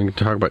fact that I'm going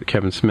to talk about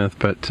Kevin Smith,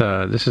 but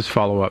this is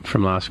follow-up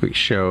from last week's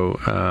show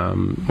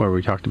where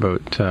we talked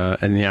about,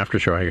 in the after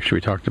show, actually,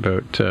 we talked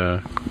about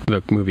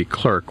the movie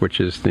Clerk, which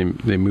is the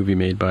movie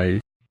made by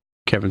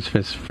Kevin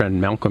Smith's friend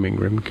Malcolm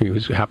Ingram,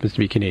 who happens to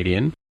be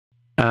Canadian.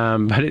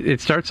 But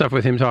it starts off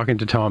with him talking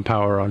to Tom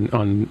Power on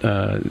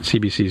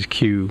CBC's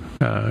Q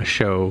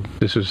show.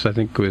 This was, I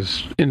think,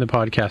 was in the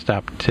podcast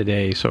app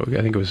today, so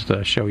I think it was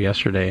the show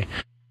yesterday.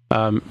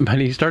 But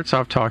he starts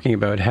off talking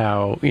about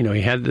how,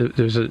 he had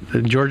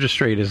Georgia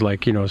Strait is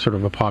like, sort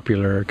of a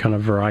popular kind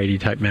of variety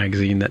type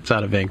magazine that's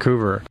out of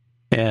Vancouver,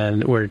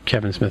 and where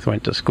Kevin Smith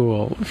went to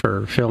school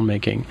for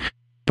filmmaking.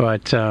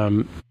 But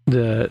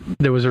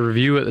there was a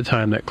review at the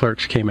time that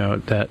Clerks came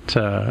out that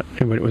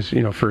when it was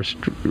first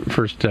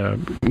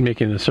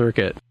making the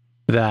circuit,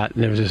 that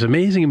there was this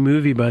amazing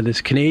movie by this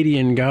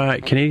Canadian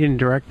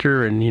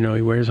director, and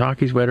he wears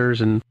hockey sweaters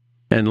and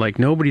like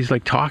nobody's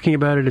like talking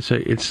about it.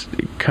 It's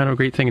kind of a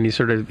great thing. And he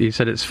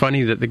said it's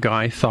funny that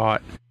the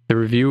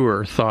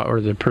reviewer thought, or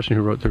the person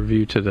who wrote the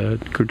review to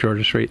the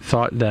Georgia Strait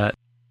thought that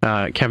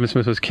Kevin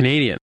Smith was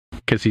Canadian,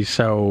 because he's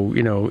so,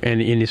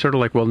 and he's sort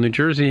of like, well, New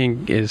Jersey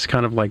is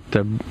kind of like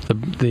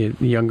the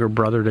younger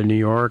brother to New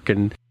York,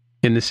 and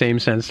in the same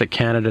sense that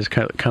Canada is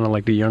kind of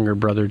like the younger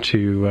brother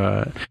to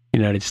the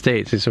United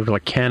States. It's sort of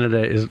like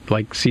Canada is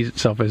like sees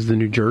itself as the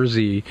New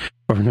Jersey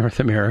of North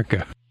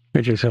America,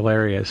 which is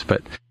hilarious.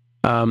 But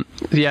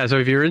yeah, so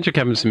if you're into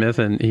Kevin Smith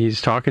and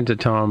he's talking to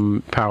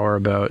Tom Power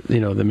about,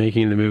 you know, the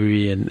making of the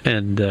movie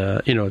and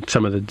you know,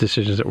 some of the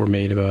decisions that were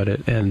made about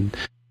it and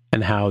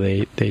how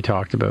they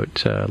talked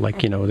about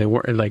like, you know, they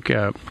weren't like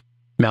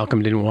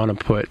Malcolm didn't want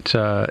to put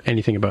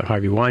anything about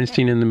Harvey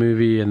Weinstein in the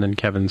movie, and then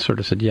Kevin sort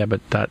of said, yeah,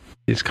 but that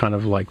is kind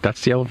of like,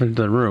 that's the elephant in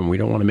the room. We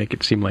don't want to make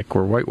it seem like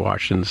we're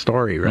whitewashed in the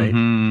story, right?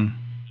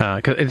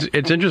 Mm-hmm. 'Cause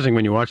it's interesting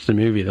when you watch the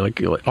movie,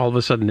 like all of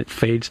a sudden it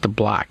fades to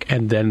black,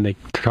 and then they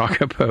talk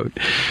about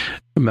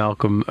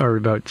Malcolm or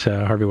about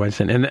Harvey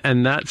Weinstein,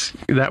 and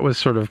that was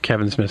sort of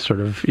Kevin Smith sort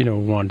of, you know,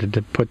 wanted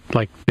to put,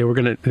 like, they were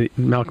gonna,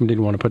 Malcolm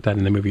didn't want to put that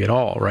in the movie at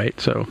all, right?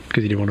 So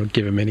because he didn't want to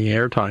give him any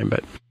airtime,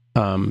 but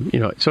you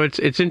know, so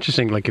it's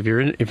interesting. Like if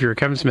you're a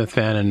Kevin Smith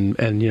fan,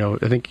 and you know,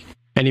 I think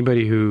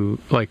anybody who,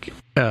 like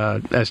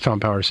as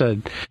Tom Power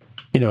said,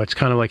 you know, it's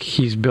kind of like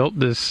he's built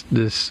this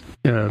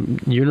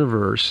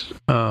universe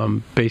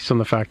based on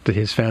the fact that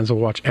his fans will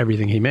watch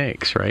everything he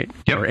makes, right?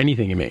 Yep. Or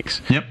anything he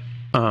makes. Yep.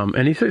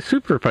 And he's a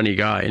super funny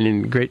guy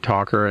and a great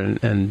talker,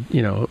 and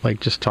you know,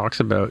 like just talks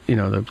about, you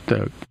know,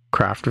 the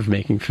craft of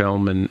making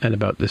film and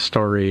about this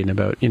story and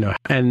about, you know,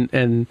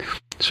 and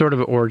sort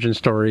of origin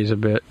stories a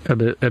bit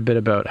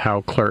about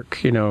how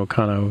Clerk, you know,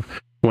 kind of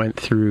went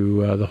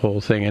through the whole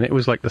thing. And it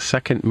was like the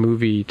second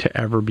movie to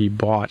ever be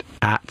bought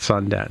at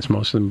Sundance.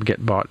 Most of them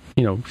get bought,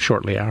 you know,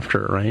 shortly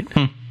after, right?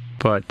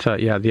 But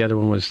yeah, the other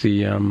one was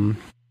the one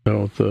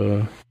about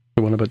the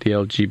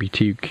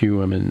LGBTQ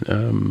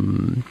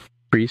women,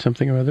 free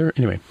something or other.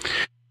 Anyway,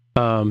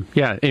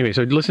 yeah. Anyway,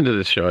 so listen to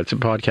this show. It's a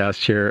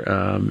podcast here.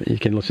 You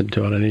can listen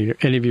to it on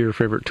any of your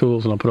favorite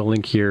tools, and I'll put a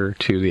link here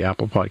to the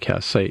Apple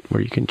Podcast site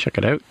where you can check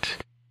it out.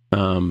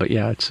 But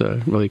yeah, it's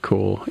a really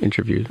cool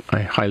interview.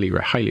 I highly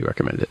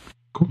recommend it.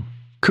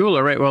 Cool.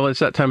 All right. Well, it's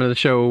that time of the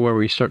show where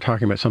we start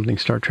talking about something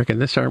Star Trek,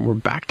 and this time we're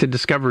back to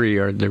Discovery,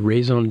 or the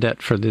raison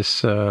d'etre for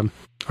this, or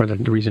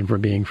the reason for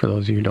being, for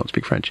those of you who don't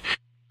speak French.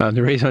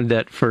 The raison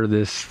d'etre for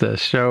the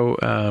show,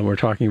 we're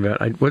talking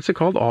about, what's it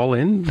called? All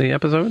In, the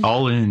episode?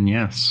 All In,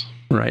 yes.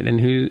 Right.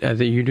 And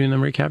are you doing the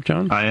recap,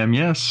 John? I am,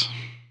 yes.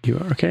 You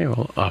are? Okay.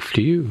 Well, off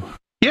to you.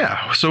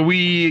 Yeah, so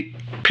we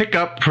pick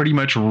up pretty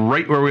much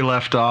right where we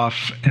left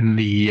off in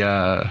the,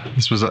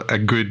 this was a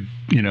good,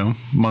 you know,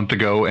 month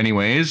ago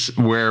anyways,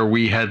 where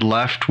we had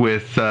left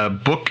with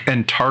Book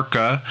and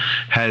Tarka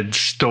had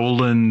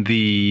stolen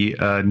the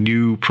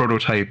new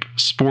prototype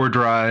Spore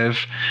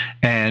Drive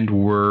and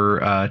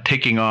were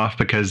taking off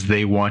because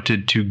they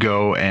wanted to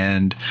go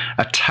and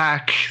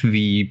attack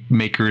the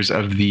makers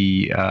of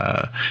the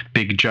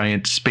big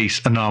giant space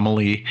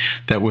anomaly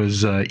that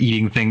was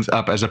eating things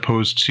up, as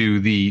opposed to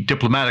the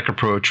diplomatic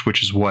approach,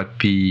 which is what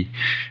the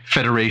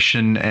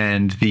Federation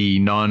and the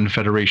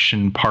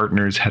non-Federation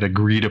partners had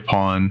agreed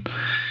upon.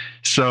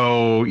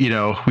 So, you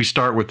know, we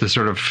start with the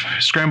sort of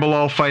scramble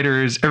all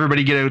fighters,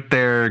 everybody get out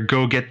there,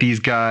 go get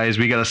these guys,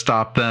 we got to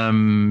stop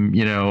them,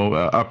 you know,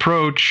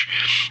 approach.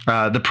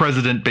 The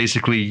president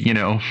basically, you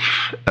know,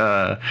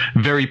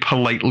 very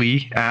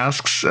politely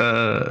asks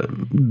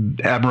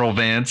Admiral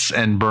Vance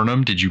and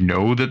Burnham, did you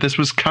know that this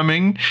was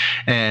coming?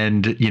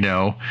 And, you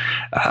know,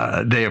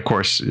 they, of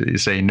course,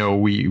 say, no,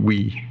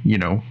 we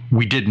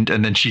didn't.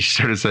 And then she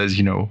sort of says,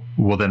 you know,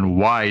 well, then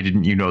why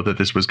didn't you know that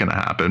this was going to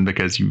happen?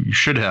 Because you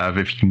should have,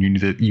 if you knew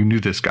that you knew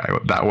this guy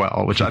that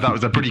well, which I thought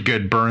was a pretty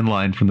good burn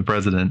line from the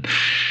president.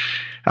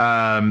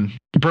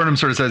 Burnham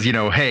sort of says, you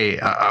know, hey,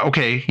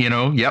 okay, you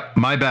know, yep,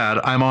 my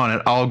bad, I'm on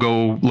it, I'll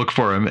go look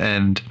for him.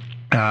 And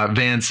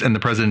Vance and the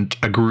president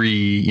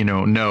agree, you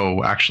know,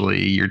 no,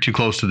 actually, you're too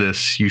close to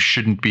this. You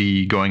shouldn't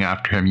be going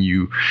after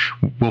him.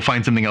 We'll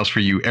find something else for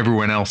you.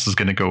 Everyone else is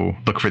going to go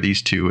look for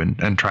these two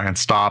and try and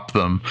stop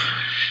them.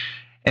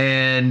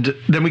 And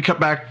then we cut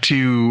back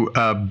to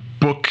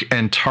Book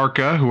and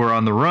Tarka, who are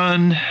on the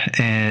run,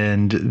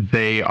 and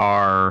they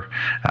are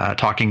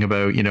talking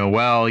about, you know,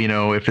 well, you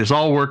know, if this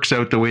all works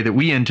out the way that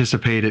we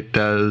anticipate it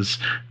does,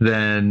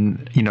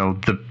 then, you know,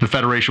 the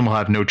Federation will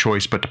have no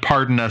choice but to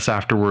pardon us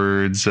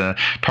afterwards.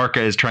 Tarka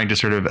is trying to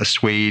sort of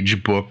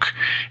assuage Book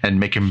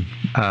and make him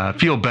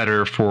feel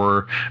better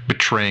for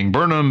betraying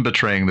Burnham,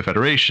 betraying the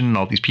Federation,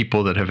 all these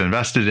people that have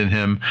invested in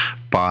him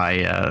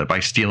by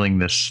stealing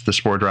the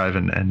Spore Drive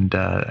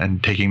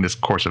and taking this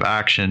course of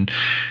action.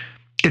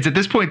 It's at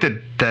this point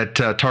that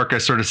Tarka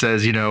sort of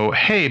says, you know,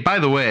 hey, by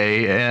the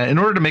way, in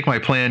order to make my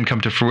plan come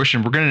to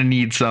fruition, we're going to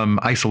need some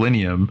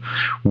isolinium,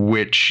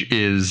 which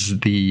is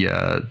the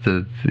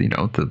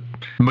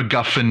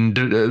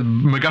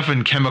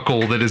MacGuffin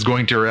chemical that is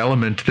going to, or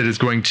element that is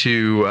going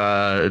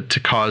to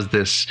cause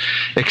this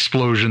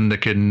explosion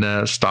that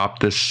can stop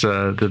this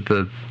what do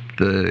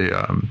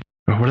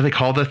they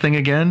call that thing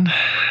again?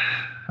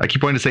 I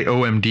keep wanting to say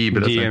OMD,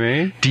 but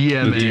DMA? Like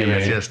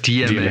DMA. Yes,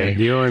 DMA.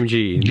 The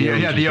OMG.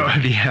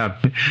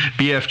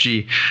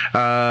 BFG.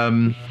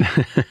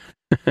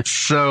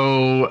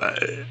 So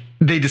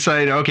they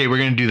decide, okay, we're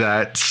going to do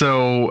that.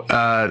 So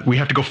we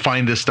have to go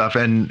find this stuff.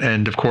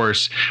 And of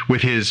course,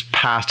 with his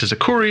past as a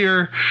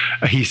courier,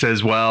 he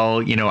says,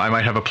 well, you know, I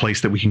might have a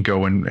place that we can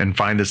go and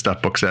find this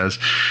stuff, Book says.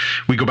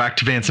 We go back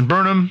to Vance and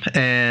Burnham,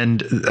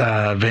 and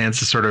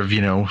Vance is sort of,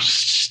 you know,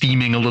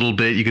 steaming a little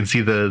bit. You can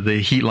see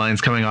the heat lines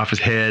coming off his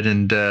head.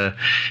 And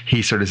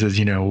he sort of says,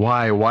 you know,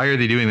 why are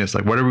they doing this?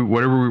 Like, what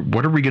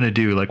are we going to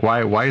do? Like,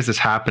 why is this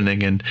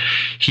happening? And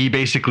he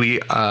basically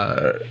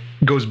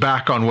goes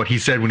back on what he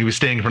said when he was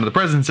standing in front of the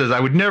president, says, I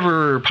would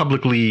never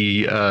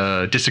publicly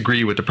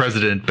disagree with the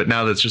president, but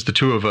now that it's just the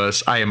two of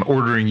us, I am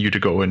ordering you to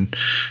go and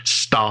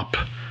stop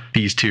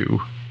these two,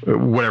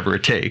 whatever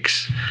it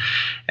takes.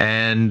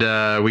 And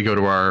we go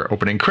to our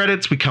opening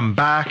credits. We come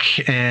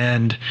back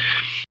and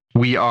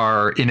we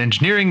are in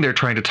engineering. They're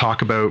trying to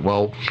talk about,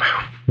 well,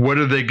 what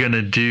are they going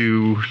to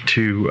do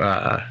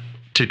to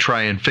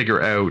try and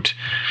figure out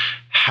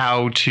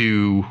how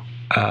to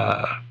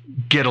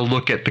get a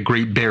look at the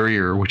Great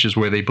Barrier, which is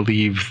where they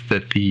believe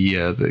that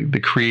the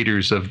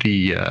creators of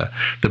the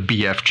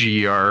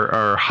BFG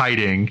are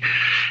hiding.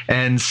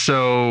 And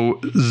so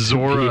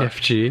Zora,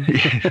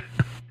 BFG.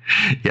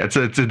 yeah, it's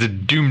a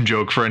Doom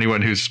joke for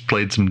anyone who's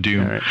played some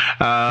Doom.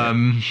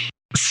 Right.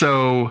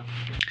 So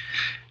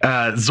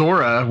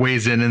Zora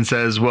weighs in and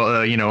says,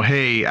 well, you know,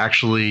 hey,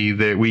 actually,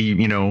 that we,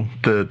 you know,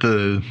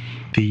 the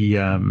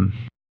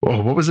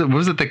what was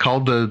it they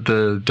called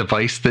the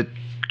device that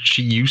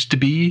she used to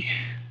be?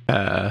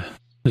 The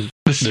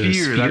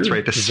sphere. That's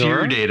right. The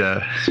Zora? Sphere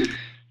data.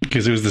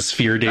 Because it was the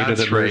sphere data.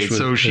 That's right.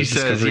 So she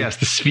says, yes,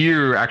 the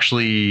sphere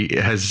actually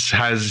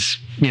has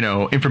you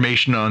know,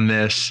 information on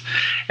this,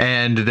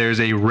 and there's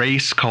a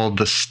race called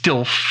the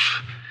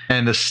Stilf,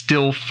 and the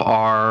Stilf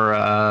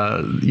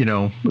are you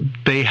know,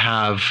 they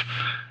have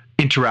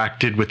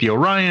interacted with the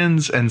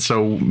Orions, and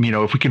so, you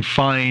know, if we can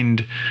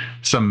find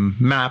some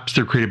maps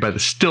that are created by the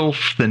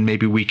Stilf, then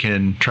maybe we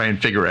can try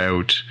and figure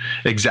out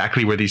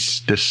exactly where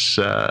this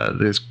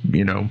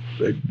you know,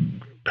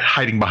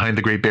 hiding behind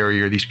the Great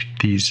Barrier,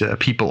 these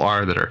people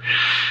are that are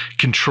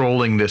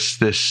controlling this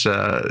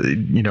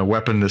you know,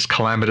 weapon, this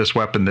calamitous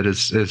weapon that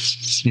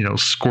is you know,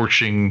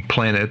 scorching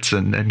planets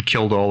and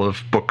killed all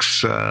of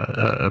Book's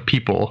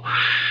people.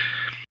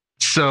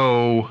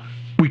 So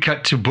we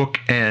cut to Book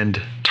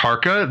and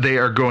Tarka. They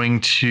are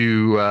going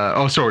to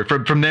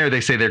from there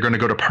they say they're going to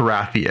go to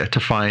Parathia to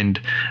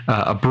find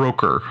a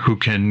broker who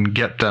can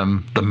get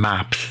them the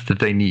map that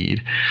they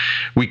need.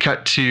 We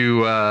cut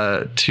to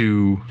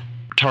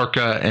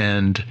Tarka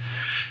and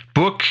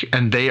Book,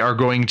 and they are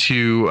going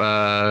to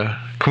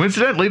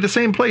coincidentally the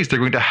same place. They're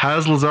going to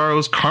Haz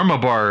Lazaro's Karma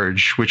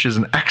Barge, which is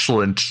an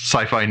excellent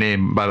sci-fi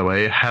name, by the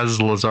way.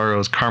 Haz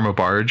Lazaro's Karma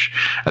Barge.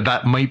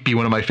 That might be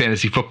one of my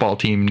fantasy football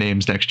team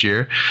names next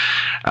year.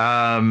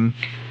 And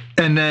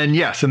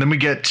then we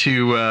get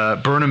to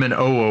Burnham and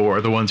Oo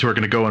are the ones who are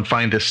going to go and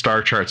find this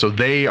star chart. So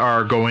they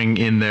are going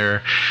in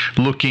there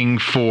looking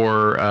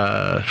for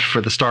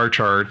the star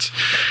charts.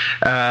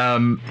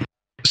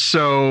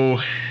 So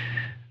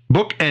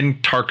Book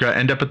and Tarka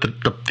end up at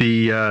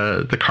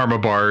the Karma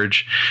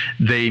Barge.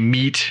 They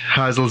meet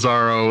Haz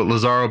Lazaro.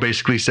 Lazaro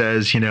basically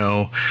says, you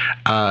know,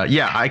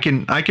 yeah, I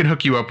can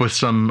hook you up with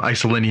some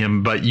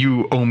isolinium, but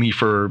you owe me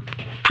for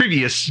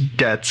previous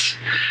debts.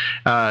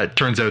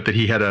 Turns out that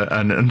he had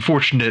an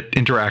unfortunate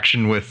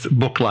interaction with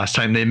Book last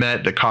time they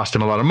met that cost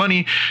him a lot of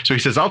money. So he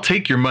says, I'll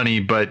take your money,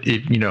 but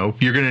you know,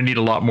 you're going to need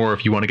a lot more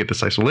if you want to get this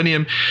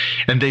isolinium.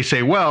 And they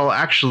say, well,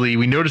 actually,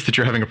 we noticed that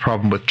you're having a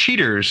problem with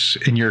cheaters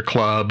in your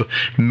club.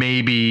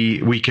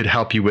 Maybe we could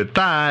help you with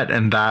that,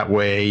 and that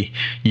way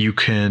you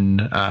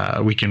can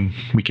we can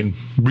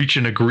reach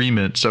an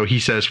agreement. So he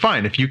says,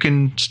 fine, if you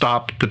can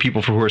stop the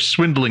people who are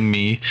swindling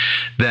me,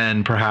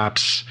 then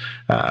perhaps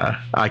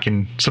I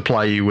can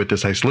supply you with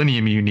this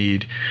isolinium you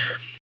need.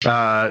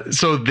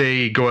 So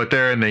they go out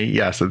there and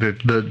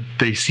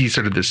they see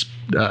sort of this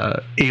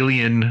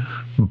alien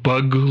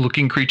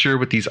bug-looking creature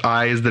with these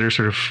eyes that are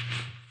sort of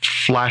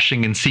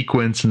flashing in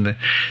sequence, and they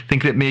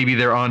think that maybe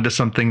they're onto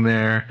something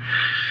there.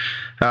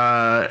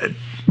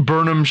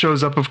 Burnham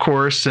shows up, of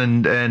course,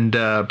 and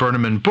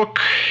Burnham and Book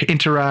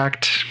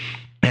interact,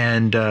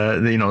 and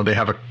you know, they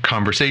have a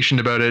conversation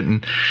about it,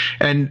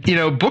 and you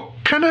know, Book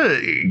kind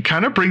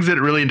of brings it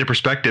really into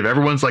perspective.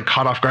 Everyone's like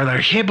caught off guard. Like,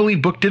 I can't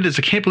believe Book did this.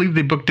 I can't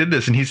believe Book did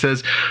this. And he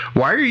says,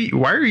 why are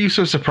you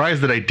so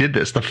surprised that I did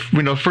this? The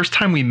first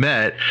time we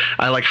met,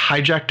 I like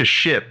hijacked a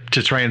ship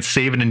to try and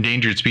save an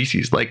endangered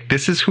species. Like,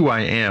 this is who I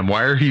am.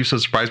 Why are you so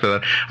surprised by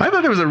that? I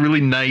thought that was a really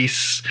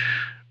nice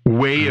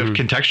way of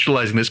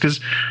contextualizing this, because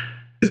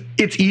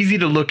it's easy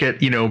to look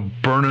at, you know,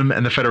 Burnham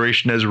and the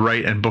Federation as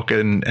right and Book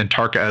and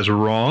Tarka as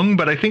wrong.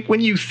 But I think when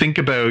you think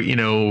about, you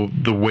know,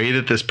 the way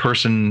that this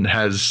person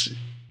has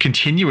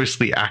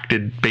continuously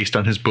acted based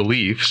on his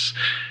beliefs,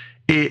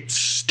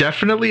 it's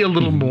definitely a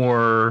little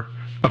more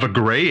of a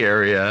gray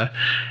area.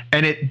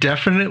 And it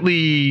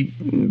definitely,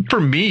 for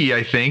me,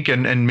 I think,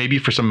 and maybe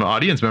for some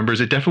audience members,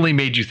 it definitely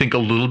made you think a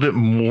little bit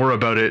more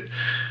about it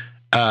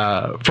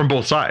from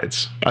both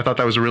sides. I thought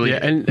that was a really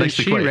and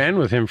she ran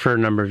with him for a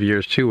number of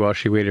years too, while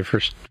she waited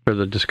for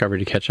the Discovery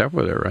to catch up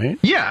with her, right?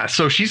 Yeah,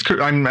 so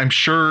I'm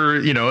sure,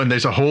 and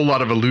there's a whole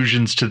lot of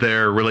allusions to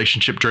their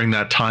relationship during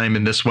that time.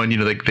 In this one,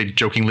 they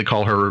jokingly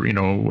call her,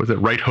 was it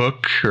right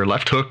hook or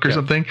left hook or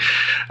something?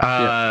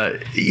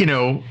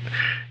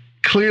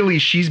 Clearly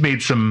she's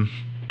made some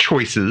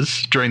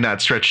choices during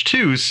that stretch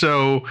too.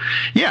 So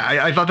yeah,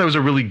 I thought that was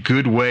a really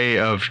good way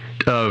of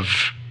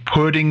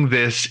putting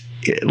this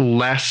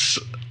less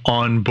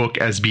on Book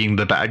as being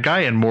the bad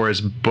guy and more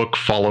as Book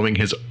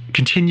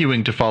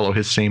continuing to follow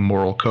his same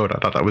moral code. I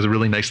thought that was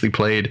really nicely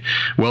played.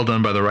 Well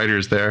done by the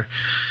writers there.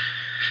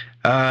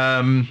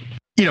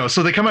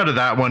 So they come out of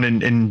that one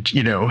and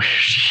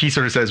he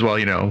sort of says, well,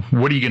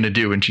 what are you going to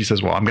do? And she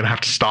says, well, I'm going to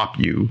have to stop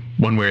you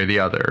one way or the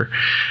other.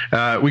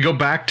 We go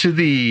back to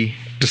the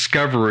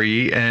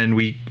Discovery and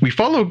we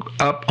follow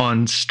up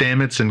on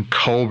Stamets and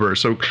Culber.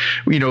 So,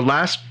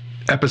 last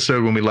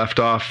episode when we left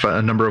off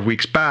a number of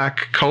weeks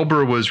back,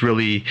 Culber was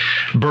really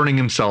burning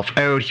himself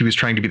out. He was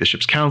trying to be the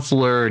ship's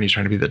counselor and he's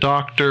trying to be the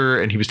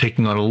doctor and he was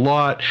taking on a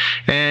lot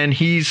and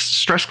he's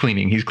stress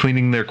cleaning. He's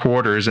cleaning their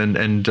quarters and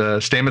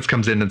Stamets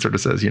comes in and sort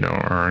of says,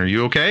 are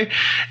you okay?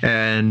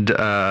 And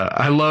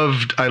I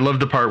loved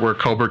the part where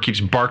Culber keeps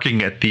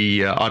barking at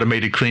the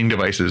automated cleaning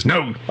devices.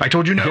 No, I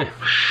told you no.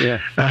 Yeah.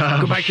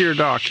 Go back to your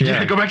dock.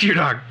 Yeah, go back to your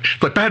dock.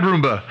 Like bad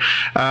Roomba.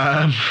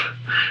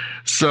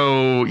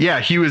 So yeah,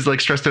 he was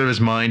like stressed out of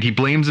his mind. He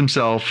blames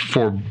himself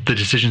for the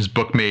decisions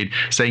Book made,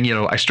 saying,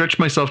 I stretched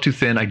myself too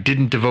thin. I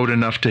didn't devote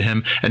enough to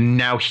him, and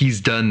now he's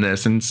done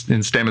this. And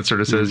Stamets sort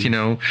of says,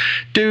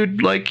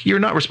 dude, like you're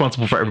not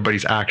responsible for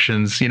everybody's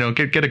actions.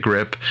 Get a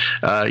grip.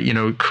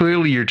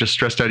 Clearly you're just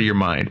stressed out of your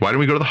mind. Why don't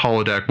we go to the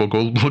holodeck? We'll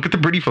go look at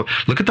the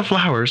look at the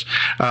flowers.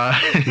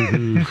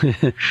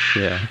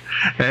 Yeah.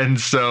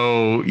 And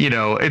so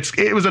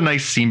it was a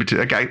nice scene between.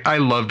 Like I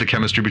love the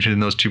chemistry between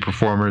those two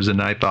performers, and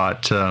I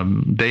thought.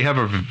 They have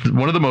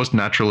one of the most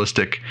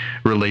naturalistic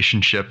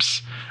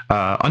relationships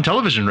on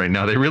television right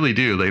now. They really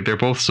do. They're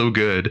both so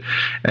good,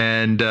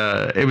 and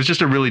it was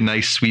just a really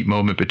nice, sweet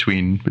moment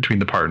between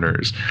the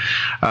partners.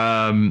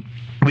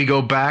 We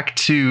go back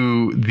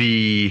to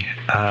the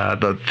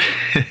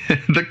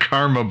the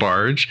Karma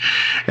barge,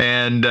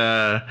 and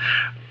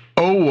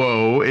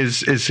Owo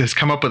has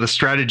come up with a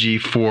strategy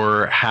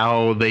for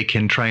how they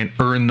can try and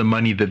earn the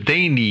money that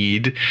they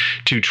need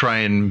to try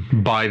and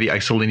buy the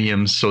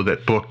isolinium so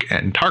that Book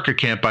and Tarka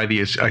can't buy the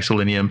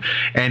isolinium.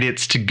 And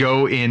it's to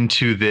go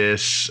into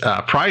this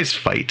prize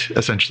fight,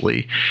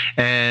 essentially.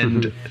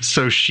 And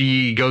so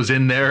she goes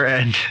in there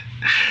and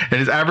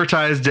is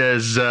advertised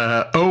as,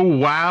 oh,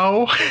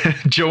 wow,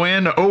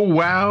 Joanne, oh,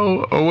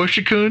 wow,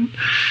 Owoshikun,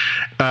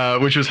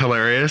 which was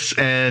hilarious.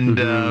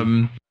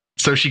 And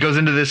so she goes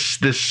into this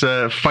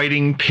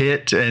fighting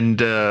pit, and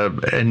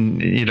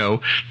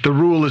the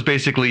rule is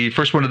basically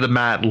first one of the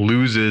mat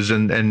loses,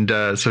 and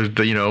so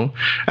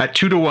at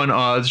 2-1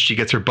 odds she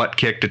gets her butt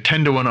kicked, at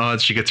 10-1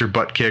 odds she gets her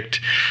butt kicked,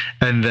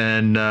 and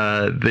then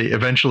they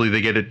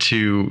eventually get it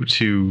to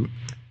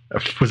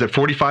was it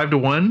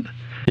 45-1?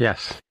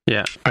 Yes.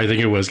 Yeah, I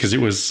think it was because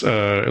it was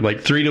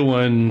like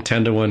 3-1,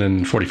 10-1,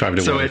 and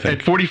 45-1. So at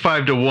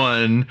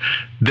 45-1,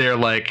 they're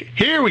like,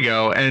 "Here we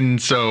go!" And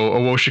so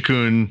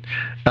Owoshikun,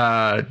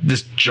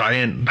 this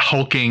giant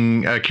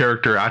hulking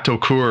character, Ato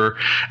Kur,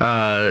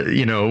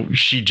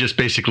 she just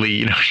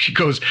basically, she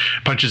goes,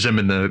 punches him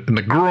in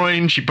the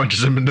groin, she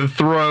punches him in the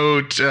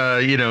throat.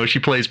 She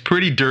plays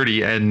pretty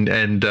dirty and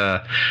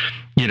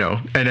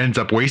ends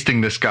up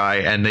wasting this guy,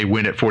 and they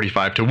win at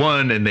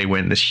 45-1, and they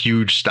win this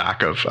huge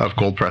stack of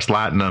gold pressed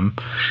latinum.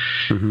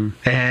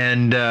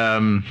 And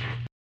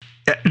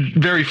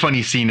very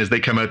funny scene as they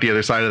come out the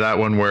other side of that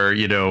one, where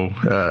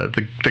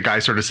the guy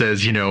sort of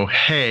says,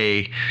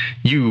 hey,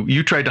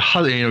 you tried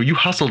to you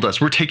hustled us,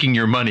 we're taking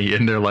your money,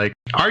 and they're like,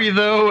 are you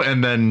though?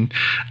 And then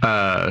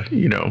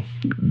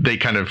they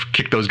kind of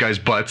kick those guys'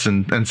 butts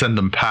and send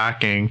them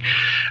packing.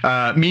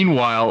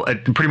 Meanwhile,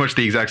 at pretty much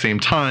the exact same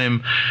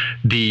time,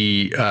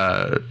 the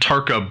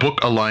Tarka Book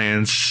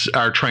Alliance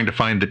are trying to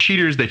find the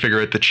cheaters. They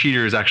figure out the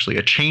cheater is actually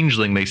a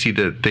changeling. They see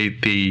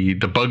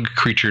the bug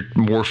creature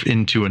morph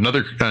into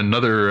another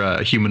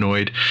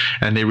humanoid,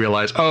 and they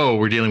realize, oh,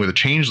 we're dealing with a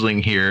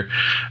changeling here.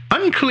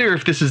 Unclear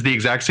if this is the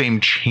exact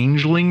same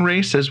changeling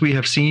race as we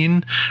have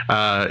seen.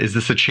 Is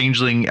this a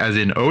changeling as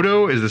in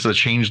Odo? Is this a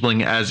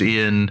changeling as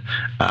in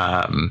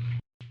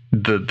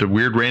the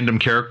weird random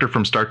character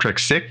from Star Trek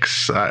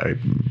VI?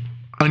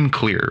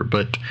 Unclear,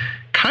 but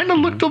kind of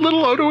looked a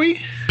little Odo-y.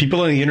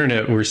 People on the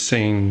internet were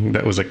saying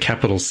that was a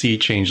capital C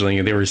changeling,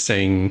 and they were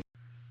saying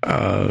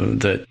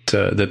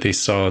that they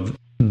saw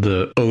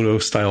the Odo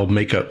style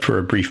makeup for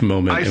a brief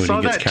moment. I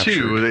saw that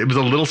too. It was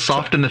a little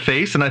soft in the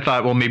face, and I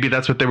thought, well, maybe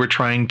that's what they were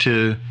trying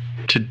to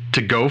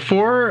go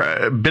for.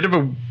 A bit of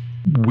a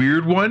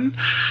weird one,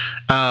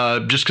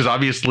 just because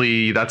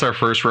obviously that's our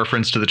first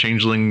reference to the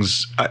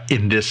changelings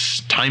in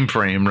this time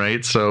frame,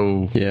 right?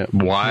 So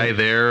why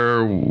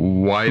there?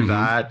 Why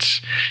that?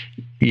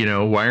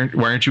 Why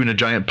aren't you in a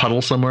giant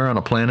puddle somewhere on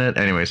a planet?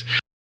 Anyways.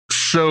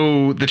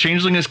 so the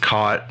changeling is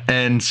caught,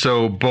 and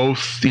so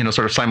both, you know,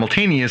 sort of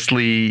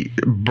simultaneously,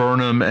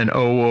 Burnham and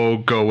Oo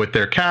go with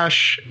their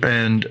cash,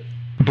 and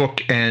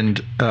Book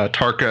and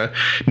Tarka,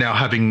 now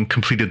having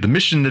completed the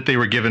mission that they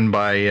were given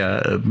by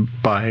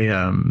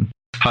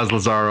Haz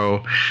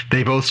Lazaro,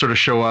 they both sort of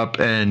show up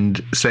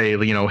and say,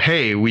 you know,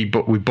 hey, we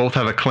both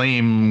have a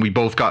claim, we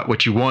both got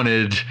what you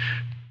wanted,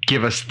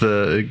 give us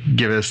the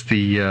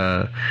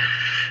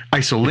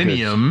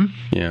isolinium.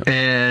 Yeah.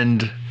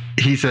 And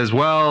he says,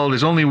 well,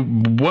 there's only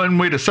one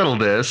way to settle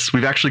this.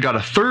 We've actually got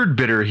a third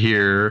bidder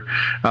here.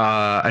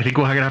 I think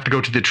we're going to have to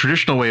go to the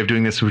traditional way of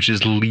doing this, which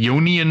is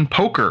Leonian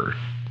poker.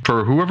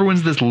 For whoever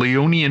wins this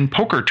Leonian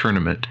poker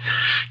tournament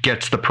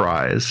gets the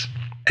prize.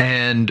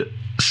 And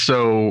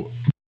so,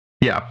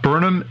 yeah,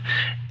 Burnham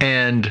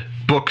and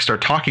Book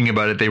start talking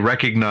about it. They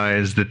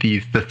recognize that the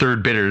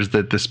third bidders,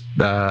 that this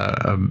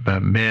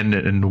man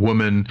and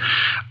woman,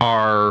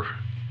 are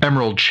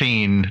Emerald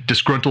Chain,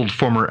 disgruntled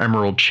former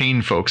Emerald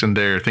Chain folks, and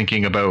they're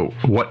thinking about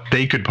what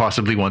they could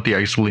possibly want the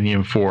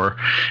isolinium for.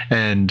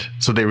 And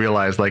so they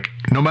realize, like,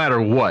 no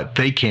matter what,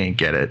 they can't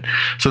get it.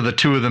 So the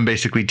two of them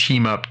basically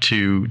team up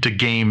to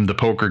game the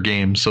poker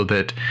game so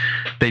that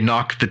they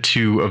knock the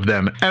two of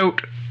them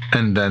out,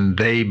 and then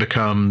they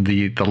become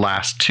the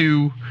last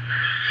two.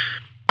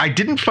 I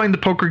didn't find the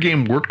poker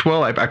game worked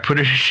well. I put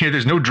it here.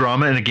 There's no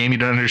drama in a game you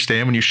don't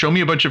understand. When you show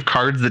me a bunch of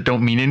cards that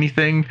don't mean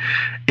anything,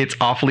 it's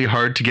awfully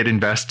hard to get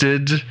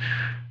invested.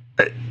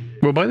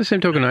 Well, by the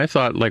same token, I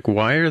thought, like,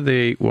 why are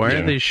they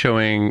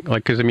showing,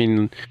 like, because I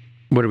mean,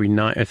 what are we,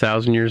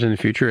 1,000 years in the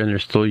future, and they're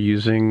still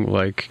using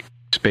like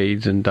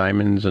spades and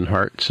diamonds and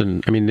hearts,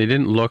 and I mean, they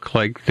didn't look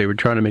like, they were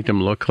trying to make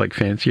them look like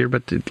fancier,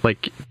 but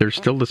like they're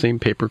still the same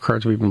paper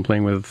cards we've been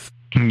playing with.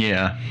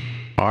 Yeah.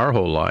 Our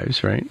whole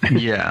lives, right?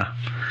 Yeah.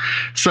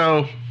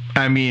 So,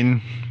 I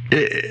mean,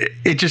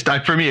 it just,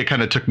 for me, it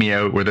kind of took me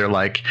out, where they're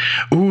like,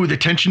 ooh, the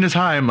tension is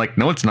high. I'm like,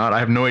 no, it's not. I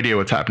have no idea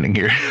what's happening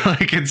here.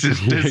 Like, it's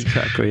just,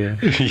 exactly. Yeah.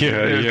 It's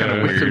kind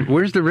of weird.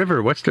 Where's the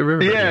river? What's the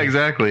river? Yeah,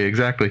 exactly.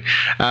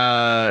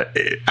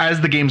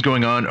 As the game's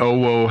going on,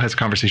 Oo has a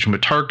conversation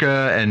with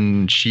Tarka,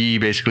 and she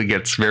basically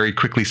gets very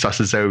quickly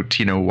susses out,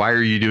 you know, why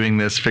are you doing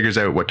this? Figures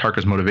out what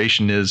Tarka's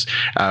motivation is.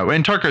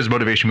 And Tarka's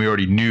motivation we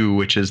already knew,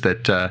 which is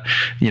that,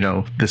 you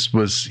know, this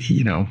was,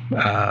 you know,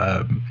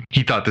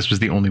 he thought this was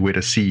the only way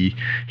to see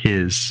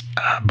his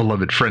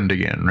beloved friend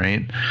again,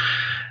 right?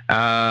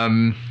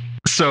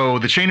 So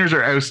the Chainers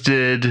are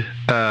ousted.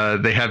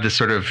 They have this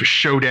sort of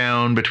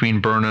showdown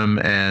between Burnham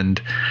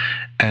and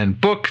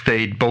Book.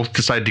 They both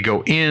decide to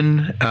go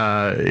in.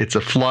 It's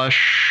a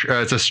flush.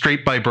 It's a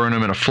straight by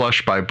Burnham and a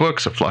flush by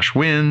Book. So flush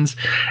wins.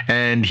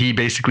 And he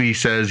basically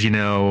says, you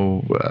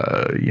know,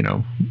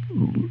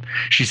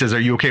 she says,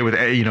 "Are you okay with,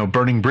 you know,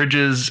 burning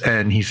bridges?"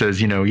 And he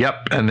says, you know,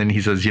 "Yep." And then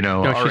he says, you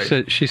know, no, all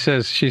right. She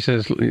says, you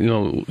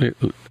know,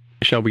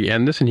 shall we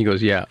end this? And he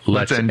goes, yeah,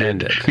 let's end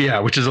it. Yeah,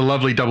 which is a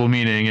lovely double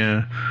meaning.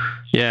 Yeah.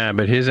 Yeah,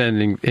 but his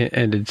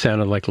ended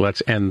sounded like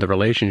let's end the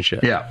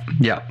relationship. Yeah.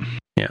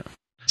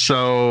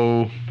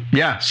 So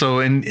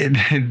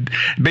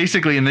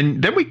basically,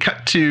 and then we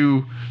cut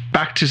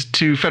back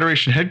to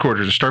Federation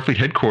headquarters, or Starfleet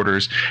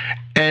headquarters,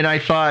 and I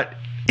thought,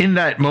 in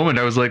that moment,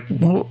 I was like,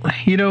 well,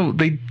 you know,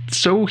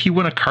 he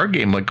won a card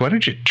game. Like, why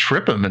don't you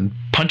trip him and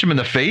punch him in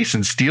the face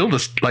and steal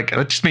this? Like,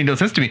 that just made no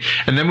sense to me.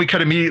 And then we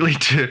cut immediately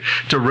to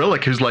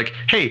Rillick, who's like,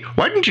 hey,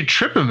 why didn't you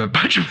trip him and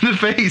punch him in the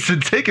face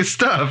and take his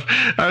stuff?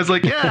 I was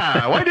like,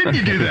 yeah, why didn't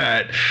you do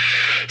that?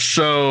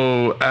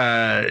 So,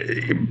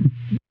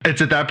 it's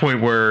at that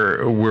point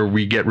where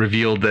we get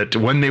revealed that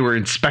when they were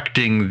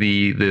inspecting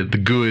the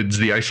goods,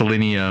 the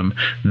isolinium,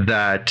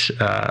 that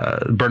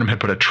Burnham had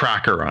put a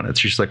tracker on it.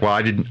 So she's like, well,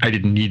 I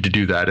didn't need to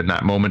do that in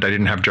that moment. I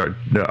didn't have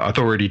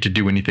authority to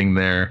do anything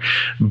there,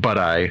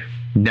 but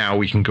now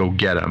we can go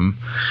get him.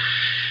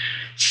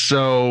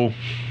 So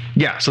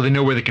yeah, so they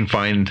know where they can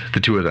find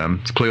the two of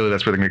them. So clearly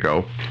that's where they're going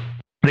to go.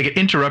 They get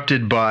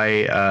interrupted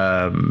by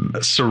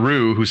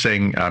Saru, who's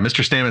saying,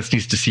 Mr. Stamets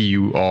needs to see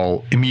you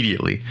all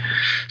immediately.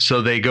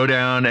 So they go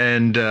down,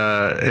 and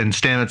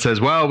Stamets says,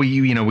 well,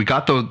 we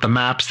got the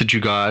maps that you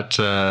got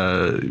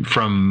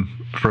from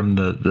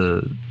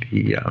the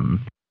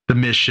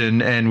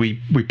mission, and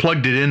we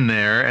plugged it in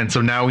there, and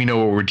so now we know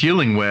what we're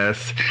dealing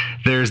with.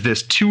 There's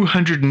this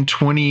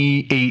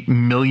 228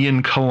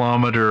 million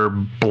kilometer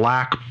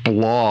black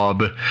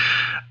blob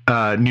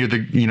near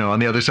on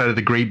the other side of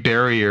the Great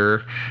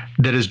Barrier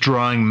that is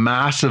drawing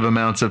massive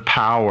amounts of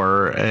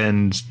power,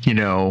 and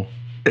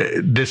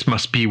this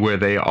must be where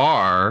they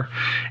are.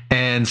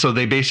 And so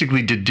they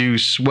basically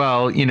deduce,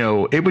 well,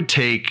 it would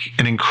take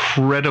an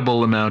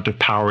incredible amount of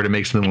power to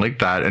make something like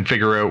that, and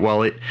figure out,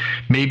 well,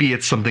 maybe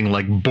it's something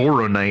like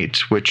boronite,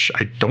 which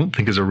I don't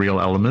think is a real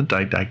element.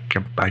 I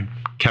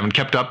haven't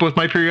kept up with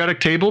my periodic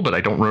table, but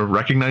I don't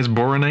recognize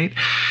boronite.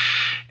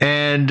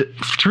 And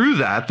through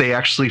that, they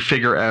actually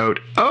figure out,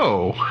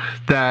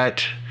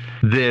 that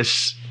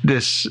this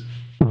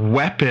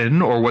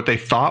weapon, or what they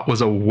thought was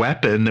a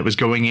weapon that was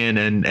going in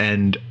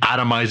and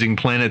atomizing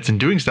planets and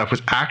doing stuff,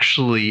 was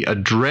actually a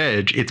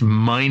dredge. It's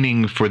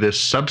mining for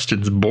this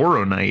substance,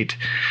 boronite,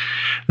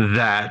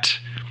 that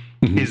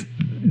is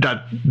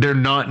that they're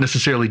not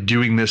necessarily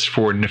doing this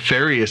for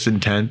nefarious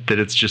intent, that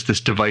it's just this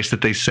device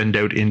that they send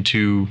out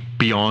into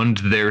beyond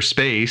their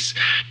space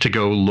to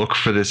go look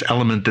for this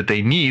element that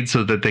they need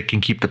so that they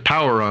can keep the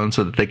power on,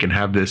 so that they can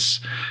have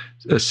this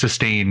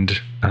sustained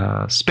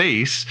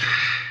space.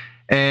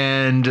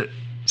 And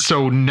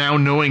so now,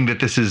 knowing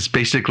that this is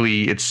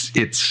basically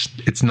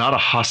it's not a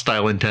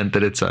hostile intent,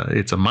 that it's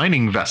a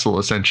mining vessel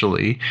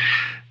essentially,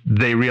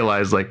 they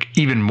realize, like,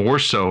 even more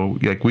so,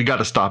 like, we got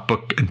to stop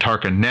Book and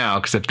Tarka now,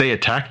 because if they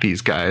attack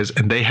these guys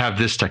and they have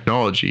this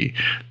technology,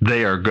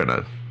 they are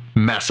gonna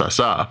mess us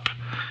up.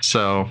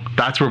 So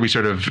that's where we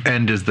sort of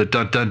end, is the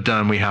dun dun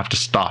dun, we have to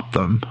stop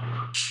them.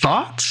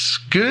 Thoughts?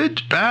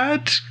 Good?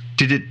 Bad?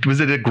 Was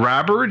it a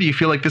grabber? Do you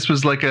feel like this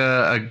was like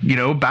a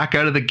back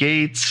out of the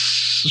gates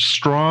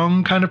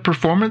strong kind of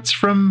performance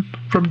from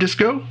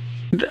Disco?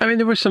 I mean,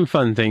 there were some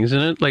fun things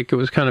in it. Like, it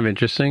was kind of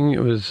interesting. It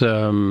was,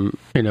 the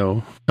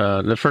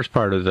first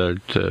part of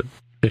the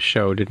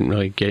show didn't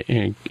really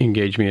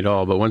engage me at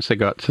all. But once they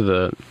got to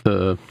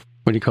the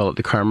what do you call it?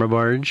 The Karma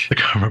Barge. The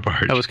Karma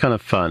Barge. That was kind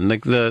of fun.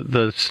 Like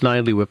the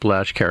Snidely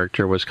Whiplash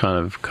character was kind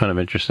of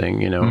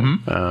interesting.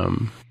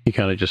 Mm-hmm. He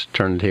kind of just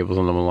turned the tables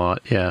on them a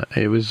lot. Yeah,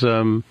 it was.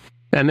 And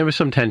there was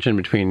some tension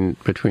between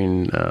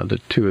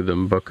the two of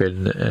them, Book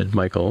and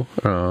Michael.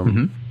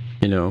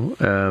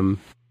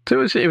 So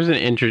it was an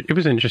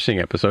interesting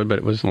episode, but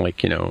it wasn't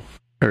like,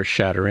 earth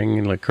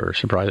shattering or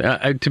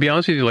surprising. To be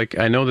honest with you, like,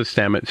 I know the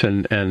Stamets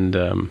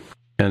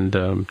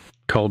and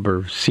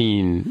Culber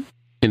scene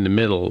in the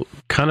middle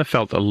kind of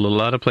felt a little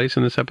out of place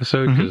in this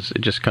episode, because it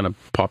just kind of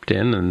popped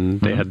in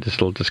and they had this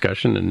little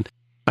discussion. And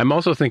I'm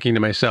also thinking to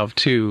myself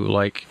too,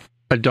 like,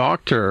 a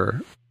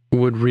doctor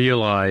would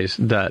realize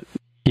that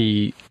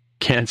he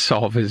can't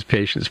solve his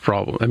patient's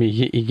problem. I mean,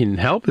 he can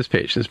help his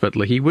patients, but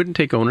like, he wouldn't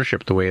take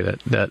ownership the way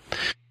that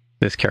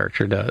this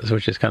character does,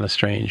 which is kind of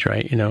strange,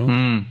 right?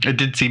 It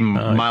did seem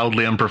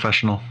mildly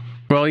unprofessional.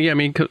 Well, yeah, I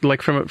mean,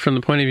 like, from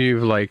the point of view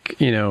of, like,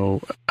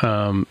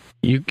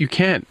 you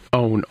can't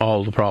own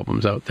all the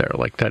problems out there.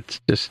 Like,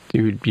 that's just,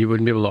 you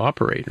wouldn't be able to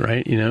operate,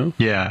 right?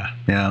 Yeah.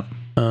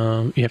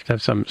 You have to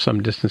have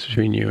some distance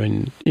between you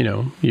and,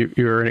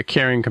 you're a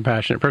caring,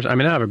 compassionate person. I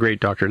mean, I have a great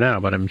doctor now,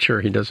 but I'm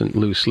sure he doesn't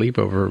lose sleep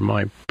over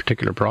my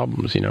particular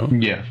problems,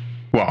 Yeah.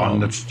 Well,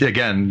 that's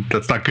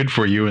not good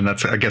for you, and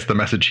that's, I guess, the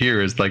message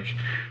here is, like,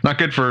 not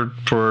good for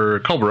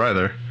Culber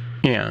either.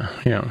 Yeah.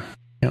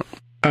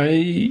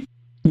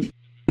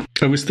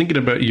 I was thinking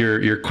about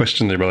your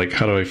question there about, like,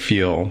 how do I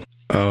feel?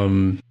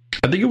 I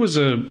think it was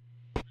a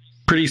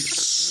pretty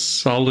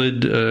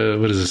solid,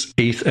 what is this,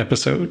 8th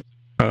episode?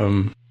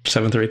 7th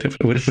or 8th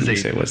episode? What did they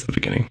say it was at the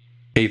beginning?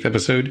 8th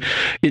episode.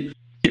 It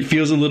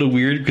feels a little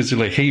weird because they're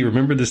like, hey,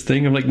 remember this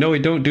thing? I'm like, no, I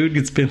don't, dude.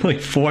 It's been like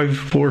 4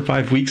 or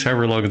 5 weeks,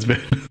 however long it's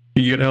been.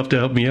 You're gonna have to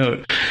help me out.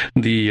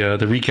 The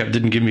recap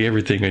didn't give me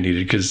everything I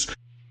needed, because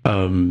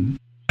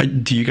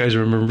do you guys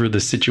remember the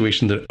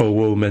situation that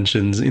Owo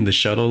mentions in the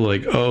shuttle?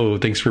 Like, oh,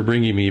 thanks for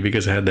bringing me,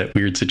 because I had that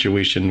weird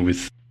situation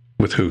with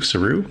who?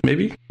 Saru,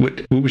 maybe?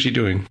 What was she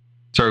doing?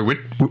 Sorry,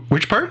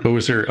 which part? What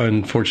was her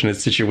unfortunate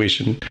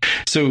situation?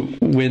 So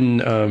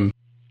when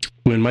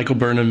Michael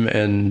Burnham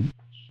and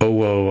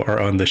Owo are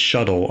on the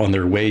shuttle on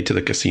their way to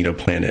the casino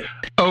planet.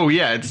 Oh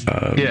yeah,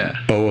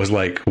 Owo's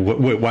like,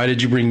 why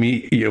did you bring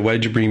me? Why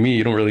did you bring me?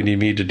 You don't really need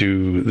me to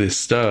do this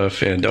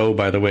stuff. And oh,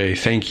 by the way,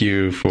 thank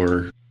you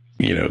for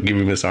giving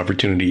me this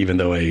opportunity, even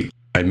though I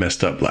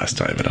messed up last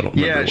time, and I don't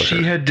remember.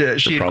 Yeah,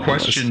 she had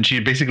questioned. She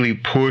had basically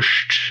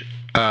pushed.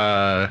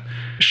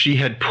 She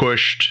had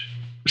pushed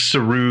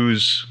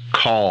Saru's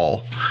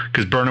call,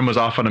 because Burnham was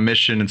off on a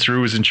mission and Saru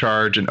was in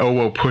charge, and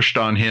Owo pushed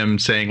on him,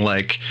 saying,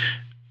 like,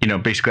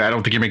 basically, I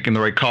don't think you're making the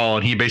right call.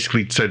 And he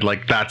basically said,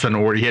 like, that's an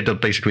order. He had to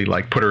basically,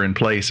 like, put her in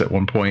place at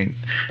one point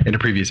in a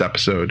previous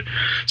episode.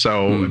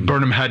 So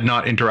Burnham had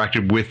not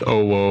interacted with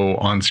Owo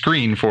on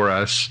screen for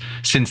us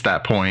since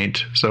that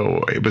point. So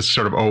it was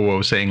sort of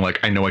Owo saying,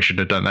 like, I know I shouldn't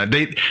have done that.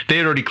 They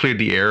had already cleared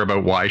the air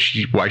about why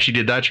she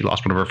did that. She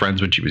lost one of her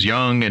friends when she was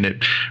young, and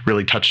it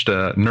really touched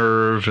a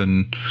nerve.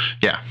 And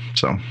yeah,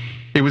 so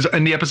it was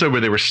in the episode where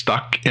they were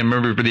stuck. And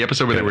remember the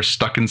episode where they were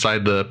stuck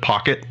inside the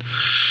pocket,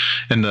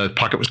 and the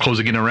pocket was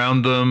closing in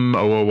around them.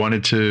 Owo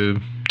wanted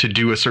to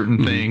do a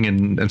certain thing,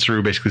 and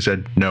Saru basically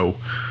said no.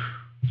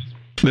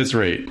 That's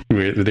right.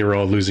 They were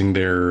all losing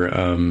their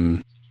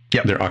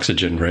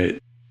oxygen,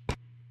 right?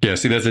 Yeah,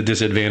 see, that's a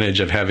disadvantage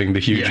of having the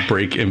huge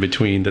break in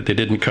between, that they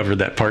didn't cover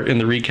that part in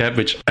the recap,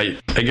 which I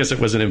guess it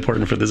wasn't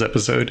important for this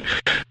episode,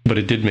 but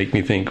it did make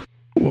me think,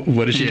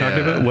 what is she talking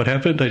about? What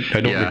happened?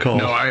 I don't recall.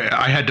 No,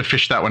 I had to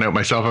fish that one out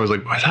myself. I was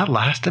like, was that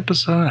last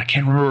episode? I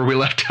can't remember where we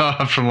left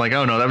off. I'm like,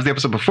 oh no, that was the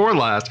episode before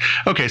last.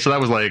 Okay, so that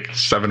was like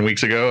 7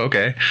 weeks ago.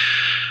 Okay.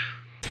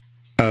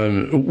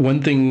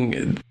 One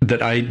thing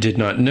that I did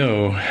not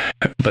know,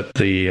 but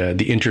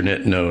the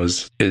internet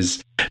knows,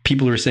 is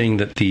people are saying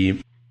that the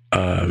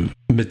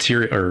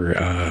material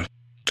or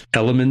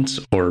element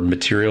or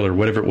material or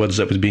whatever it was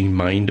that was being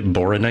mined,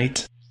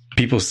 boronite.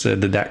 People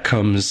said that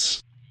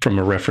comes from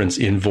a reference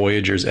in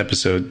Voyager's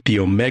episode, The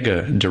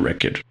Omega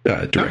Directive.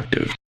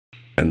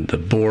 And the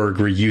Borg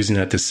were using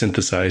that to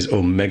synthesize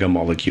Omega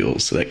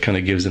molecules. So that kind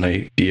of gives an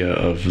idea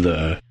of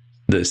the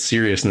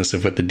seriousness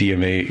of what the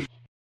DMA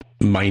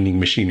mining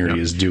machinery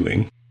is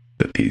doing.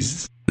 That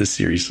this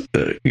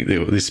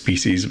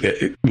species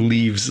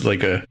leaves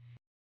like a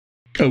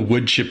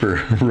wood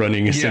chipper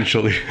running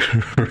essentially,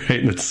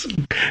 right?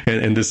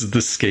 And this is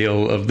the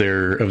scale of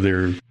their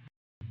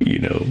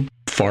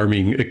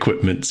farming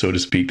equipment, so to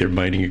speak, their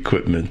mining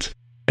equipment,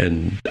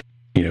 and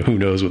who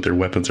knows what their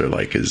weapons are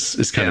like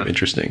is kind of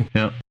interesting.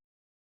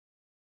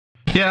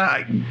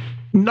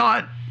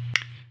 Not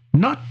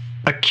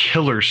a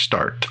killer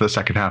start to the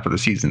second half of the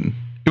season.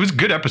 It was a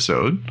good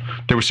episode.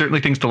 There were certainly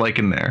things to like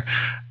in there.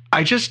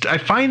 I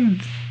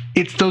find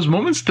it's those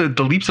moments, the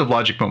leaps of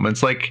logic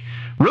moments. Like,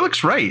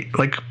 Rillick's right.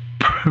 Like,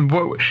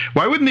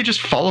 why wouldn't they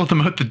just follow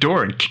them out the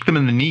door and kick them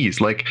in the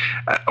knees? Like,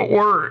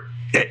 or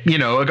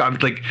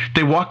like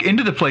they walk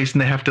into the place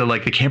and they have to,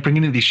 like, they can't bring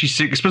any of these.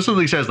 She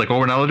explicitly says, like,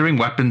 we're not allowed to bring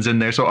weapons in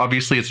there. So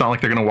obviously it's not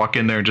like they're going to walk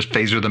in there and just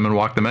phaser them and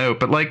walk them out.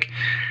 But, like,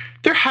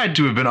 there had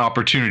to have been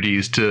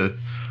opportunities to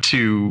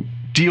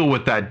deal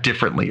with that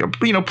differently.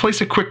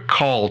 Place a quick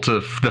call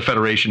to the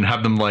Federation,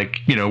 have them, like,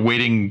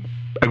 waiting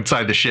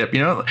outside the ship.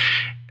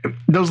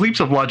 Those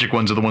leaps of logic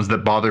ones are the ones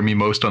that bother me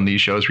most on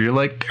these shows, where you're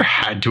like, there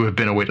had to have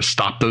been a way to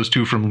stop those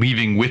two from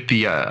leaving with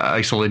the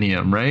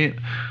Isolinium, right?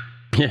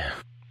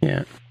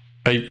 Yeah.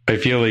 I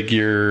feel like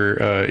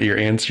your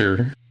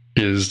answer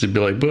is to be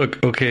like,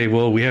 look, okay,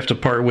 well, we have to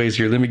part ways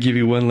here. Let me give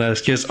you one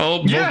last kiss.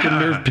 Oh, Vulcan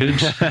nerve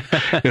pinch.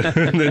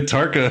 And then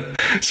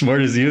Tarka,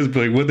 smart as he is,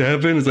 be like, what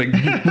happened? It's like,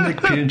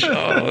 neck pinch.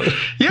 Oh.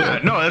 Yeah,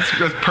 no, that's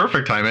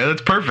perfect timing.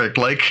 That's perfect.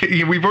 Like,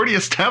 we've already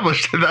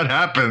established that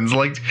happens.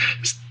 Like,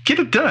 just get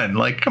it done.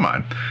 Like, come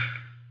on.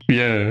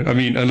 Yeah, I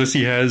mean, unless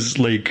he has,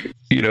 like,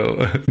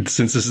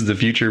 since this is the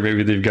future,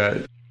 maybe they've got,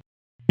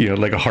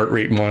 like a heart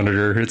rate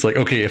monitor. It's like,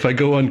 okay, if I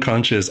go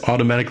unconscious,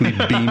 automatically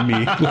beam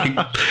me like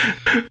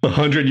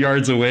 100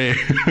 yards away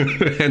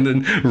and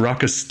then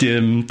rock a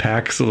stim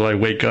pack so that I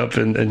wake up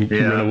and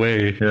run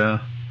away.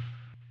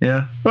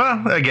 Yeah.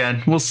 Well,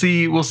 again, we'll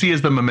see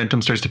as the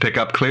momentum starts to pick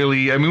up.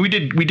 Clearly, I mean, we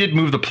did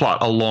move the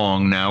plot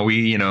along. Now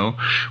we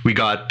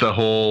got the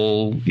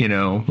whole,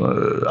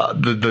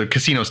 the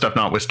casino stuff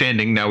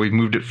notwithstanding. Now we've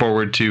moved it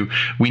forward to,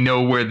 we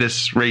know where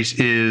this race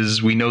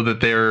is. We know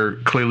that they're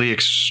clearly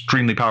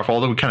extremely powerful,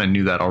 although we kind of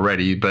knew that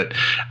already. But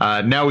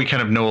now we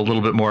kind of know a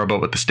little bit more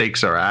about what the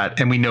stakes are at,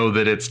 and we know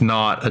that it's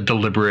not a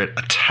deliberate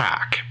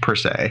attack per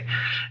se.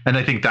 And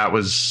I think that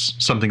was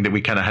something that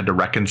we kind of had to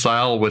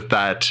reconcile with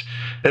that.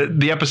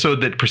 The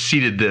episode that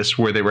preceded this,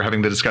 where they were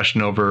having the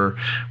discussion over,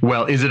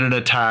 well, is it an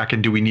attack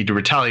and do we need to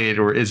retaliate,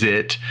 or is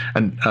it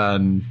a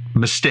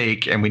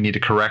mistake and we need to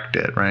correct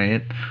it,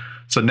 right?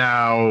 So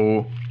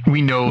now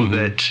we know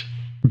that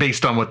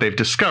based on what they've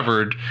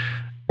discovered,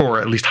 or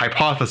at least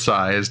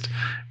hypothesized,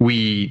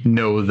 we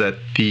know that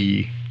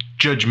the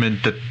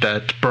judgment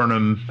that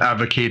Burnham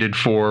advocated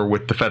for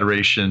with the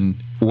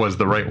Federation was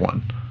the right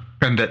one,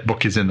 and that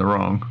Book is in the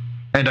wrong.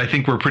 And I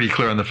think we're pretty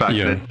clear on the fact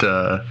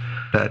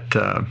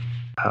that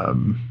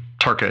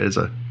Tarka is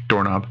a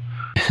doorknob.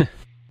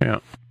 Yeah,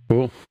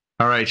 cool.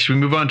 All right, should we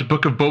move on to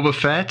Book of Boba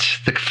Fett,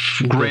 the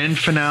grand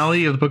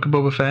finale of the Book of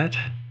Boba Fett?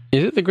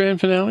 Is it the grand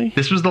finale?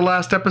 This was the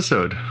last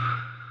episode.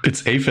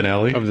 It's a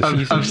finale of the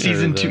season. Of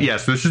season 2.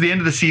 Yes, this is the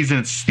end of the season.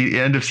 It's the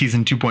end of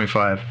season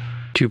 2.5.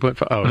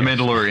 2.5. Oh, The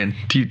Mandalorian.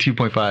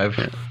 2.5.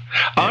 Yeah.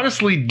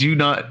 Honestly, do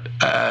not.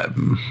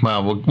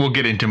 We'll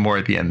get into more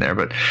at the end there,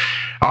 but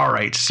all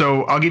right.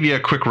 So I'll give you a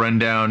quick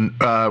rundown.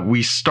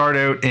 We start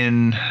out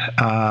in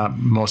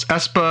Mos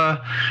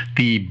Espa,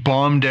 the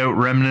bombed out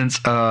remnants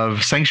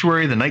of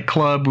Sanctuary, the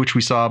nightclub, which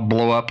we saw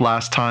blow up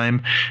last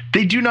time.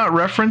 They do not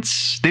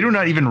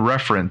even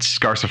reference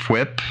Garsa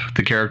Fwip,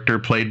 the character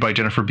played by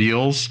Jennifer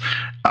Beals.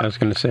 I was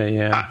going to say,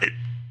 yeah.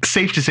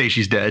 Safe to say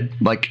she's dead.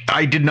 Like,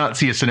 I did not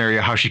see a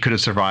scenario how she could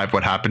have survived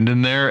what happened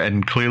in there,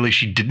 and clearly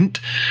she didn't.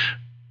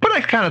 But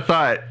I kind of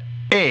thought,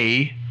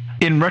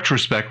 in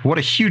retrospect, what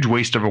a huge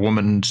waste of a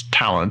woman's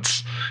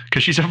talents,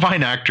 because she's a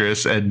fine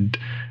actress and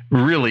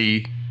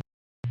really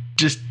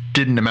just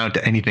didn't amount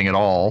to anything at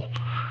all.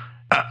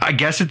 I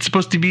guess it's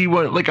supposed to be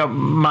like a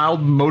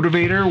mild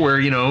motivator where,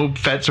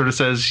 Fett sort of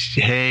says,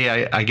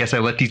 hey, I guess I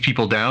let these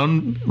people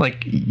down.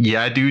 Like,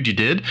 yeah, dude, you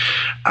did.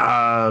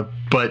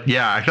 But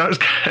yeah, I thought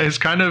it was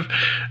kind of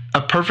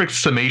a perfect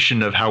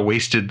summation of how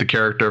wasted the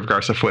character of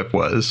Garsa Fwip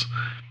was,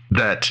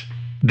 that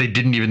they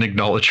didn't even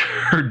acknowledge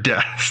her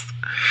death.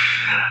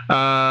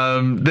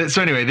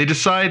 So anyway, they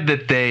decide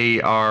that they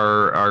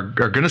are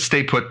going to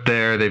stay put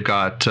there. They've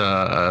got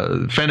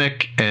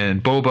Fennec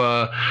and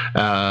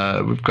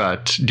Boba. We've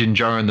got Din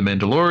Djarin the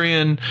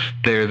Mandalorian.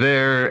 They're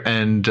there,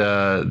 and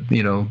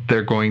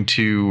they're going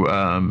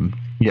to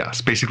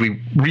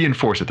basically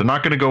reinforce it. They're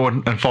not going to go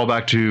and fall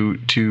back to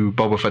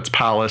Boba Fett's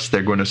palace.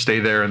 They're going to stay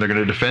there, and they're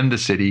going to defend the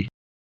city.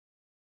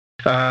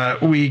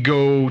 We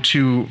go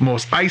to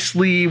Mos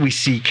Eisley. We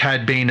see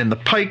Cad Bane and the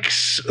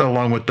Pikes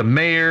along with the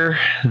mayor.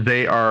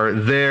 They are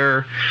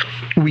there.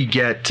 We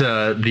get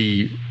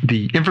the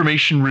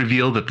information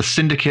revealed that the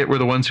Syndicate were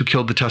the ones who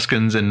killed the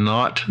Tuskens and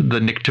not the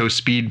Nikto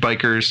speed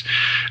bikers.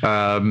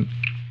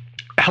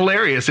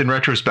 Hilarious in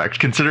retrospect,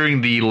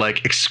 considering the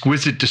like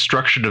exquisite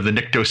destruction of the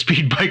Nikto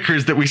speed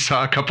bikers that we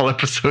saw a couple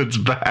episodes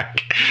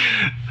back.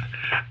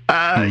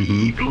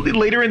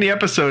 Later in the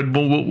episode,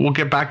 we'll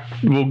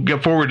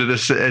get forward to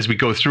this as we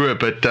go through it.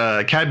 But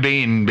Cad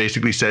Bane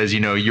basically says,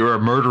 you're a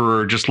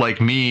murderer just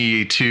like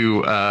me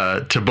to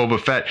Boba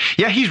Fett.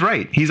 Yeah, he's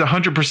right. He's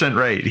 100%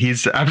 right.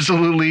 He's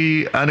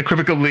absolutely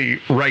unequivocally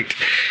right.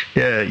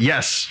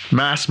 Yes,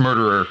 mass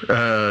murderer.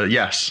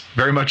 Yes,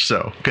 very much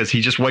so, because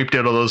he just wiped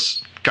out all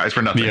those guys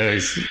for nothing. Yeah,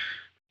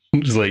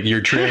 it's like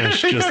you're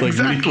trash, just like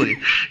exactly.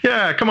 me.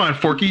 Yeah, come on,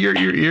 Forky,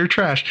 you're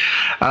trash.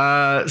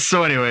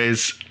 So,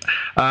 anyways,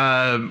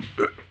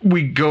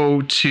 we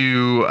go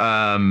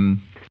to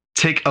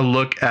take a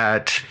look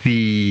at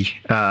the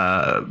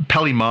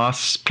Peli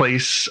Mos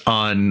place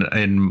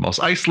in Mos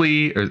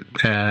Eisley,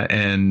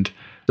 and is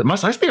it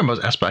Mos Eisley or Mos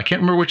Espa? I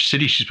can't remember which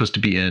city she's supposed to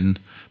be in.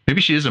 Maybe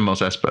she is in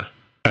Mos Espa.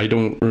 I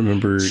don't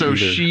remember. So either.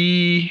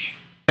 She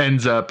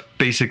ends up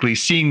basically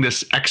seeing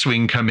this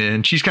X-Wing come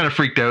in. She's kind of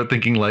freaked out,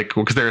 thinking like,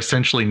 well, because they're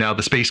essentially now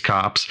the space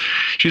cops.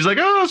 She's like,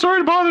 "Oh, sorry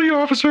to bother you,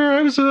 officer.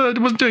 I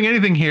wasn't doing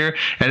anything here."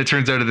 And it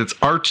turns out that it's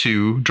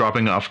R2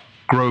 dropping off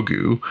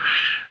Grogu.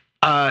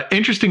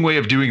 Interesting way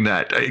of doing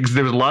that.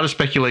 There was a lot of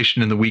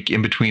speculation in the week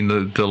in between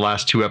the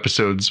last two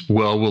episodes.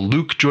 Well, will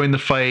Luke join the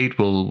fight?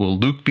 Will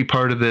Luke be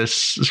part of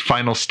this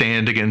final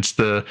stand against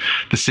the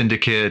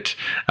Syndicate?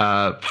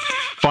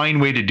 Fine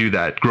way to do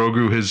that.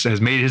 Grogu has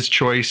made his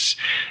choice.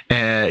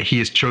 He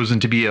has chosen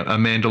to be a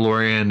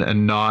Mandalorian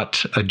and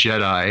not a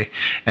Jedi.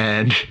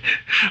 And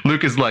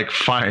Luke is like,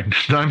 fine,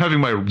 I'm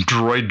having my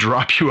droid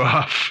drop you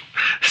off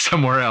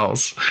somewhere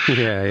else.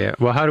 Yeah.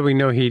 Well, how do we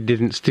know he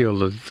didn't steal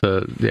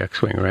the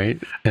X-Wing, right?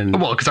 And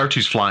well, because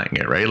R2's flying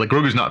it, right? Like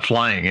Grogu's not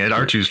flying it,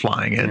 R2's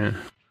flying it. Yeah.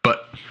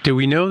 But do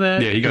we know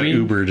that? Yeah, he got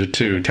Ubered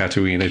to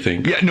Tatooine, I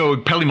think. Yeah, no,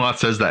 Peli Mos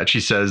says that.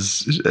 She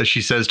says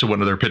to one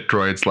of their pit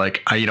droids,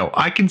 like,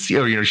 I can see,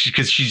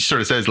 because she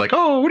sort of says like,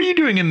 "Oh, what are you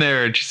doing in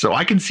there?" And so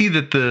I can see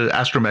that the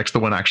astromech's the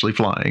one actually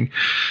flying.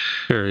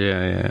 Sure,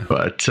 yeah.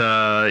 But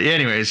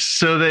anyways,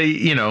 so they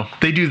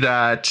do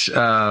that.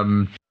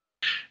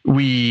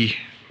 We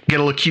get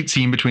a little cute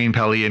scene between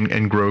Peli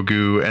and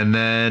Grogu, and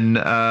then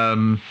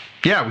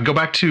we go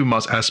back to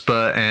Mos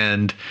Espa,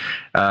 and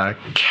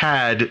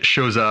Cad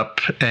shows up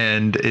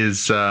and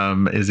is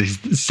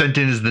sent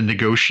in as the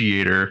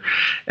negotiator,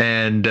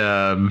 and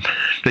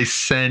they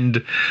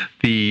send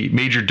the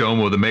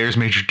mayor's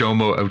major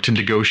domo out to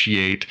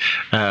negotiate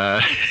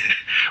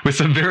with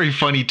some very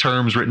funny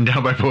terms written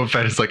down by Boba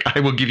Fett. It's like, "I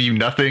will give you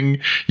nothing,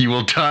 you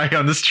will die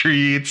on the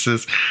streets."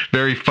 It's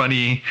very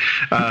funny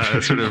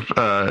sort of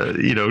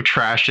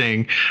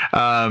trashing.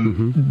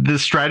 The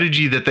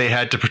strategy that they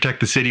had to protect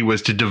the city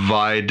was to divide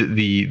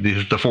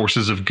the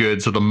forces of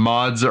good. So the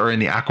mods are in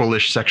the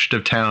Aqualish section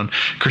of town.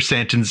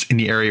 Chrysanthemum's in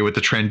the area with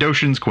the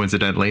Trandoshans,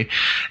 coincidentally,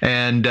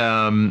 and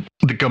the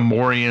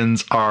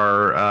Gamorreans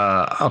are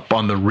up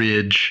on the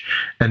ridge,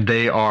 and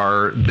they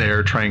are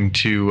there trying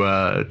to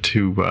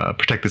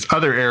protect this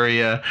other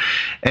area,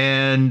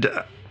 and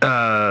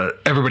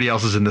everybody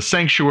else is in the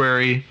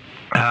sanctuary.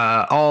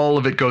 All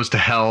of it goes to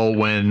hell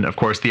when, of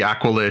course, the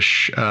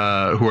Aqualish,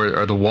 who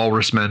are the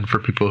Walrus Men for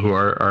people who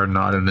are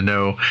not in the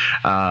know,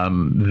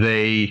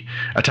 they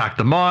attack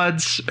the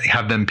mods,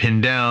 have them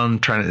pinned down,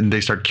 and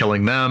they start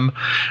killing them.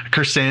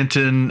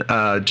 Chrysanthemum,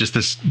 just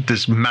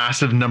this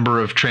massive number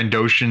of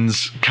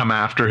Trandoshans come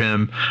after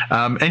him,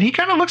 and he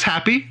kind of looks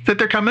happy that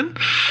they're coming.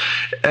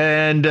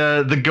 And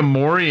the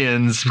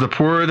Gamorreans,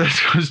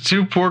 those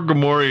two poor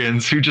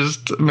Gamorreans who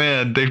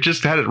they've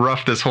just had it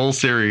rough this whole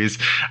series,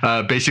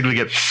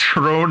 basically get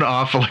thrown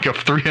off like a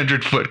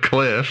 300-foot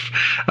cliff,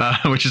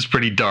 which is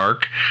pretty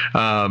dark.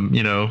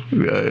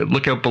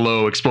 Look out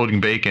below,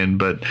 exploding bacon.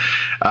 But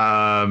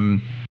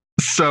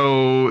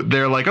so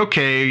they're like,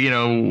 okay, how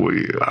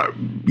are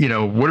we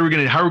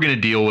gonna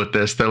deal with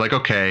this? They're like,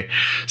 okay,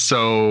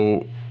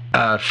 so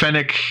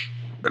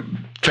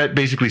Fett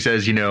basically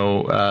says,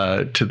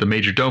 to the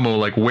major domo,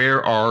 like,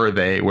 where are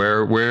they?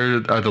 Where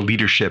are the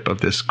leadership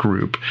of this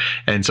group?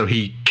 And so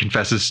he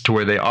confesses to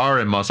where they are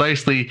in Mos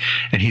Eisley,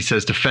 and he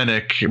says to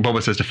Fennec,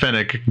 Boba says to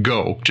Fennec,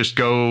 just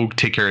go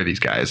take care of these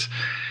guys.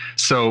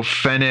 So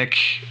Fennec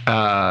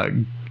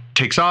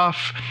takes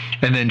off,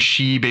 and then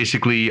she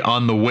basically,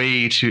 on the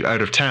way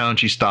out of town,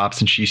 she stops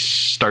and she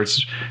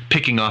starts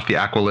picking off the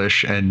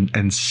Aqualish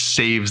and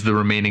saves the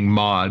remaining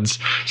mods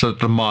so that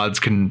the mods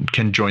can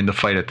join the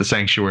fight at the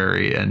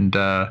sanctuary. And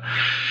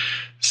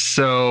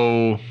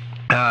so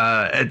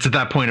it's at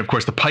that point, of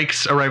course, the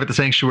Pikes arrive at the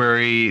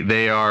sanctuary.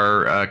 They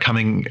are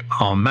coming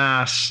en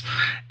masse,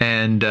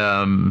 and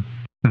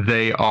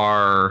they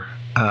are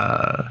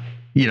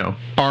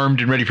armed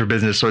and ready for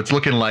business. So it's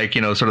looking like,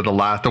 sort of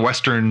the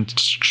Western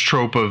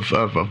trope of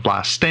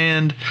Last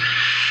Stand.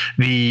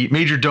 The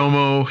Major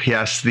Domo,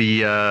 yes,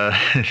 it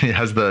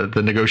has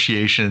the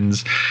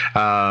negotiations.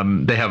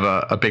 They have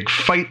a big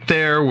fight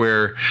there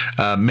where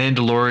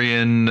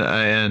Mandalorian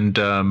and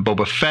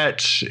Boba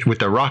Fett with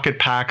their rocket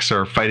packs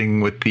are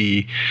fighting with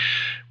the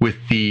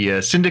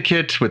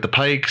Syndicate, with the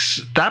Pikes.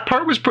 That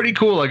part was pretty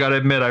cool. I gotta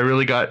admit, I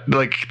really got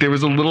there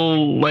was a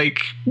little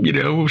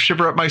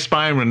shiver up my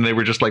spine when they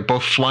were just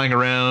both flying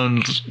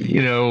around.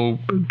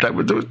 That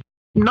was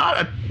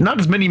not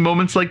as many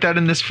moments like that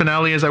in this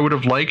finale as I would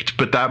have liked,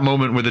 but that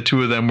moment where the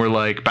two of them were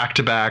back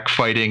to back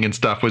fighting and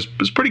stuff was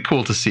pretty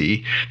cool to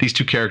see. These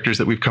two characters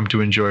that we've come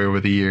to enjoy over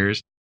the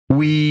years.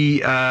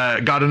 We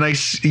got a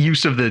nice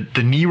use of the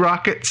knee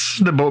rockets,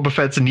 the Boba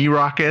Fett's knee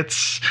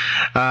rockets.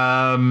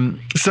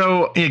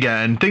 So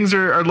again, things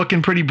are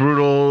looking pretty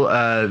brutal.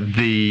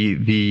 The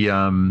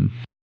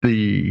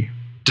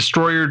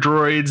destroyer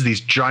droids, these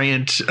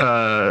giant,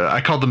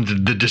 I called them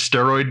the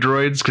Desteroid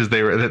droids because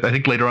I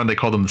think later on they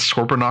called them the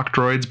Scorponok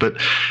droids, but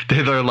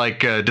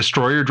they're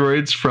destroyer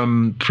droids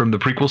from the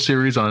prequel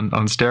series on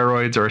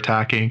steroids are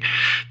attacking.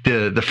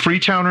 The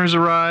Freetowners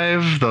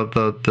arrive.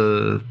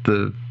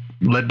 The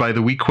led by the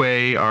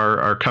Weequay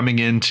are coming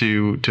in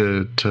to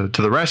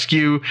the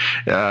rescue.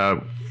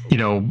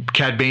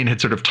 Cad Bane had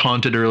sort of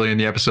taunted early in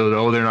the episode,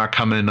 "Oh, they're not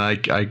coming.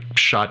 I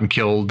shot and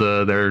killed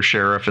their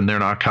sheriff, and they're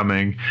not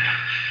coming."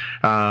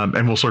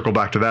 And we'll circle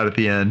back to that at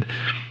the end.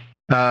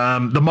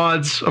 The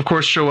mods, of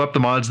course, show up. The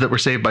mods that were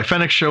saved by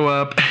Fennec show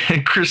up,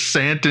 and Chris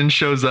Santon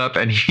shows up,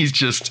 and he's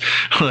just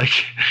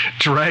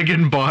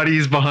dragging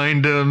bodies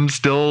behind him,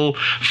 still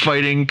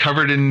fighting,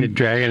 covered in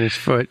dragging his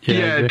foot.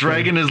 Yeah,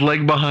 dragging his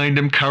leg behind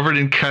him, covered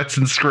in cuts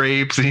and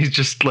scrapes, and he's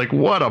just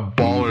what a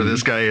baller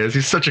this guy is.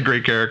 He's such a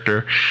great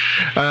character.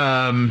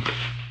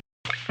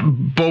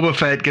 Boba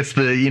Fett gets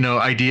the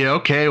idea,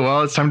 okay,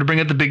 well, it's time to bring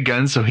out the big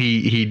guns, so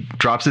he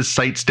drops his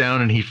sights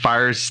down and he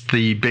fires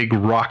the big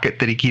rocket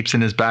that he keeps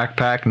in his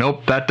backpack.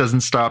 Nope, that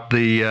doesn't stop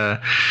the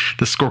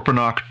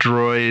Scorponok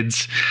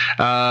droids.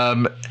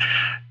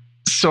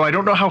 So I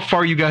don't know how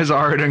far you guys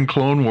are in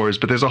Clone Wars,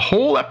 but there's a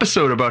whole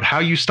episode about how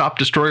you stop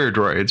destroyer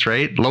droids,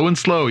 right? Low and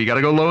slow. You got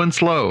to go low and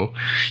slow.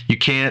 You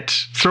can't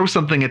throw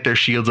something at their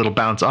shields. It'll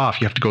bounce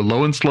off. You have to go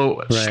low and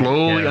slow,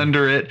 slowly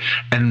under it,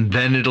 and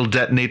then it'll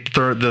detonate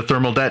the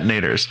thermal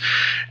detonators.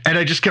 And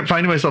I just kept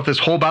finding myself this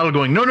whole battle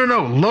going, no,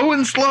 low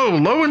and slow.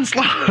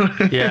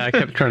 Yeah, I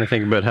kept trying to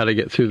think about how to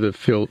get through the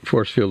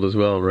force field as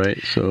well, right?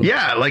 So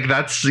yeah,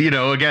 that's,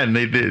 again,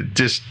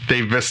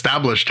 they've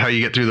established how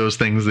you get through those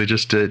things. They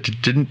just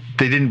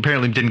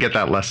apparently didn't get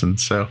that lesson.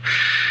 So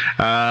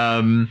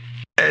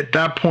at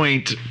that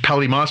point,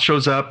 Peli Motto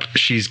shows up.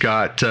 She's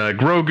got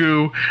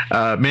Grogu.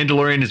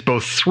 Mandalorian is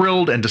both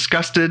thrilled and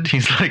disgusted.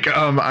 He's like,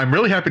 I'm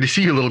really happy to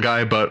see you, little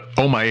guy, but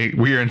oh my,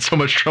 we are in so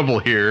much trouble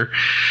here.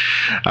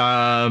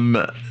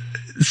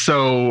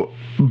 So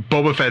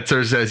Boba Fett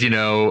says,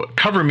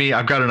 cover me.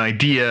 I've got an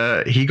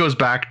idea. He goes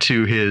back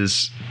to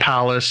his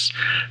palace.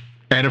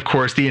 And of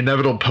course, the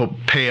inevitable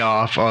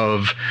payoff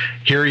of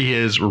here he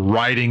is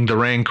riding the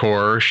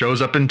Rancor,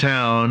 shows up in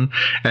town.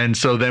 And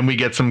so then we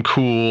get some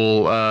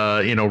cool,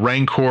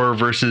 Rancor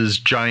versus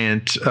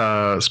giant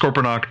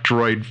Scorponok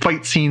droid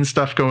fight scene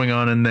stuff going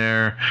on in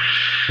there.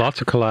 Lots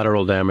of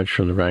collateral damage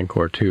from the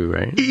Rancor too,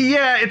 right?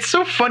 Yeah, it's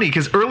so funny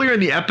because earlier in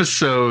the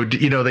episode,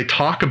 they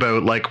talk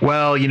about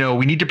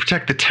we need to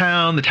protect the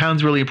town. The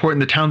town's really important.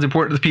 The town's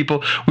important to the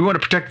people. We want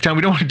to protect the town.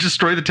 We don't want to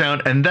destroy the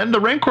town. And then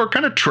the Rancor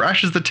kind of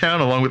trashes the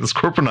town along with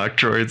the Scorponok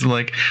droids.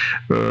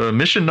 I'm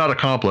mission not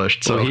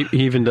accomplished. So he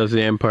even does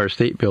the Empire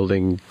State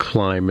Building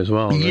climb as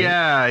well. Right?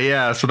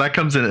 Yeah. So that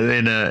comes in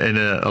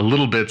a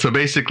little bit. So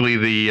basically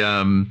the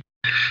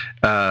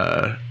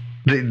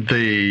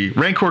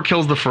Rancor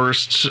kills the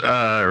first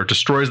or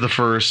destroys the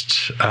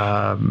first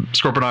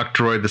Scorponok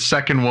droid. The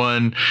second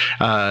one,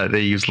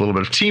 they use a little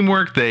bit of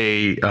teamwork.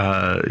 They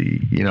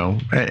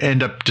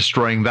end up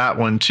destroying that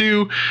one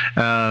too.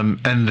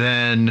 And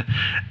then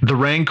the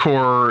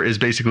Rancor is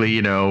basically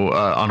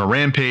on a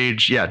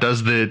rampage. Yeah,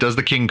 does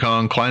the King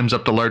Kong, climbs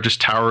up the largest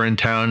tower in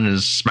town and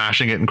is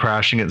smashing it and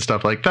crashing it and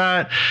stuff like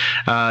that.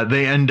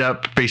 They end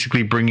up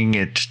basically bringing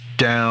it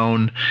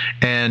down,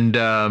 and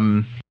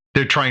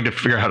they're trying to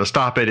figure out how to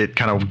stop it. It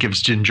kind of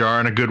gives Din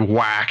Djarin a good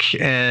whack.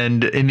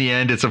 And in the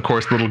end, it's, of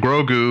course, little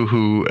Grogu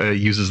who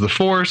uses the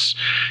Force,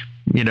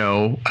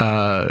 does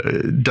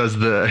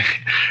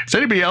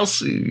anybody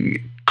else...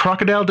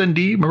 Crocodile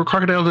Dundee, remember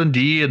Crocodile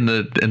Dundee and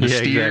the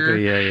steer?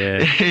 Exactly.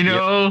 Yeah.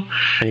 And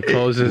he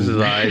closes his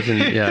eyes,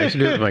 and I used to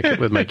do it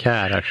with my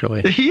cat,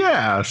 actually.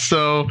 Yeah,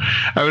 so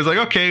I was like,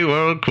 okay,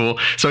 well, cool.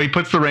 So he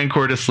puts the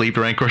Rancor to sleep.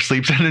 The Rancor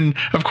sleeps, and then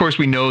of course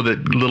we know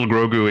that little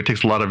Grogu, it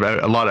takes a lot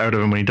out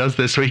of him when he does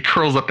this. So he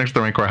curls up next to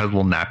the Rancor, has a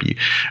little nappy,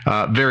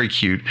 very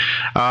cute.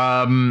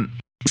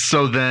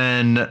 So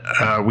then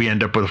we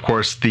end up with, of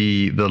course,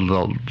 the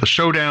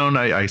showdown.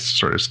 I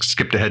sort of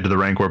skipped ahead to the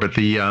Rancor, but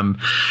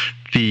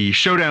the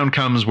showdown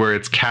comes where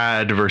it's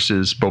Cad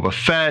versus Boba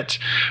Fett.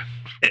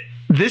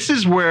 this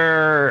is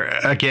where,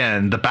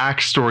 again, the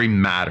backstory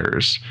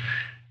matters.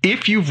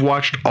 If you've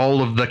watched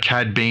all of the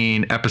Cad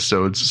Bane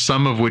episodes,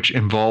 some of which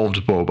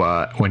involved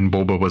Boba when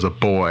Boba was a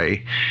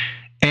boy,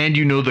 and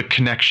you know the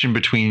connection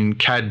between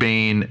Cad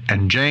Bane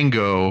and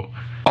Jango,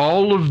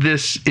 all of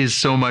this is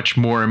so much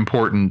more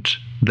important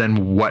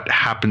than what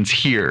happens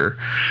here,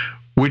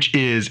 which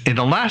is, in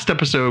the last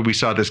episode, we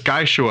saw this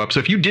guy show up. So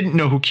if you didn't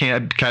know who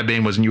Cad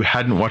Bane was and you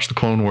hadn't watched the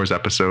Clone Wars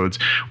episodes,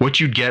 what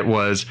you'd get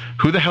was,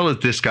 who the hell is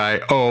this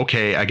guy? Oh,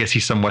 okay, I guess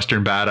he's some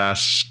Western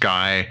badass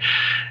guy.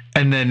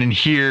 And then in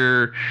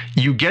here,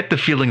 you get the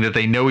feeling that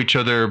they know each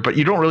other, but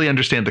you don't really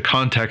understand the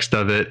context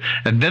of it.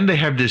 And then they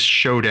have this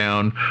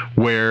showdown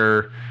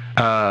where,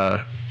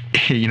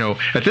 you know,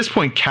 at this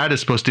point, Cad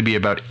is supposed to be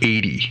about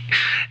 80.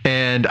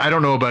 And I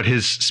don't know about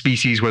his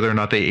species, whether or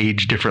not they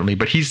age differently,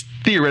 but he's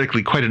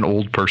theoretically quite an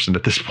old person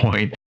at this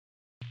point.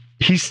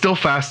 He's still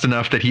fast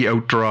enough that he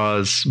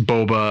outdraws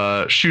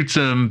Boba, shoots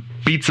him,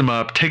 beats him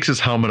up, takes his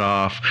helmet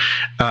off,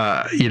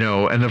 you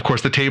know, and of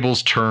course the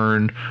tables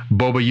turn.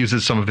 Boba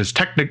uses some of his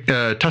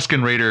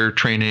Tusken Raider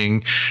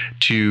training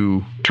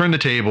to turn the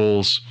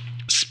tables,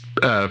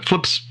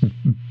 flips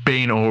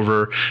Bane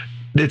over.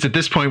 It's at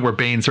this point where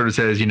Bane sort of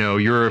says, you know,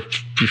 you're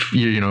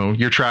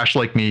trash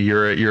like me.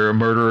 You're a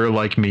murderer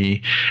like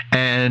me.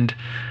 And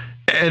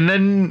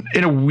then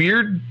in a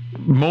weird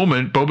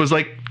moment, Boba's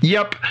like,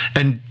 yep,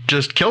 and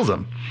just kills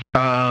him.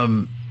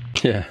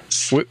 Yeah,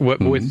 with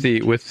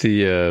the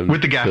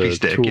gaffy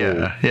stick. Tool.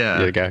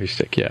 Yeah, the gaffy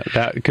stick. Yeah,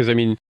 that, because I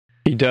mean,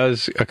 he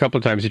does a couple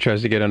of times. He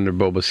tries to get under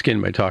Boba's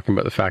skin by talking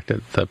about the fact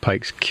that the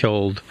Pikes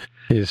killed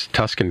his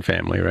Tusken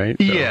family, right?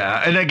 So.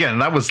 Yeah, and again,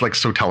 that was like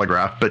so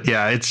telegraphed, but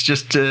yeah, it's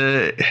just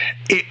if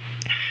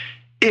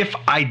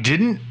I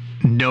didn't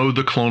know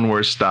the Clone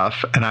Wars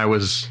stuff and I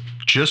was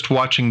just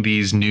watching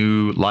these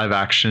new live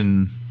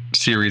action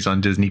series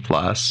on Disney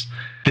Plus,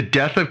 the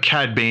death of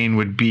Cad Bane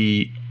would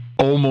be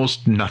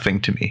almost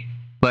nothing to me.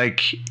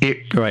 Like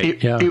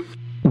it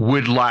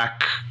would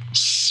lack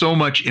so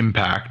much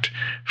impact.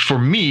 For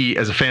me,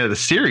 as a fan of the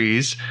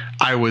series,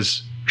 I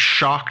was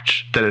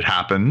shocked that it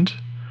happened,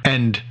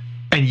 and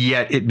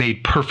yet it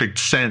made perfect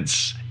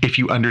sense if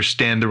you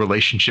understand the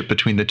relationship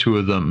between the two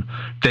of them,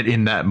 that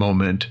in that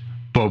moment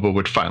Boba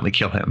would finally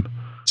kill him.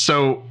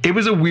 So it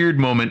was a weird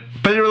moment,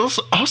 but it was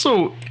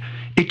also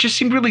it just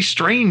seemed really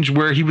strange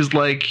where he was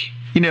like,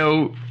 you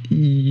know,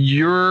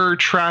 you're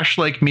trash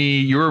like me,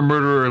 you're a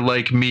murderer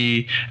like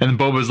me, and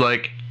Boba's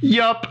like,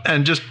 yup,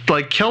 and just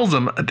like kills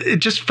him. It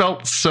just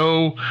felt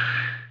so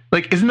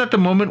like, isn't that the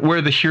moment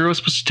where the hero is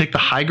supposed to take the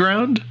high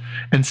ground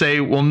and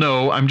say, well,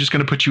 no, I'm just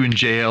going to put you in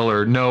jail,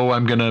 or no,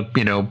 I'm going to,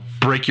 you know,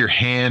 break your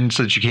hand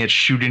so that you can't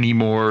shoot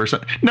anymore, or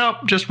something. No,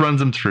 just runs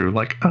him through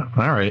like, oh,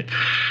 all right.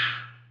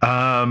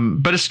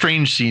 But a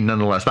strange scene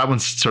nonetheless. That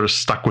one's sort of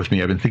stuck with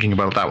me. I've been thinking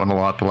about that one a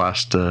lot the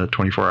last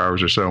 24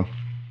 hours or so.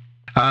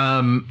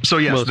 So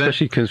yes, well,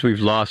 especially because we've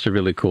lost a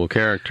really cool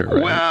character.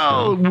 Right?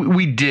 Well,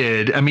 we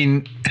did. I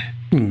mean,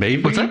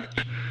 maybe. What's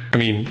that? I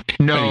mean,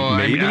 no,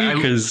 maybe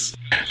because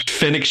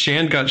Fennec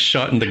Shand got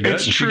shot in the gut.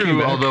 It's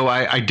true, although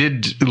I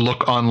did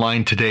look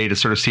online today to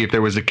sort of see if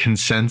there was a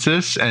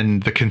consensus,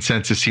 and the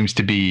consensus seems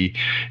to be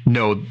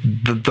no.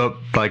 The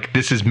like,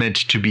 this is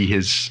meant to be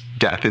his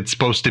death. It's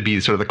supposed to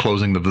be sort of the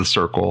closing of the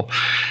circle.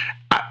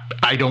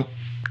 I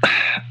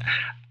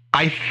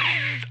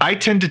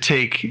tend to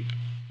take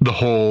the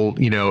whole,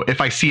 you know,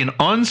 if I see an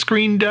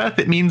on-screen death,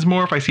 it means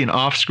more. If I see an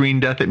off-screen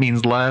death, it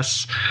means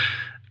less.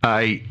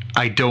 I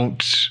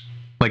don't.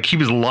 Like, he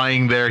was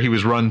lying there, he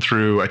was run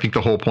through. I think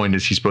the whole point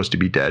is he's supposed to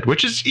be dead,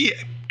 which is,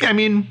 I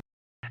mean,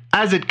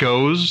 as it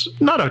goes,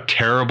 not a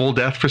terrible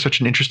death for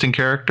such an interesting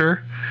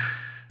character.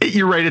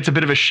 You're right, it's a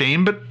bit of a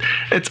shame, but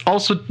it's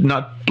also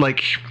not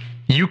like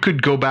you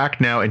could go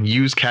back now and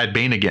use Cad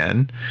Bane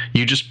again.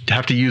 You just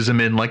have to use him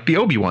in like the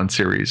Obi-Wan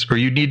series, or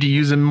you need to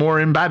use him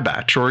more in Bad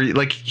Batch, or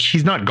like,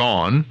 he's not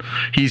gone.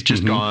 He's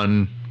just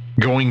gone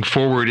going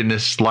forward in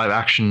this live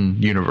action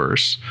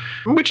universe,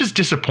 which is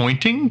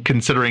disappointing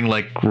considering,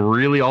 like,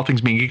 really all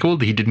things being equal,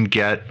 he didn't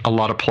get a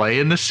lot of play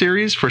in this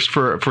series for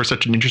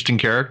such an interesting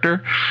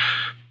character.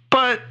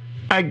 But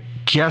I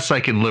guess I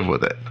can live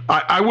with it.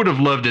 I would have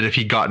loved it if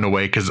he'd gotten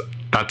away, because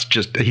that's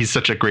just, he's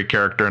such a great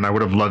character, and I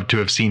would have loved to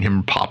have seen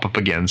him pop up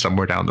again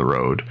somewhere down the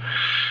road.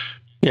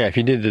 Yeah, if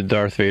you did the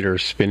Darth Vader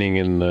spinning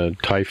in the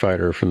TIE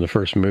fighter from the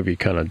first movie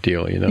kind of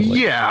deal, you know? Like,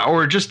 yeah,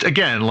 or just,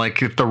 again,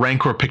 like if the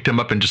Rancor picked him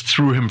up and just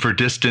threw him for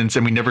distance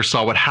and we never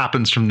saw what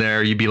happens from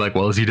there, you'd be like,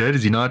 well, is he dead?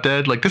 Is he not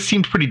dead? Like, this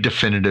seems pretty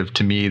definitive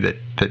to me that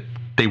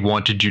they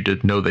wanted you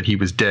to know that he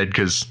was dead,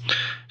 because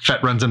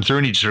Fett runs him through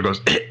and he just sort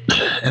of goes,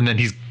 and then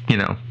he's, you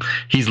know,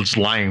 he's just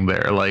lying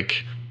there.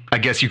 Like, I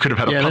guess you could have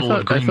had a puddle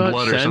of green blood or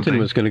something. Santon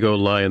was going to go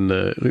lie in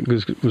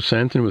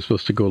Santon was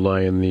supposed to go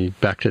lie in the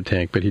Bacta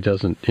tank, but he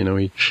doesn't.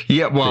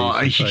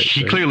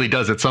 He clearly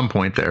does at some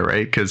point there,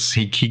 right? Because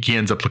he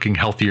ends up looking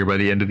healthier by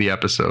the end of the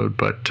episode,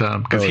 but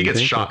because he gets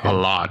shot a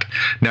lot.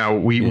 Now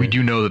we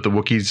do know that the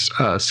Wookiee's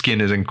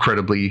skin is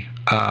incredibly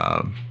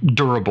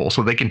durable,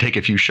 so they can take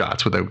a few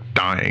shots without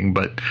dying,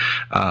 but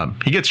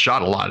he gets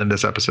shot a lot in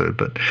this episode.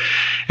 But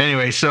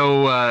anyway,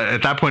 so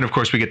at that point, of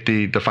course, we get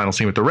the final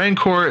scene with the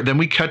Rancor. Then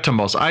we cut to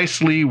Mos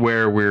Eisley,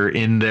 where we're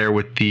in there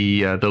with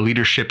the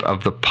leadership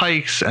of the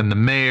Pikes and the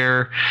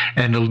mayor,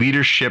 and the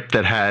leadership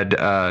that had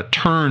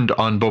turned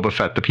on Boba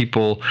Fett, the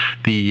people,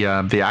 the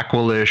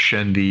Aqualish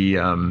and the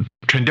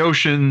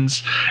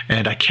Trandoshans,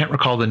 and I can't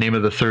recall the name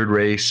of the third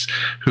race,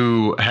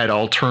 who had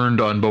all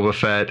turned on Boba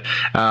Fett.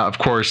 Of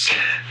course,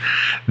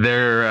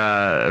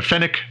 their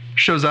Fennec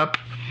shows up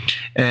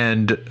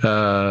and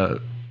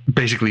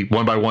basically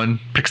one by one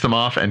picks them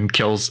off and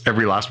kills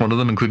every last one of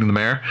them, including the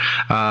mayor,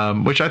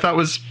 which I thought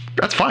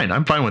that's fine.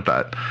 I'm fine with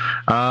that.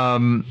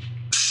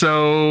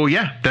 So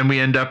yeah, then we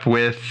end up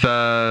with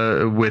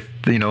a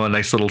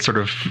nice little sort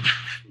of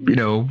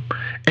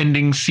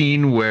ending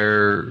scene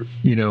where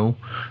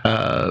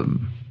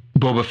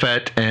Boba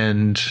Fett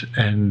and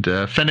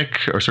Fennec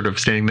are sort of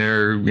standing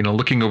there,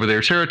 looking over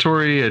their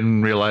territory,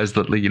 and realize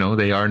that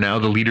they are now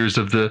the leaders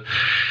of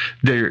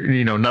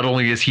not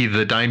only is he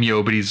the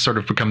daimyo, but he's sort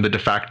of become the de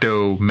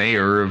facto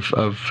mayor of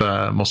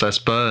Mos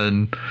Espa,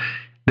 and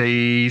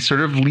they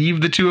sort of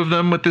leave the two of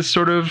them with this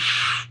sort of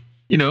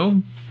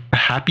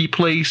happy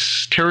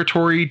place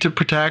territory to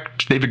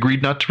protect. They've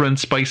agreed not to run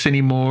spice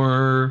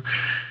anymore.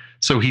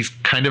 So he's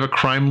kind of a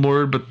crime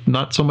lord, but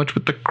not so much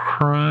with the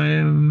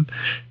crime.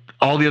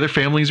 All the other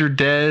families are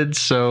dead.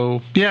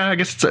 So yeah, I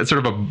guess it's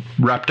sort of a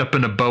wrapped up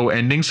in a bow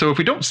ending. So if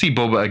we don't see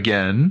Boba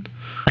again,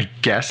 I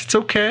guess it's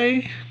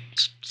okay.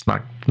 It's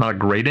not a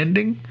great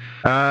ending.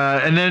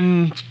 And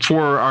then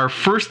for our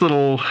first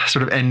little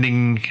sort of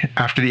ending,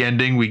 after the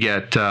ending, we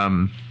get,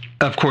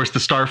 of course, the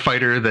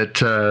starfighter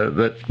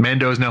that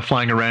Mando is now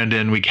flying around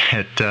in. We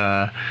get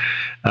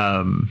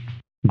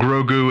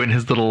Grogu and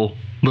his little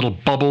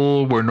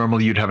bubble where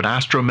normally you'd have an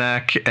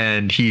astromech,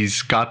 and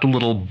he's got the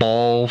little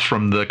ball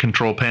from the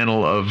control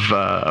panel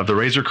of the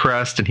Razor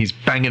Crest, and he's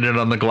banging it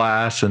on the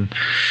glass, and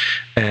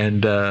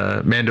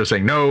Mando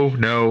saying no,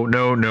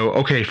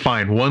 okay,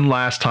 fine, one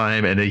last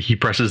time, and he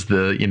presses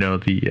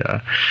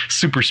the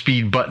super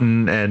speed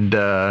button, and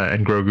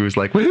Grogu's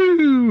like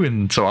woohoo,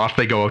 and so off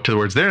they go out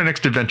towards their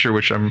next adventure,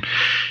 which I'm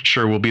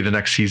sure will be the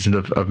next season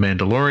of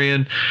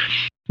Mandalorian.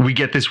 We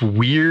get this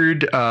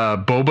weird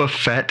Boba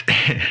Fett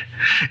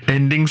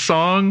ending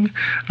song.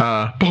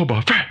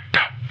 Boba Fett,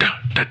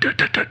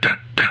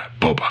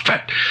 Boba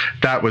Fett.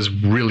 That was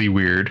really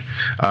weird.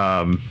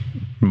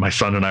 My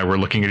son and I were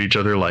looking at each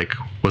other like,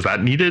 was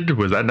that needed?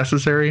 Was that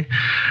necessary?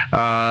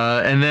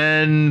 And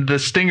then the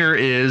stinger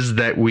is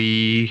that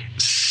we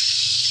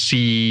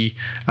see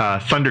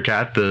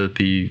Thundercat,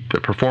 the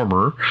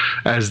performer,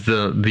 as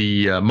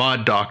the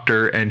mod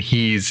doctor, and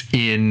he's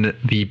in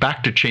the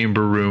Bacta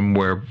chamber room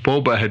where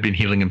Boba had been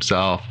healing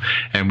himself,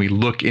 and we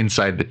look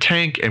inside the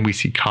tank and we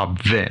see Cobb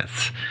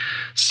Vanth.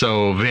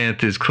 So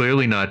Vanth is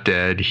clearly not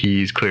dead.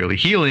 He's clearly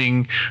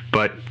healing,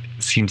 but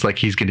it seems like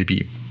he's going to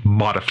be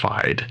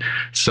modified.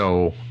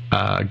 So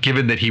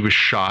given that he was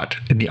shot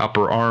in the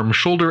upper arm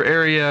shoulder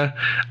area,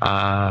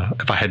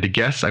 if I had to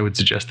guess, I would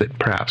suggest that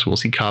perhaps we'll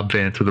see Cobb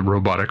Vanth with a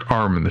robotic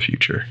arm in the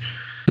future.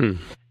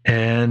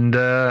 And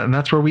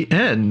that's where we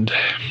end.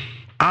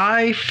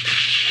 I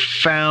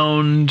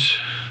found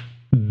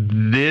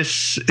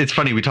this, it's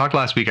funny, we talked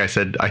last week, I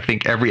said I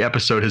think every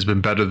episode has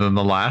been better than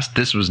the last.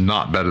 This was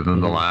not better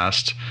than the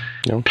last.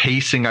 No.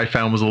 Pacing I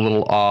found was a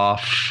little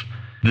off.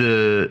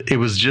 It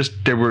was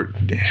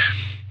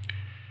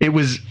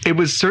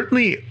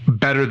certainly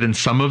better than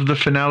some of the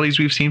finales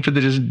we've seen for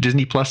the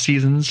Disney Plus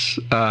seasons.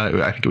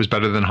 I think it was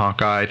better than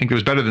Hawkeye. I think it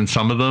was better than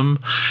some of them,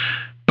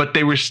 but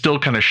they were still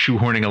kind of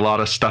shoehorning a lot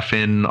of stuff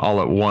in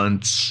all at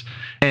once.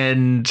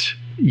 And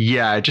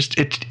yeah,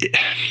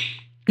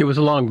 it was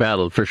a long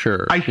battle for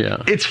sure.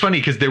 It's funny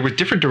because there were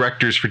different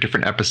directors for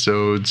different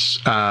episodes.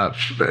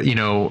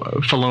 Filoni,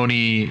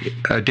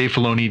 Dave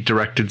Filoni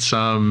directed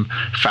some.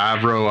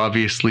 Favreau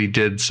obviously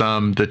did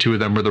some. The two of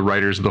them were the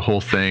writers of the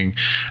whole thing.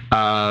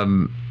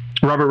 Robert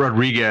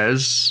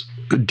Rodriguez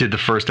did the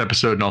first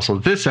episode and also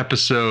this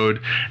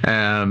episode.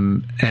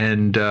 Bryce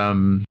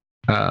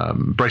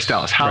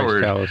Dallas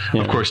Howard,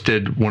 of course,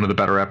 did one of the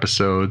better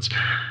episodes.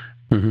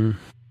 Mm-hmm.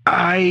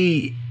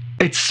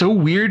 It's so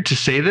weird to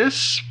say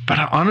this, but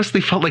I honestly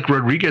felt like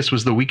Rodriguez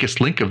was the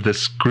weakest link of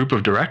this group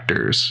of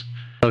directors.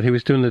 Well, he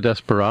was doing the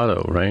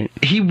Desperado, right?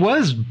 He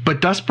was, but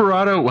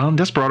Desperado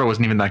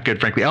wasn't even that good,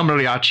 frankly. El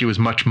Mariachi was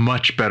much,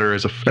 much better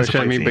as a fight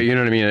scene. But you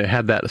know what I mean? It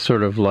had that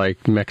sort of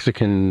like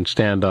Mexican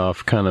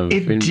standoff kind of...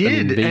 It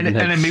did,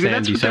 and maybe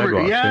that's what they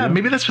were... Yeah,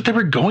 maybe that's what they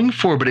were going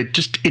for, but it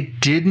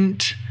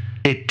didn't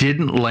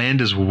land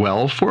as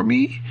well for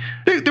me.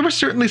 There were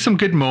certainly some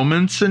good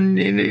moments,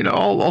 and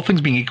all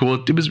things being equal,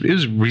 it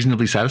was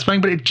reasonably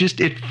satisfying. But it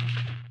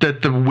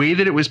that the way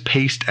that it was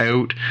paced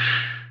out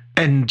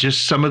and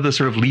just some of the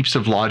sort of leaps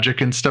of logic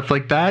and stuff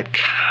like that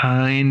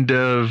kind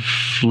of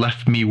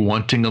left me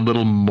wanting a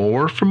little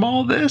more from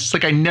all this.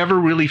 Like, I never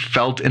really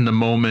felt in the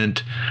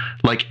moment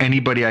like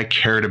anybody I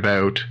cared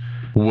about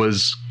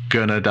was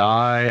gonna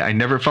die. I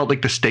never felt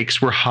like the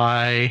stakes were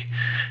high.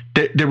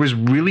 There was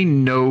really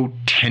no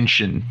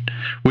tension,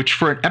 which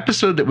for an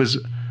episode that was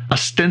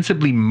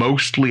ostensibly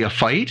mostly a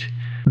fight,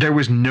 there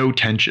was no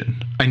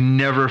tension. I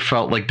never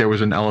felt like there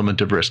was an element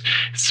of risk.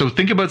 So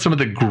think about some of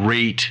the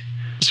great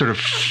sort of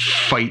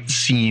fight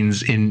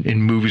scenes in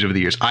movies over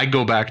the years. I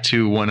go back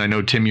to one I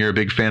know, Tim, you're a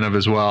big fan of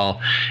as well,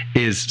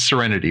 is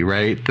Serenity,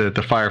 right?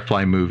 The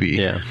Firefly movie.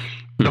 Yeah.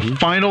 The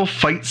final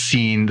fight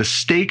scene, the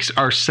stakes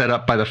are set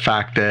up by the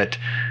fact that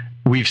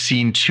we've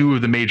seen two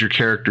of the major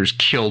characters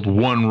killed,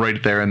 one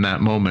right there in that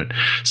moment.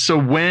 So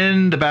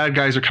when the bad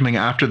guys are coming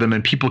after them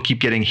and people keep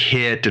getting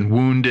hit and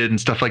wounded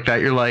and stuff like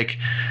that, you're like,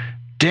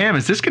 damn,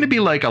 is this going to be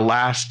like a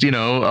last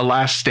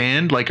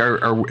stand? Like,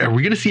 are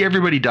we going to see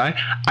everybody die?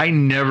 I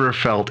never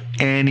felt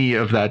any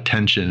of that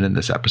tension in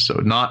this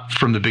episode, not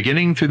from the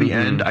beginning through the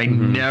end. I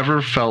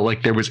never felt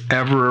like there was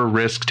ever a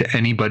risk to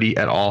anybody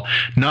at all.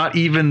 Not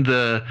even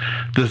the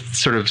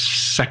sort of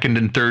second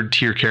and third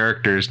tier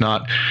characters,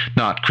 not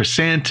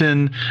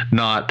Chrysanthemum,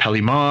 not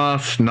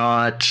Pelimoth,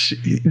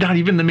 not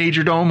even the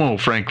Major Domo,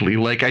 frankly.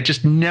 Like, I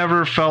just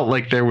never felt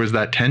like there was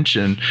that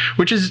tension,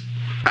 which is,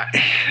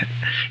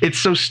 it's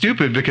so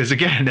stupid because,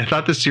 again, I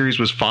thought the series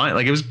was fine.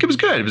 Like, it was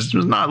good. It was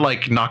not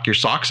like knock your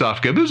socks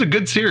off good, but it was a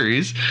good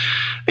series.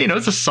 You know,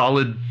 it's a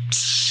solid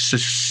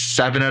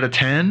 7 out of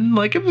 10.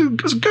 Like, it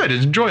was good. It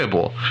was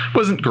enjoyable. It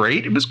wasn't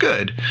great. It was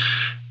good.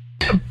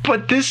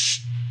 But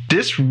this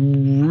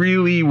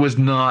really was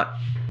not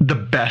the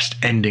best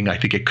ending I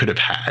think it could have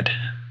had.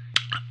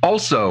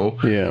 Also,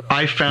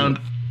 I found...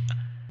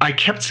 I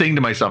kept saying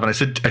to myself, and I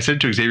said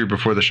to Xavier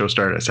before the show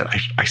started, I said,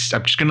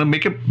 I'm just going to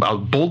make a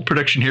bold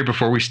prediction here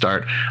before we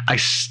start. I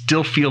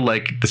still feel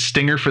like the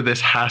stinger for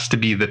this has to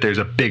be that there's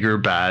a bigger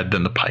bad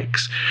than the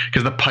Pikes,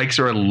 because the Pikes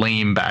are a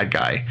lame bad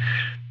guy.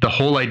 The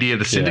whole idea of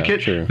the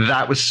Syndicate,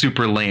 that was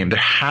super lame. There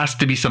has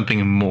to be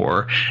something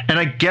more. And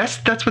I guess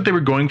that's what they were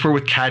going for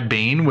with Cad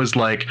Bane, was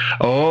like,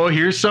 oh,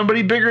 here's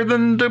somebody bigger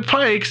than the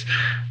Pikes.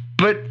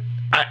 But...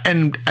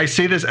 and I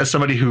say this as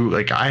somebody who,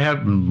 like, I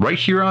have right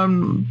here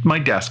on my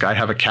desk, I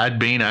have a Cad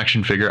Bane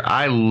action figure.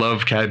 I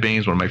love Cad Bane.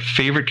 He's one of my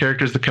favorite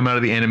characters that come out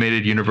of the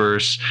animated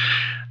universe.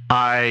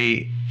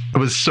 I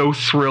was so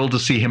thrilled to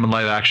see him in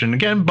live action.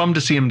 Again, bummed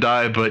to see him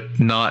die, but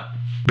not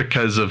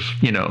because of,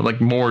 like,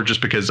 more just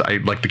because I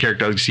like the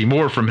character. I see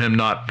more from him,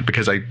 not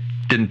because I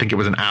didn't think it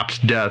was an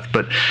apt death.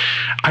 But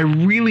I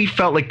really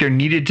felt like there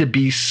needed to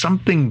be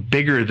something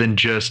bigger than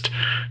just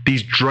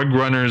these drug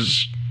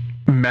runners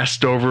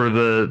messed over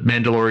the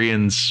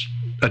Mandalorian's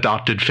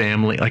adopted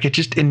family. Like,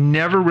 it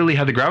never really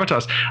had the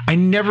gravitas. I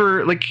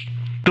never, like,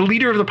 the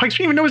leader of the Pikes,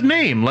 didn't even know his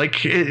name.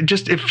 Like,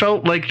 it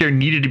felt like there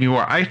needed to be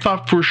more. I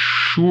thought for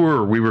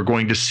sure we were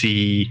going to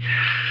see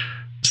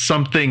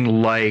something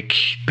like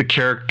the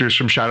characters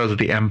from Shadows of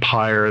the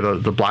Empire,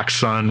 the Black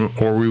Sun,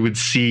 or we would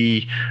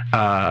see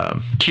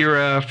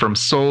Kira from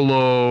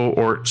Solo,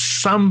 or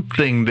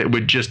something that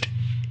would just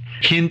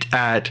hint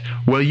at,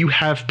 well, you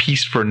have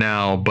peace for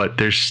now, but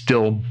there's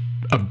still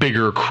a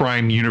bigger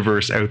crime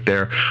universe out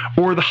there,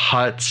 or the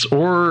Hutts,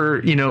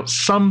 or,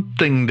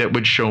 something that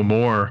would show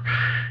more.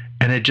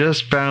 And it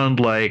just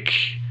found like,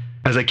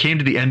 as I came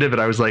to the end of it,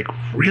 I was like,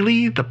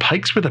 really? The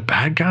Pikes were the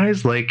bad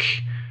guys? Like,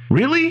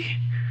 really?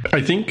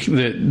 I think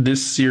that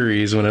this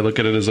series, when I look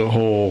at it as a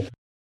whole,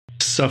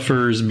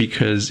 suffers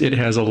because it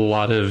has a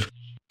lot of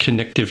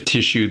connective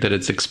tissue that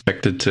it's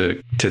expected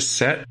to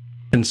set.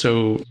 And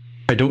so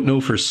I don't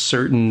know for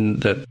certain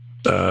that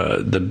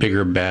the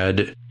bigger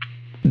bad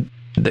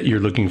that you're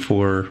looking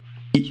for,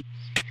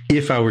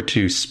 if I were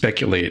to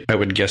speculate, I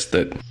would guess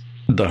that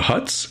the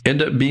Hutts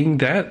end up being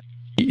that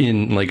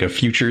in like a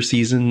future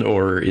season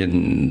or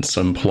in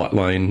some plot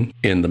line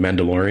in The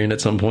Mandalorian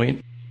at some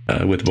point,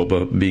 with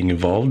Boba being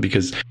involved,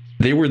 because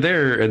they were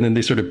there and then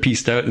they sort of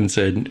pieced out and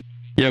said,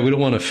 yeah, we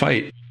don't want to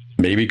fight.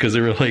 Maybe because they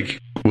were like,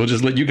 we'll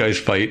just let you guys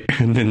fight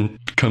and then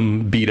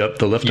come beat up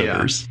the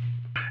leftovers.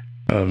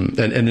 Yeah. And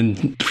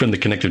then from the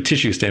connective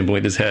tissue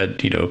standpoint, this had,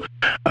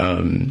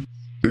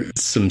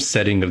 some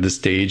setting of the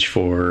stage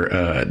for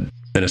an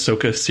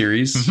Ahsoka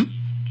series,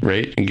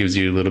 right? And gives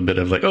you a little bit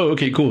of like, oh,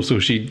 okay, cool. So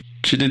she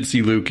did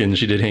see Luke and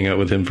she did hang out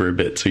with him for a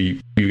bit. So you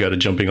got a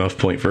jumping off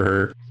point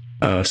for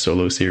her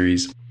solo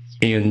series,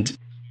 and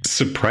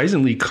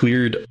surprisingly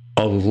cleared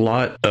a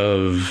lot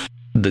of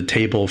the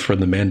table for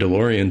The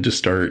Mandalorian to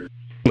start.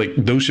 Like,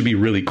 those should be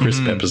really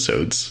crisp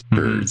episodes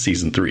for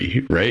season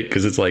 3, right?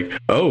 Because it's like,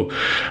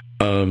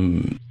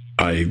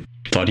 I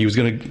thought he was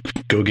going to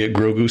go get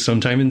Grogu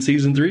sometime in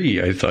season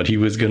 3. I thought he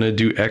was going to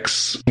do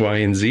X, Y,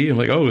 and Z. I'm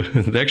like, oh,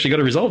 they actually got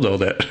to resolve all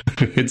that.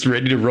 It's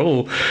ready to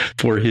roll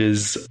for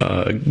his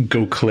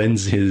go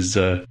cleanse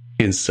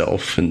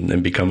himself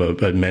and become a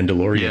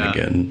Mandalorian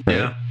again. Right?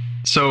 Yeah.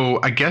 So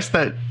I guess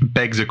that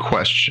begs a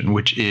question,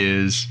 which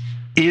is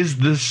is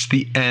this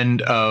the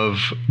end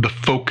of the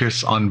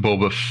focus on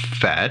Boba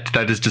Fett?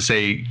 That is to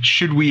say,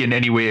 should we in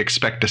any way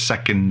expect a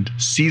second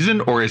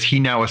season, or is he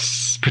now a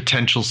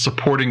potential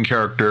supporting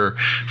character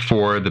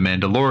for The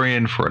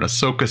Mandalorian, for an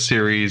Ahsoka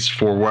series,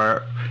 for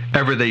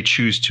wherever they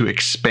choose to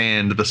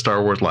expand the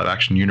Star Wars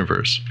live-action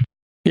universe?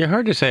 Yeah,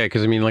 hard to say,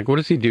 because, I mean, like, what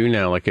does he do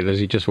now? Like, does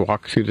he just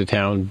walk through the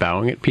town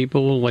bowing at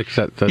people? Like,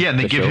 and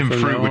they give him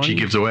fruit, which he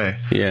gives away.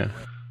 Yeah,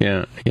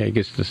 he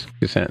gets this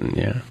consent,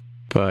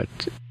 But,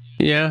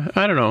 yeah,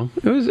 I don't know.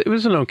 It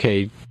was an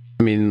okay...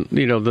 I mean,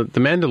 the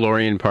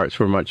Mandalorian parts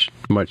were much,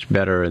 much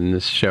better in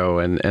this show,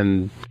 and I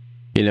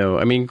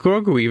mean,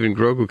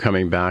 Grogu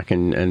coming back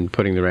and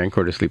putting the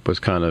Rancor to sleep was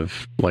kind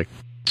of like,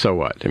 so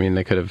what? I mean,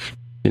 they could have,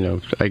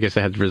 I guess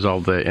they had to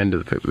resolve the end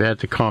of they had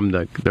to calm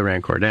the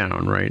Rancor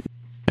down, right?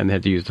 And they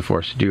had to use the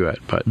Force to do it,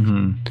 but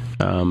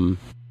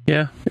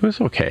yeah, it was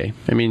okay.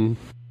 I mean,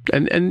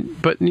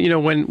 but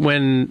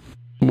when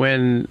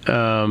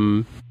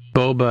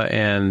Boba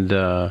and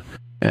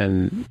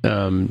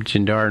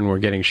Jindarin were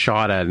getting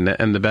shot at,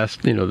 and the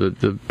best,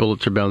 the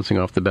bullets are bouncing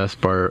off the best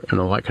bar and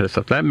all that kind of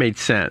stuff, that made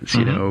sense,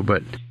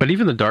 but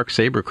even the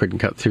Darksaber couldn't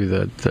cut through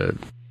the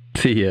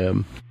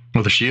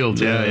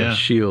shields,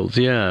 shields,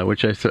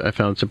 which I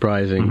found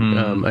surprising.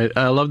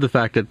 I love the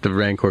fact that the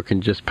Rancor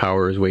can just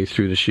power his way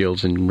through the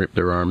shields and rip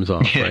their arms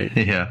off, right?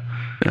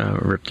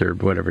 Rip their,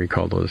 whatever you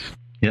call those,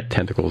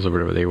 tentacles or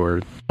whatever they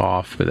were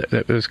off. But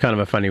it was kind of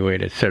a funny way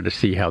to sort of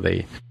see how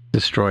they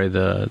destroy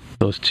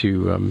those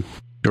two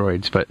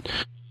droids. But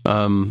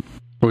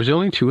was there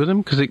only two of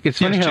them? Because it's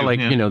funny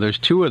how, there's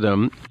two of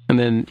them, and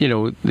then,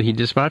 he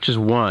dispatches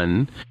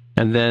one,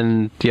 and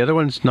then the other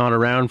one's not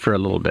around for a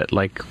little bit,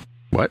 like...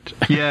 What?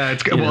 Yeah,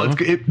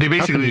 they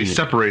basically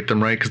separate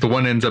them, right? Because the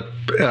one ends up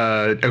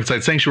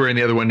outside Sanctuary, and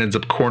the other one ends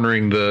up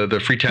cornering the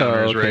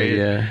Freetowners, right?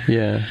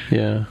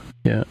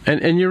 Yeah.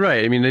 And you're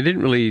right. I mean, they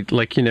didn't really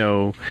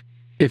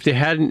if they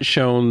hadn't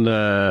shown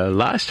the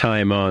last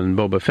time on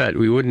Boba Fett,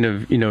 we wouldn't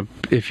have.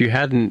 If you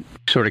hadn't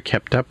sort of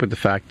kept up with the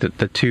fact that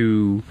the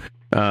two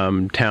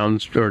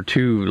towns or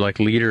two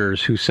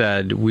leaders who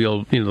said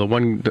the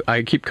one,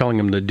 I keep calling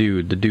him the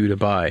dude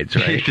abides,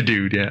 right? The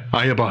dude,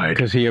 I abide,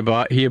 because he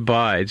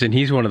abides, and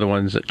he's one of the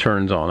ones that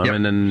turns on him,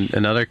 and then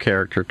another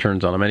character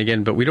turns on him, and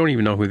again, but we don't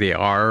even know who they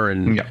are,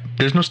 and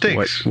there's no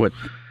stakes,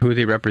 who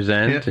they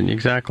represent, and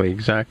exactly,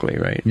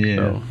 right?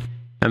 So,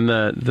 and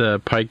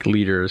the Pike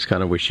leader is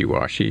kind of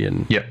wishy-washy,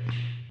 and I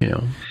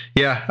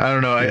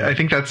don't know. I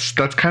think that's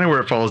kind of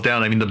where it falls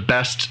down. I mean, the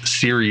best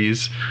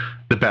series,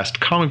 the best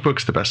comic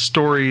books, the best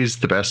stories,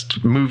 the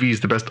best movies,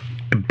 the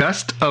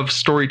best of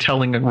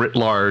storytelling writ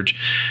large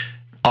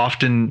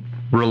often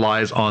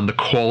relies on the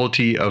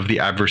quality of the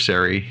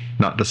adversary,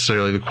 not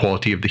necessarily the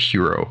quality of the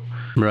hero.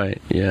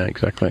 Right. Yeah,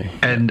 exactly.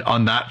 And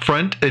on that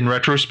front, in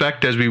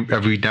retrospect, as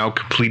we now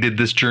completed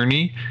this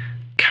journey,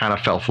 kind of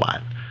fell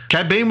flat.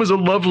 Cad Bane was a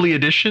lovely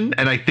addition,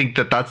 and I think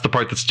that's the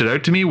part that stood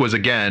out to me was,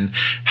 again,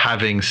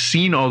 having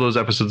seen all those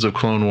episodes of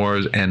Clone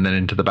Wars and then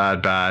into the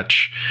Bad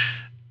Batch,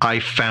 I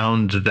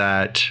found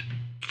that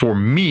for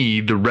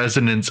me, the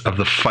resonance of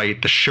the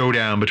fight, the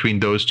showdown between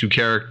those two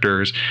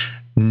characters,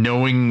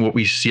 knowing what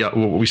we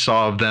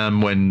saw of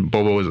them when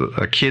Boba was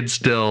a kid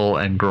still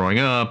and growing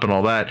up and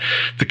all that,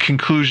 the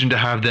conclusion to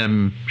have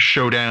them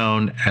show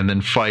down and then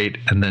fight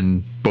and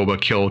then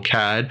Boba kill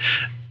Cad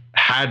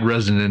had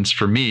resonance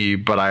for me,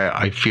 but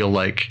I feel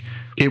like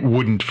it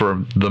wouldn't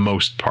for the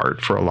most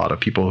part for a lot of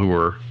people who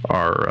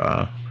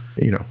are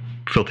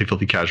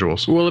filthy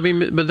casuals. Well, I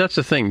mean, but that's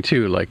the thing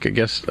too. I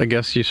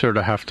guess you sort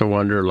of have to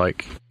wonder,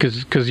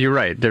 because you're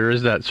right. There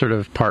is that sort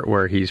of part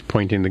where he's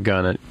pointing the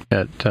gun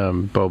at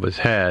Boba's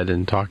head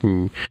and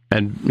talking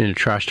and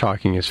trash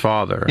talking his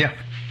father. Yeah.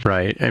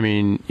 Right. I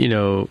mean,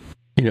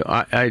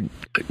 I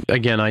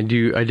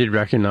did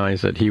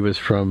recognize that he was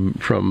from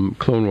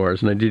Clone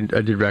Wars, and I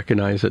did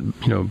recognize that.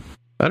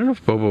 I don't know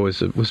if Boba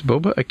was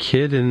Boba a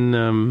kid in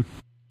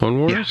Clone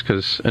Wars,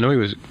 because I know he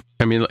was.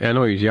 I mean, I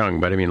know he was young,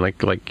 but I mean,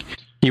 like.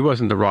 He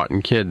wasn't the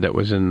rotten kid that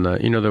was in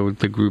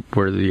the group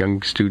where the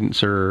young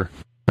students are,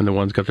 and the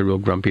one's got the real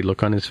grumpy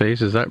look on his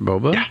face. Is that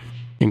Boba? Yeah.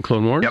 In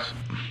Clone Wars? Yep.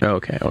 Oh,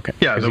 okay.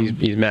 Yeah.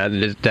 He's mad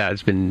that his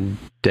dad's been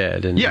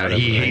dead. And whatever,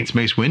 he hates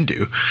Mace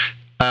Windu.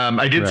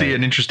 I did see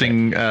an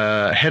interesting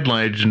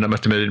headline, and I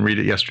must admit I didn't read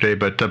it yesterday,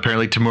 but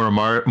apparently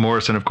Tamura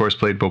Morrison, of course,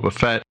 played Boba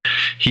Fett.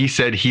 He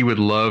said he would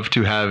love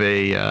to have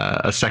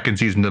a second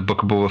season of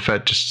Book of Boba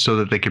Fett just so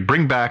that they could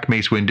bring back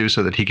Mace Windu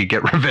so that he could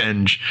get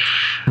revenge.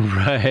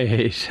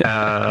 Right.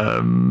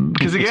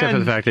 Because again... Except for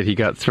the fact that he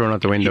got thrown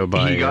out the window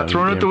He got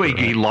thrown out the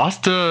window. He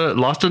lost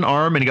an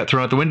arm and he got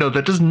thrown out the window.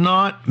 That does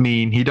not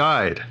mean he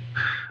died.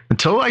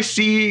 Until I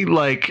see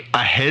a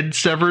head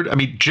severed. I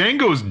mean,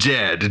 Jango's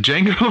dead.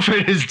 Jango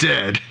Fett is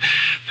dead.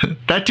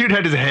 That dude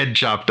had his head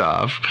chopped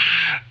off.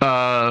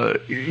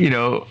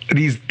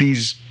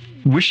 These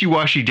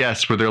wishy-washy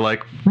deaths where they're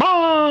like,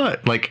 bah!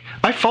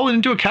 I've fallen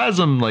into a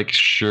chasm.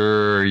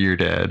 Sure, you're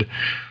dead.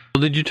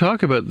 Well, did you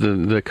talk about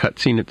the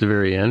cutscene at the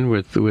very end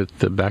with the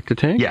Bacta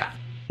tank? Yeah.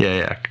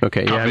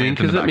 Okay. Yeah.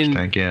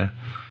 Tank, yeah.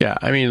 Yeah,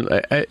 I mean,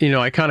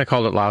 I kind of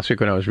called it last week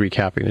when I was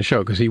recapping the show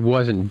because he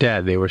wasn't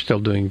dead. They were still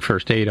doing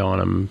first aid on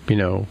him,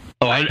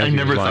 Oh, I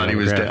never thought he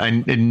was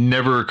dead. It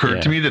never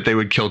occurred to me that they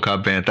would kill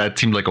Cobb Vanth. That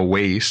seemed like a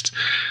waste.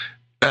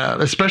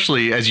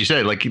 Especially, as you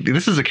said, like,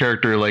 this is a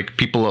character, like,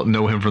 people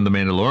know him from The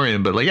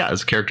Mandalorian, but, like, yeah,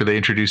 as a character they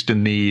introduced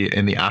in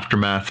the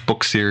Aftermath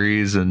book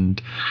series,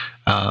 and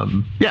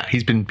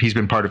he's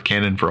been part of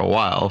canon for a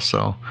while,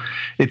 so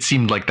it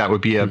seemed like that would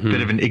be a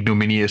bit of an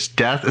ignominious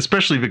death,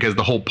 especially because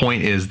the whole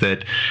point is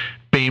that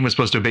Bane was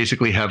supposed to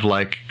basically have,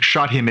 like,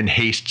 shot him in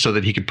haste so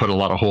that he could put a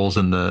lot of holes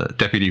in the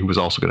deputy who was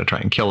also going to try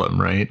and kill him,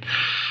 right?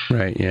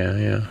 Right,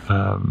 yeah.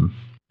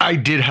 I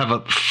did have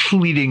a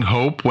fleeting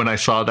hope when I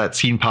saw that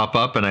scene pop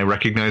up and I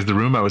recognized the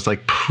room. I was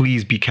like,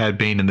 please be Cad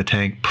Bane in the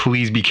tank.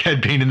 Please be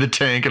Cad Bane in the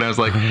tank. And I was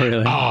like,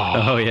 really?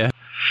 Oh yeah.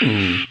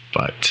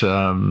 But,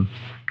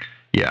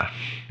 yeah.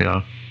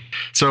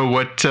 So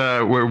what,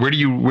 where do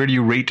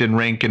you rate and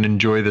rank and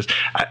enjoy this?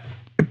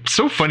 It's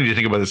so funny to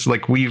think about this.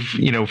 Like, we've,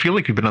 feel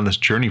like we've been on this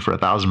journey for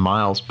 1,000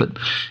 miles, but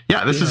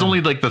this is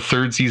only like the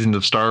third season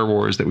of Star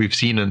Wars that we've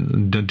seen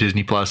in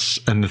Disney Plus,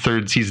 and the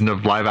third season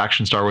of live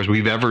action Star Wars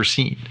we've ever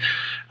seen.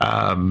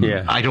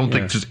 I don't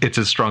think it's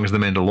as strong as The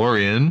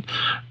Mandalorian,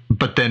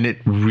 but then it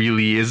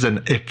really is,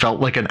 it felt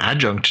like an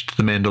adjunct to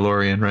The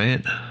Mandalorian,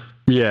 right?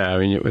 Yeah, I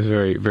mean, it was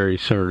very, very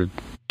sort of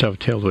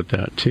dovetailed with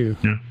that too.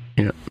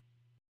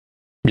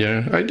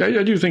 Yeah, I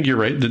do think you're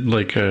right that,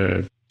 like,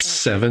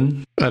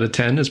 7 out of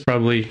 10 is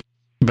probably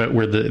about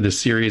where the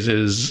series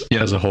is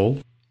as a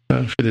whole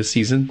for this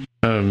season,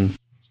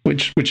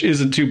 which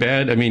isn't too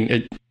bad. I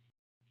mean,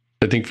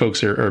 I think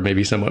folks are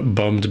maybe somewhat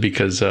bummed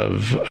because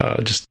of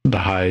just the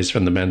highs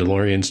from the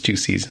Mandalorian's 2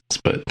 seasons,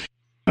 but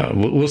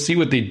we'll see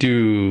what they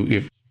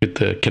do with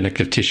the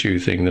connective tissue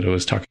thing that I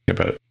was talking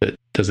about.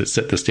 Does it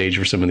set the stage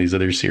for some of these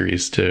other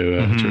series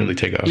to really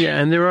take off? Yeah,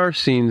 and there are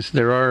scenes.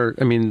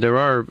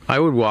 I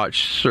would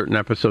watch certain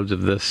episodes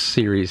of this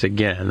series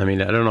again. I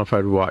mean, I don't know if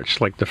I'd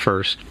watch like the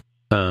first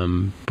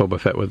Boba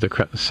Fett with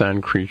the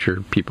sand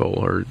creature people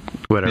or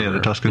whatever. Yeah, the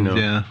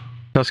Tuskens.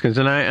 Tuskens,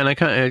 and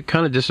I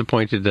kind of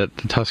disappointed that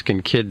the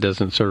Tusken kid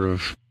doesn't sort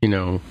of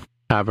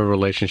have a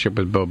relationship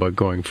with Boba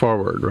going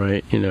forward,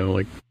 right?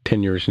 Like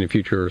 10 years in the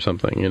future or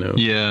something.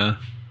 Yeah.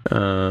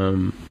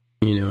 And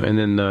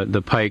then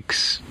the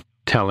Pikes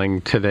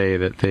telling today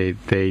that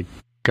they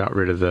got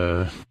rid of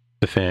the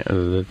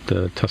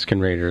Tusken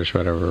Raiders,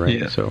 whatever, right?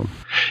 Yeah. So,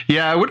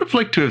 I would have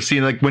liked to have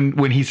seen, like,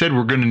 when he said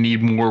we're going to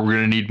need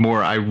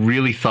more. I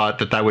really thought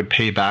that would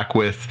pay back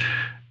with,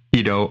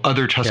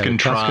 other Tusken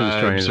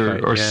tribes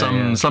or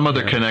some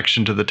other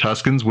connection to the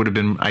Tuskens would have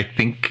been, I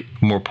think,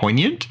 more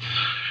poignant.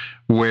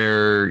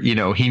 Where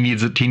he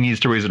needs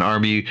to raise an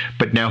army,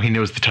 but now he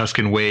knows the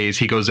Tusken ways.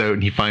 He goes out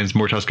and he finds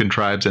more Tusken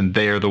tribes, and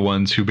they are the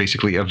ones who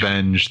basically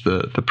avenge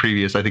the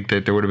previous. I think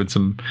that there would have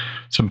been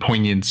some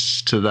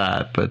poignance to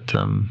that, but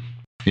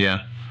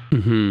yeah.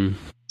 Mm-hmm.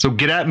 So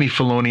get at me,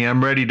 Filoni.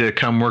 I'm ready to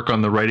come work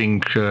on the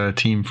writing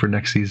team for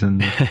next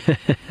season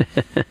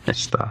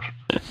stuff.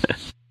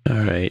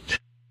 All right,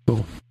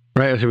 cool.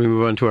 Right, so we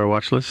move on to our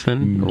watch list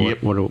then.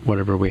 Yep.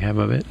 Whatever we have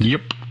of it.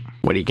 Yep.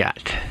 What do you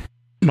got?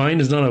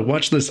 Mine is not a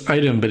watch list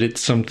item, but it's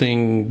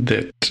something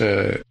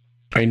that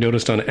I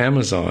noticed on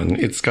Amazon.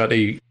 It's got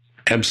a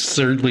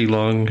absurdly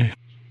long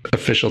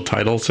official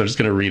title, so I'm just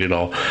going to read it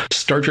all.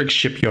 Star Trek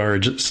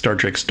Shipyards, Star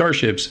Trek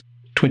Starships,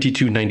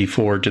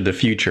 2294 to the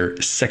Future,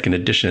 2nd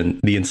edition,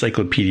 the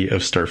Encyclopedia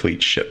of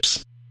Starfleet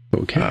Ships.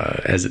 Okay.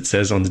 As it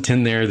says on the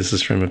tin there, this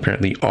is from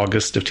apparently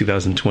August of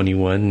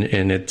 2021,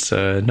 and it's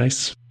a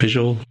nice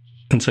visual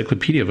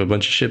encyclopedia of a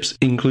bunch of ships,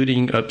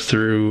 including up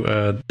through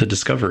the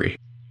Discovery.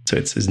 So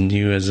it's as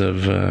new as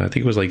of, I think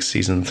it was like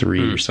season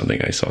 3 or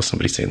something. I saw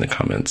somebody say in the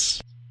comments.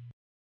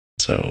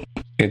 So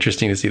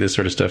interesting to see this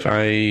sort of stuff.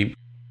 I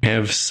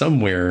have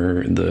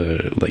somewhere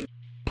the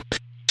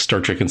Star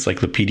Trek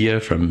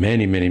Encyclopedia from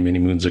many, many, many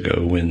moons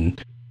ago when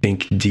I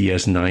think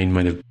DS9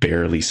 might have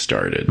barely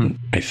started.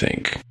 I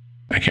think.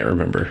 I can't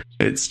remember.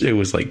 It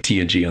was like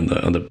TNG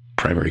on the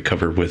primary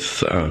cover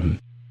with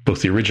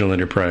both the original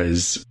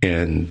Enterprise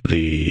and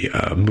the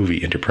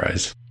movie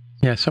Enterprise.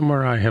 Yeah,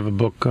 somewhere I have a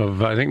book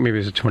of, I think maybe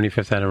it's the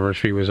 25th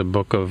anniversary, was a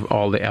book of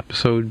all the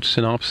episode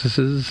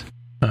synopsises.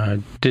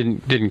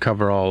 Didn't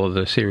cover all of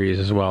the series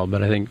as well,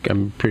 but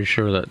I'm pretty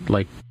sure that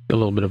like a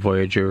little bit of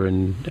Voyager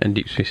and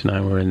Deep Space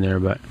Nine were in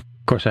there, but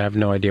of course I have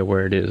no idea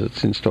where it is.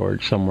 It's in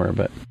storage somewhere,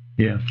 but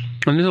yeah.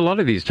 And there's a lot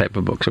of these type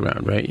of books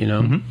around, right?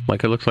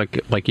 Like it looks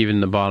like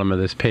even the bottom of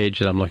this page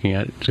that I'm looking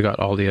at, it's got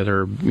all the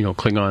other,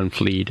 Klingon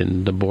fleet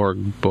and the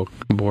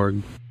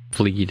Borg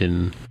fleet,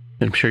 and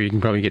I'm sure you can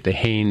probably get the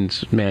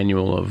Haynes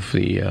manual of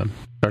the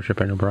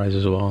Starship Enterprise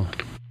as well.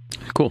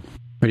 Cool.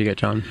 What do you got,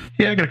 John?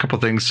 Yeah, I got a couple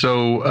things.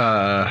 So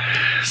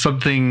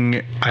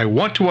something I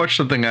want to watch,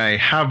 something I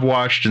have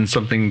watched, and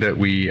something that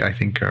we, I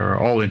think, are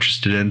all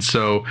interested in.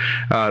 So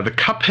the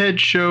Cuphead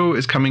show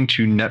is coming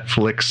to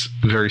Netflix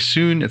very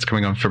soon. It's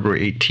coming on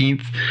February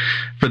 18th.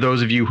 For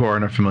those of you who are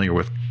not familiar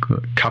with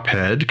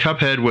Cuphead.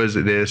 Cuphead was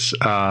this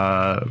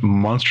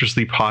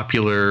monstrously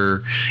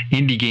popular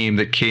indie game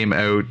that came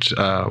out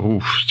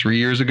 4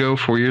 years ago,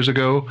 for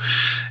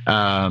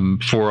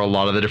a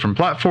lot of the different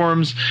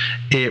platforms.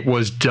 It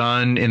was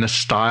done in a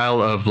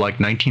style of like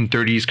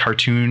 1930s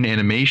cartoon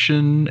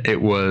animation.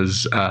 It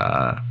was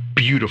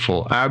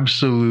beautiful,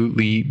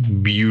 absolutely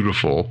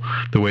beautiful,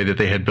 the way that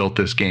they had built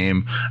this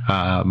game.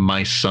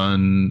 My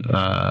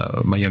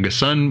youngest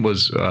son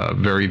was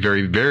very,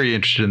 very, very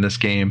interested in this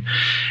game,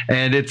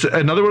 and it's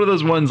another one of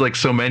those ones, like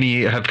so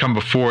many have come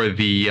before,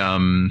 the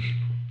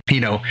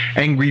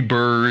Angry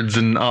Birds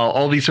and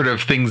all these sort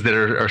of things that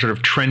are sort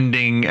of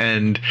trending,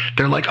 and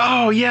they're like,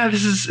 oh yeah,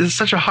 this is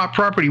such a hot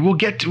property, we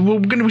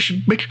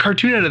should make a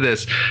cartoon out of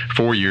this.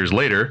 4 years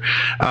later,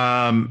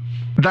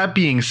 that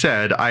being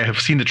said, I have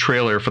seen the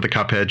trailer for the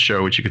Cuphead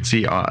show, which you can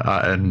see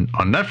on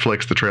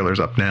Netflix. The trailer's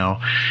up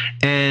now,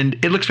 and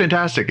it looks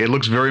fantastic. It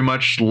looks very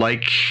much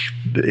like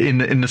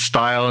in the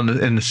style and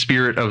in the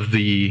spirit of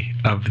the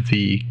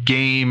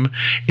game.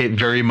 It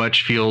very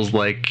much feels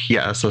like,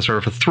 yes, a sort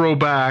of a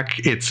throwback.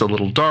 It's a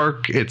little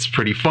dark. It's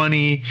pretty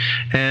funny,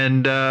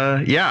 and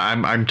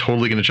I'm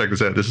totally going to check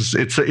this out.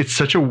 It's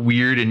such a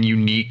weird and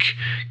unique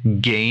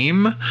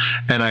game,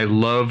 and I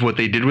love what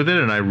they did with it,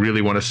 and I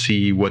really want to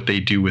see what they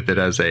do with it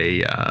as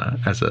a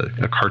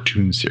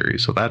cartoon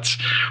series. So that's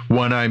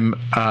one I'm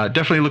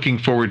definitely looking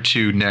forward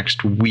to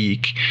next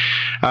week.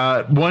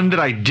 One that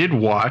I did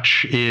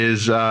watch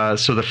is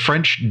so The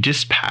French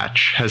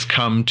Dispatch has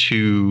come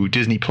to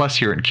Disney Plus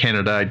here in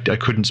Canada. I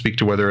couldn't speak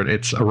to whether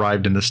it's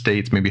arrived in the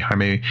States. Maybe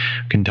Jaime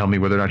can tell me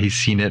whether or not he's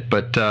seen it,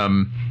 but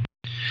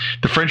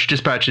The French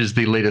Dispatch is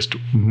the latest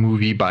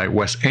movie by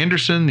Wes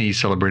Anderson, the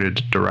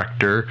celebrated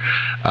director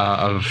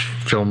of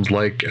films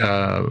like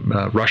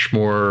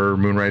Rushmore,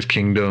 Moonrise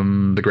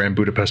Kingdom, The Grand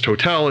Budapest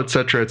Hotel,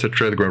 etc.,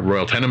 the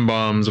Royal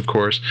Tenenbaums, of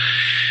course.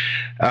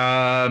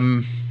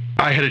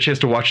 I had a chance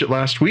to watch it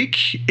last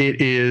week.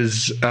 It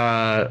is,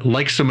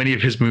 like so many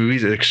of his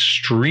movies,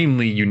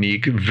 extremely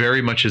unique,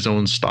 very much his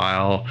own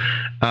style,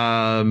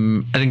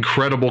 an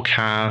incredible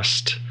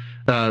cast,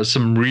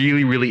 some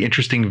really, really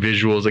interesting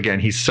visuals. Again,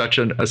 he's such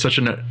an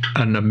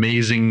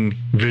amazing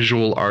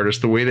visual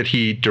artist. The way that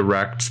he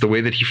directs, the way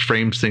that he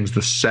frames things,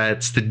 the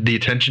sets, the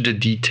attention to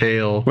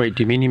detail. Wait,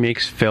 do you mean he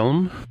makes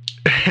film?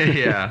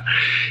 Yeah.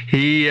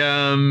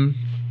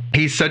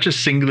 He's such a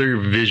singular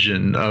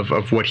vision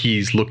of what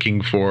he's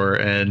looking for,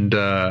 and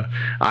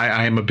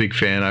I am a big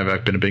fan.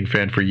 I've been a big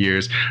fan for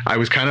years. I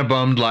was kind of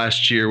bummed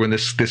last year when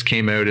this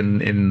came out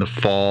in the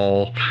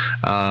fall.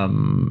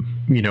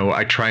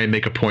 I try and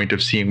make a point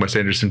of seeing Wes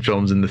Anderson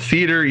films in the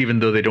theater, even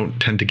though they don't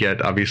tend to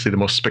get, obviously, the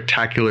most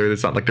spectacular.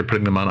 It's not like they're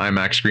putting them on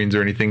IMAX screens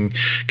or anything,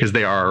 because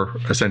they are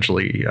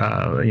essentially,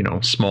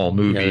 small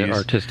movies. Yeah, they're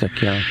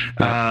artistic, yeah.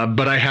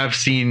 But I have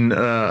seen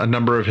a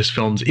number of his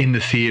films in the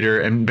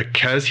theater, and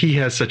because he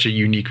has such a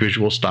unique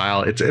visual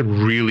style, it's a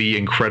really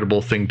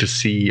incredible thing to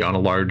see on a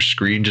large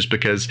screen, just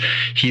because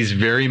he's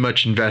very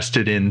much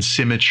invested in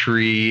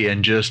symmetry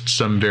and just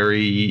some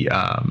very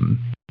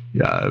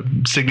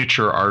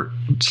signature art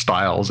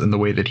styles in the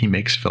way that he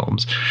makes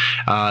films.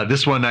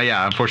 This one,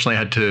 unfortunately, I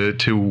had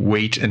to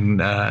wait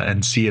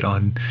and see it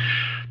on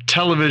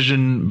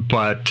television,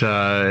 but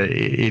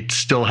it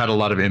still had a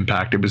lot of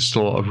impact. It was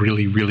still a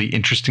really, really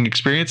interesting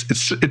experience.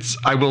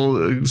 I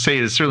will say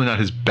it's certainly not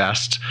his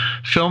best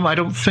film, I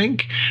don't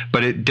think,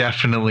 but it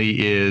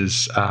definitely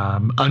is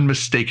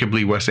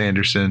unmistakably Wes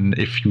Anderson.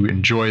 If you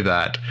enjoy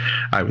that,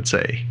 I would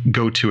say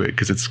go to it,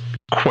 because it's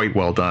quite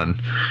well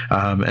done,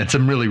 and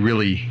some really,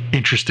 really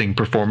interesting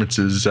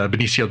performances.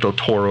 Benicio del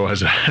Toro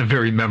has a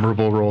very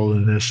memorable role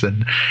in this,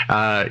 and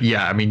it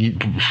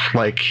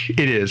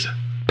is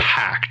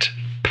packed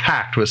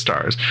with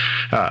stars.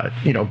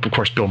 Of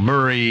course, Bill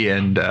Murray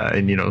and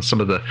some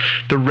of the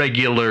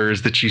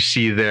regulars that you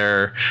see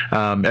there,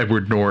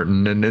 Edward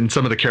Norton, and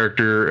some of the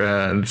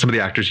some of the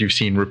actors you've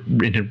seen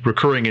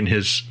recurring in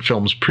his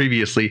films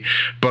previously,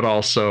 but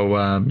also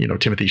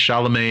Timothée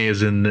Chalamet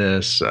is in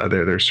this.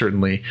 There's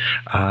certainly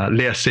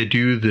Léa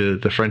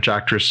Seydoux, the French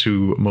actress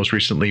who most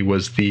recently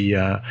was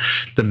the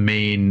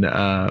main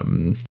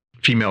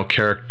female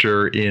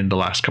character in the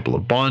last couple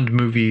of Bond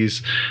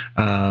movies.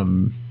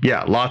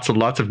 Lots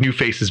of new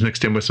faces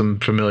mixed in with some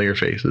familiar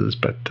faces,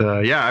 but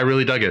I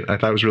really dug it. I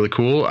thought it was really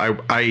cool.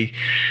 I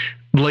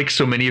like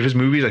so many of his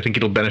movies, I think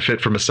it'll benefit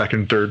from a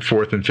second, third,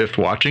 fourth, and fifth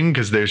watching,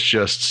 because there's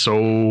just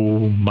so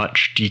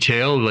much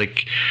detail.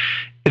 Like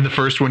in the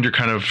first one, you're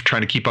kind of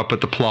trying to keep up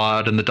with the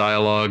plot and the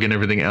dialogue and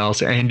everything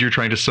else, and you're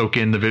trying to soak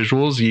in the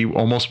visuals. You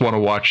almost want to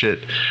watch it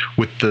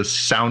with the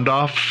sound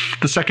off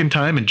the second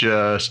time and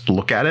just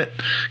look at it,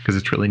 because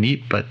it's really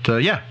neat. But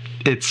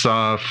it's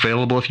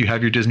available if you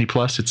have your Disney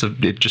Plus.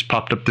 It just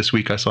popped up this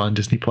week, I saw on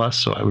Disney Plus,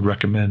 so I would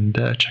recommend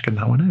checking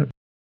that one out.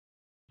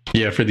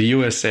 Yeah, for the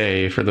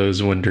USA, for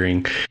those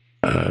wondering,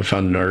 I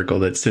found an article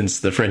that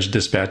since The French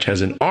Dispatch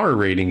has an R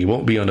rating, it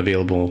won't be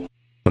unavailable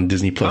on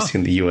Disney Plus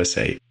in the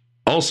USA.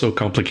 Also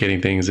complicating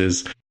things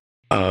is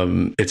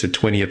it's a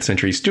 20th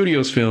Century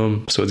Studios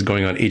film, so it's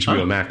going on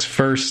HBO Max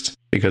first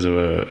because of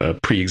a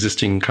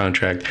pre-existing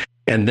contract.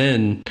 And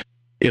then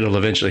it'll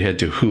eventually head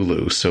to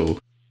Hulu. So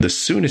the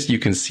soonest you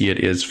can see it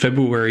is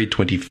February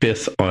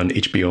 25th on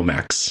HBO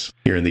Max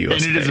here in the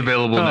US. And it is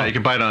available now. You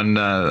can buy it on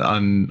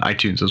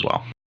iTunes as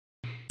well.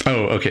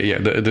 Oh, okay, yeah.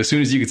 The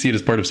soon as you can see it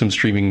as part of some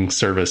streaming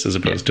service as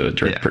opposed to a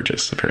direct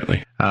purchase,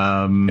 apparently.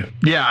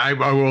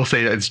 I will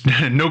say that it's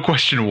no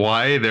question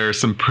why there are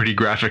some pretty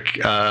graphic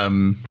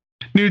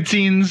nude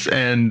scenes,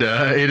 and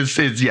it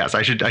is yes.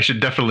 I should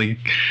definitely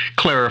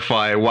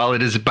clarify. While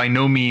it is by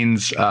no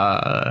means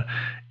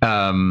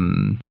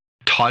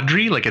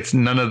tawdry, like it's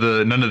none of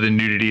the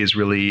nudity is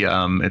really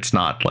it's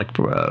not like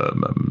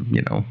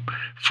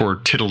for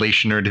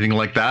titillation or anything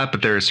like that,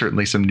 but there is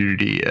certainly some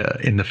nudity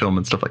in the film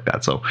and stuff like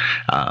that. So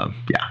I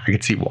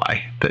can see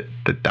why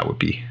that would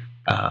be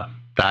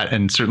that,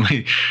 and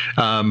certainly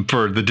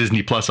for the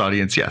Disney Plus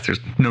audience, yes, there's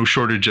no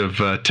shortage of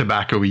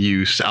tobacco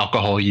use,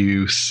 alcohol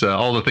use,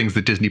 all the things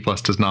that Disney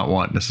Plus does not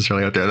want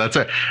necessarily out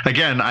there.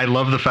 Again, I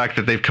love the fact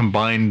that they've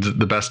combined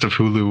the best of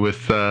Hulu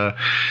with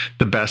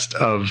the best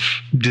of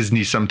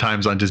Disney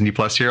sometimes on Disney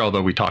Plus here,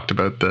 although we talked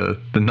about the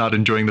not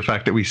enjoying the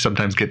fact that we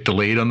sometimes get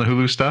delayed on the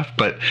Hulu stuff.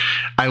 But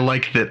I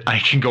like that I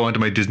can go onto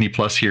my Disney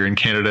Plus here in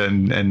Canada,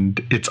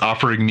 and it's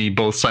offering me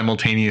both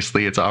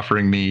simultaneously. It's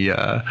offering me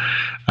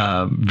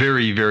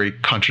very, very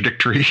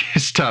contradictory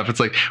stuff.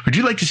 It's like, would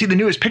you like to see the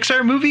newest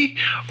Pixar movie,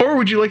 or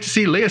would you like to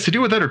see Leia Seydoux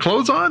without her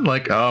clothes on?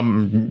 Like,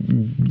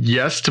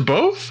 yes to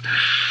both.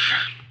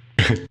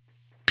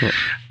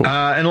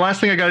 And the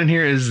last thing I got in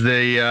here is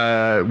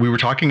we were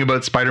talking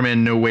about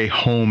Spider-Man No Way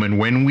Home and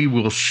when we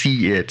will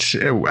see it.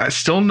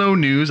 Still no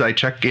news. I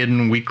check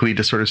in weekly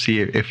to sort of see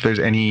if there's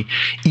any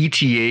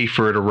ETA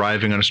for it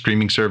arriving on a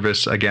streaming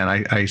service. Again,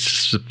 I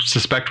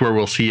suspect where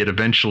we'll see it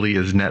eventually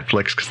is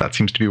Netflix, because that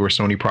seems to be where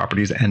Sony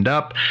properties end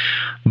up.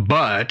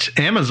 But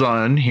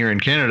Amazon here in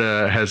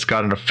Canada has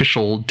got an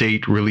official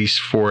date release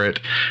for it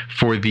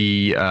for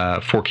the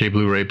 4K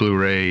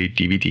Blu-ray,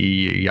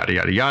 DVD, yada,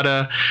 yada,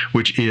 yada,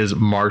 which is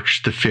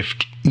March the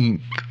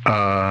 15th.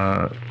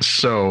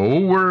 So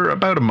we're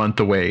about a month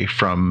away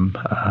from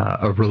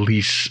a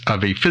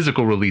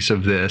physical release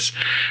of this.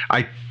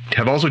 I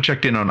have also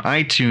checked in on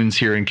iTunes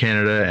here in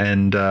Canada,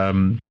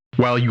 and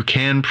while you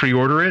can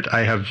pre-order it,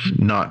 I have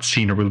not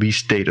seen a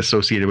release date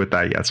associated with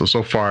that yet.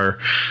 So far,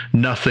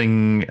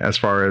 nothing as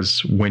far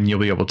as when you'll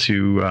be able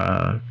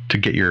to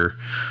get your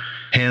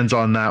hands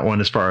on that one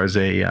as far as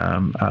a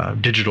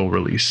digital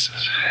release.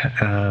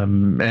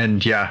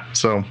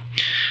 So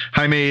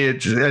Jaime,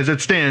 as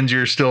it stands,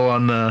 you're still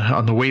on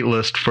the wait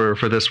list for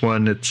this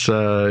one. It's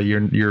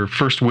your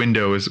first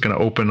window is going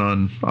to open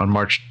on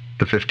March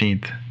the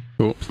 15th.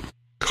 Cool.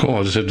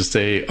 I'll just have to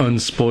stay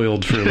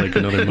unspoiled for like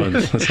another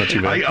month. That's not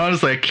too bad.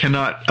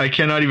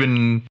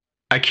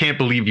 I can't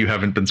believe you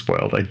haven't been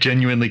spoiled. I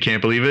genuinely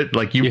can't believe it.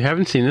 Like you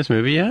haven't seen this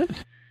movie yet?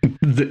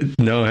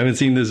 No, I haven't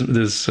seen this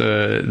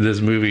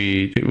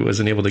movie. I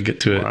wasn't able to get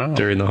to it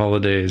during the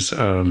holidays,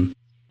 and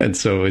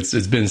so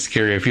it's been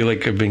scary. I feel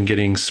like I've been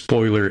getting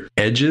spoiler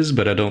edges,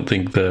 but I don't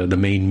think the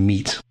main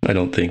meat. I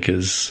don't think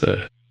is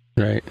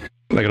right.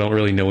 Like I don't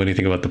really know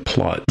anything about the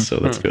plot, so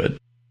that's good.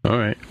 All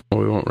right.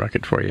 Well, we won't wreck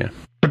it for you.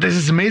 But there's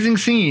this amazing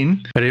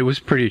scene. But it was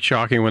pretty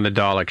shocking when the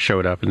Dalek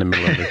showed up in the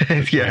middle of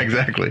it. Yeah,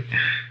 exactly.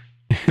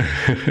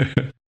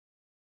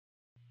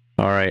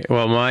 All right.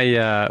 Well,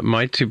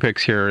 my two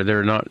picks here,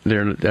 they're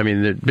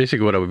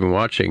basically what I've been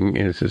watching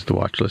is the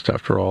watch list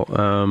after all.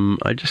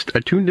 I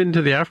tuned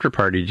into the After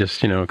Party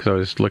just, because I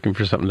was looking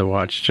for something to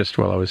watch just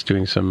while I was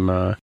doing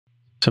some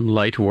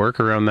light work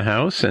around the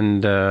house,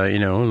 and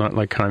not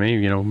like Jaime,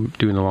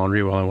 doing the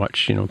laundry while I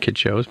watch kid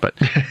shows. But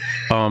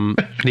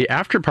the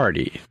After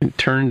Party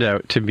turned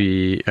out to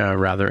be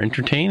rather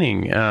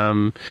entertaining.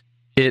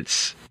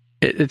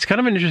 It's kind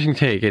of an interesting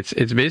take. It's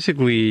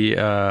basically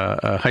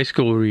a high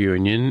school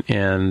reunion,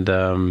 and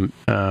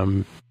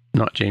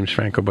not James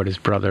Franco, but his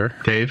brother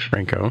Dave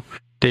Franco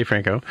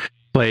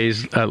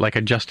plays like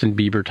a Justin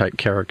Bieber type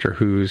character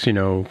who's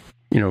now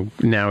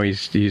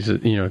he's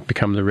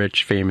become the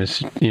rich,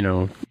 famous,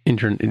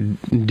 intern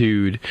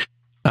dude.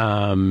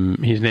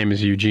 His name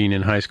is Eugene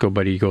in high school,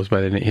 but he goes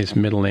by his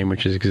middle name,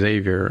 which is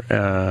Xavier,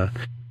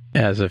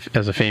 as a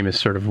famous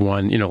sort of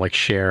one, like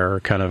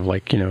Cher, kind of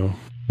like,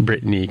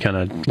 Britney, kind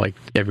of like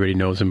everybody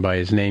knows him by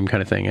his name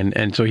kind of thing.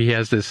 And so he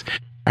has this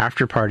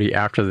after party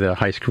after the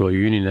high school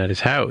reunion at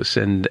his house,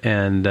 and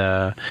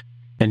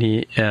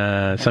he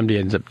somebody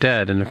ends up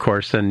dead. And of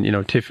course, then,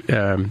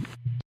 Tiffany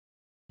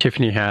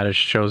Haddish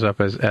shows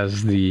up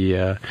as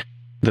the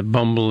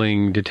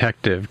bumbling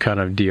detective kind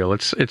of deal.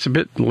 It's a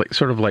bit like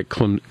sort of like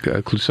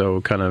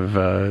Clouseau kind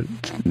of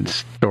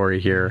story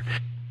here.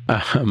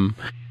 Of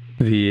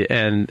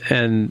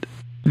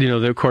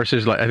course,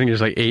 there's I think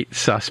there's 8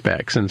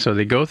 suspects, and so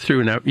they go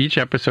through, and each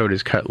episode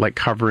is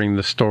covering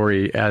the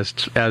story as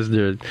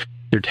they're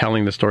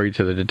telling the story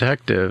to the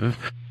detective.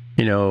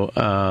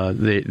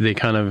 They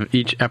kind of,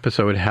 each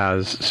episode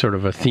has sort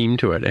of a theme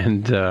to it,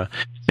 and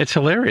it's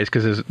hilarious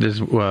because there's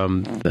who's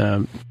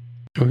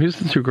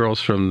the two girls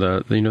from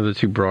the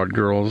two Broad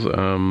girls?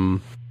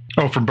 From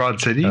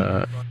Broad City.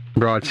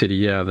 Broad City,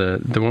 yeah,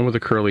 the one with the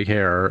curly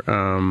hair.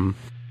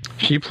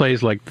 She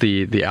plays like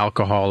the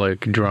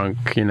alcoholic, drunk,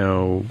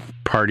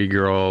 party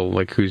girl,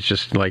 like who's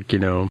just like,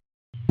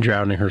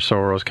 drowning her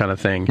sorrows kind of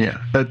thing.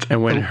 Yeah, that's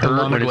and when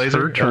Ilana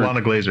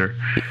Glazer.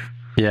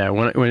 Yeah,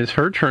 when it's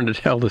her turn to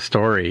tell the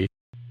story,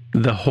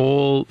 the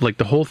whole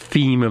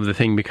theme of the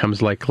thing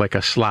becomes like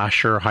a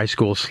slasher, high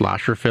school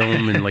slasher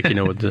film, and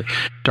with the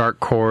dark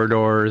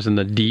corridors and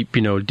the deep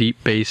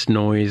bass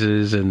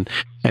noises and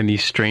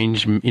these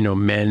strange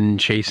men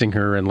chasing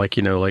her and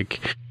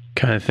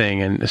kind of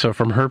thing. And so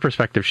from her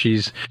perspective,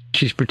 she's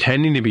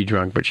pretending to be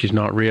drunk, but she's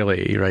not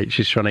really, right?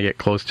 She's trying to get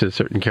close to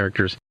certain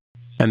characters.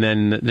 And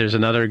then there's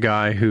another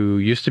guy who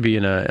used to be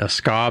in a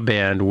ska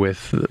band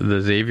with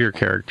the Xavier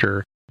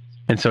character.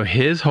 And so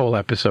his whole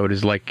episode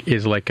is like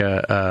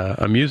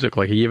a music.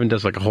 Like he even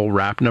does like a whole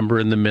rap number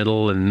in the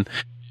middle, and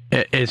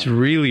it's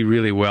really,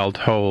 really well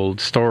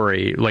told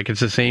story. Like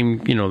it's the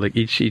same, like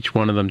each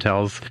one of them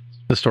tells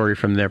the story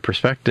from their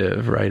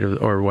perspective, right,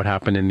 or what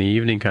happened in the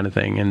evening, kind of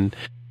thing. And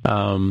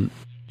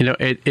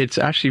it's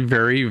actually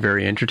very,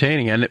 very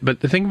entertaining.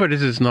 But the thing about it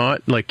is, it's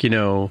not like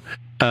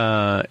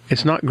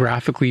it's not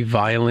graphically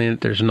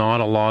violent. There's not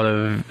one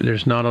of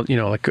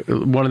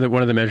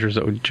the measures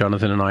that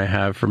Jonathan and I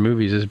have for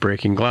movies is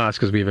breaking glass,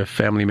 because we have a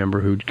family member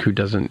who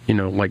doesn't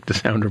like the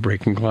sound of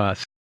breaking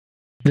glass.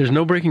 There's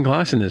no breaking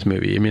glass in this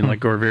movie. I mean,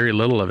 or very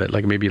little of it.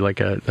 Like maybe like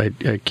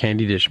a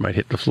candy dish might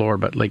hit the floor,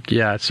 but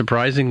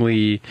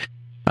surprisingly,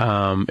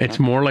 it's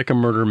more like a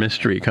murder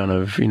mystery kind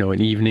of,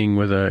 an evening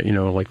with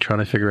trying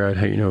to figure out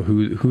how,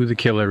 who the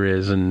killer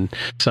is, and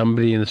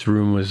somebody in this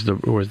room was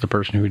the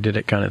person who did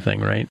it, kind of thing,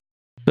 right?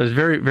 So it's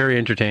very, very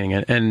entertaining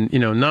and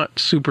not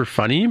super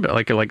funny, but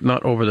like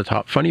not over the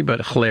top funny,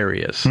 but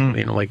hilarious, in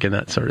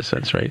that sort of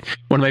sense, right?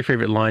 One of my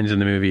favorite lines in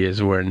the movie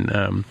is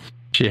when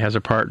she has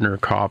a partner, a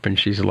cop, and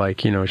she's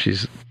like,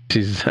 she's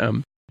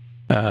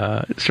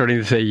starting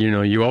to say,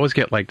 you always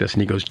get like this,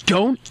 and he goes,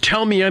 "Don't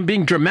tell me I'm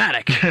being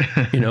dramatic,"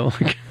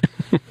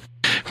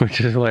 which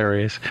is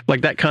hilarious.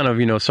 Like that kind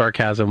of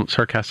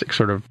sarcastic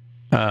sort of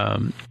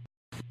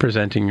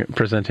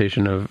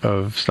presentation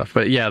of stuff.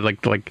 But yeah,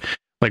 like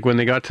when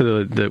they got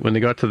to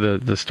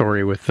the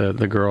story with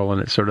the girl,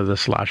 and it's sort of the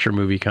slasher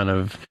movie kind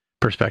of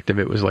perspective,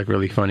 it was like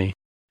really funny.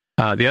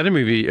 The other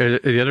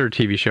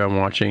TV show I'm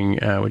watching,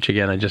 which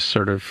again I just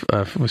sort of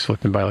was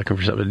flipping by looking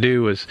for something to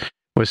do, was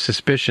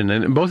Suspicion,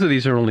 and both of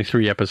these are only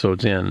 3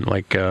 episodes in.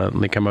 They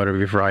come out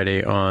every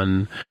Friday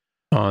on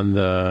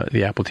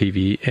the Apple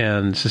TV.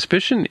 And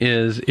Suspicion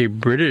is a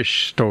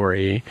British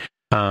story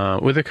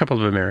with a couple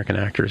of American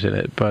actors in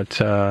it,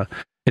 but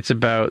it's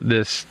about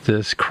this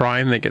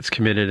crime that gets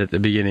committed at the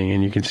beginning,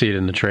 and you can see it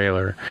in the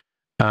trailer.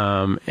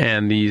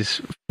 And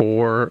these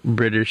 4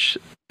 British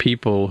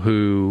people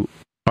who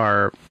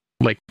are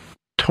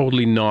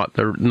totally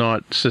they're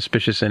not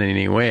suspicious in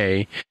any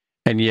way.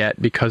 And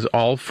yet, because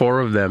all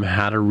 4 of them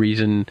had a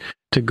reason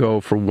to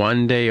go for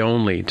one day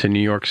only to New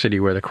York City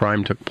where the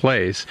crime took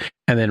place,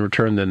 and then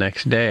return the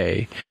next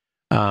day,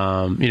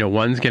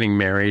 one's getting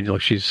married.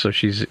 Like she's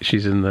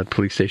in the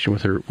police station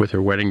with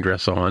her wedding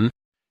dress on,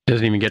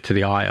 doesn't even get to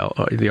the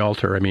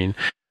altar. I mean,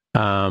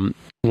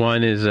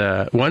 one is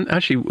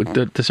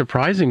the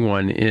surprising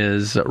one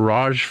is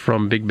Raj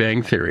from Big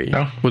Bang Theory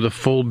with a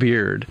full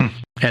beard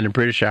and a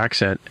British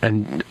accent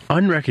and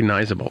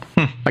unrecognizable.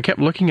 I kept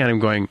looking at him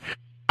going,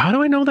 how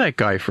do I know that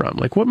guy from?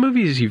 Like, what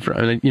movie is he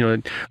from?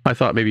 And, I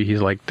thought maybe he's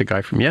like the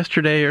guy from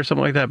Yesterday or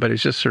something like that, but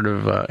it's just sort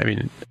of,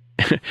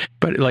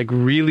 but like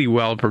really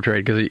well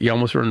portrayed, because he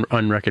almost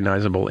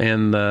unrecognizable.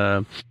 And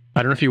I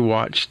don't know if you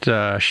watched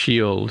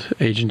S.H.I.E.L.D.,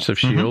 Agents of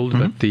S.H.I.E.L.D.,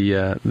 but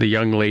the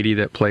young lady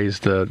that plays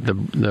the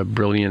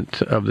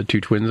brilliant of the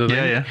 2 twins.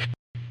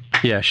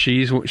 Yeah,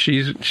 she's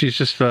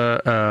just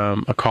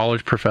a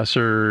college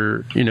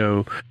professor,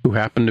 who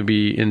happened to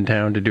be in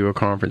town to do a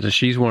conference, and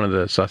she's one of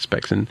the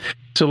suspects. And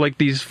so, like,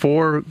 these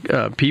 4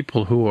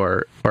 people who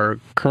are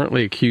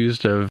currently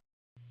accused of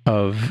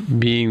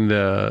being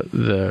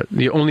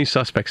the only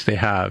suspects they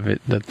have,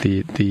 that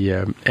the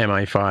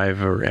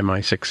MI5 or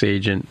MI6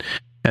 agent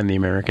and the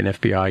American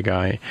FBI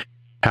guy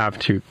have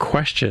to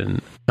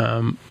question,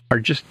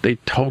 they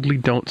totally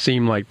don't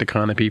seem like the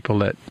kind of people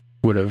that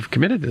would have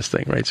committed this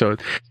thing, right? So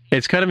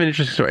it's kind of an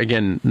interesting story.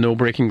 Again, no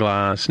breaking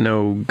glass,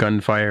 no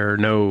gunfire,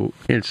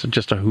 it's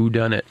just a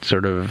whodunit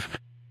sort of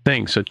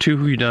thing. So 2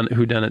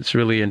 whodunits,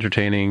 really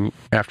entertaining,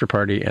 After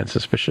Party and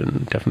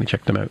Suspicion. Definitely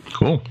check them out.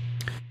 Cool.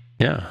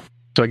 Yeah.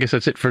 So I guess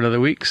that's it for another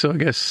week. So I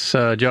guess,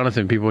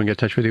 Jonathan, people can get in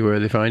touch with you where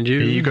they find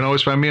you. You can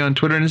always find me on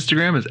Twitter and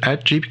Instagram as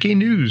 @JPK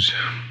News.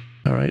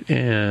 All right.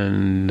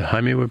 And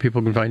Jaime, where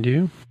people can find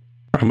you?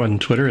 I'm on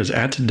Twitter as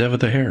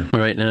 @DevWithTheHair. All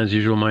right, and as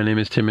usual, my name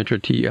is Tim Mitra,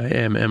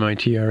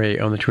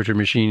 TIMMITRA. On the Twitter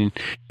machine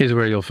is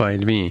where you'll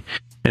find me.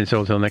 And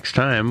so until next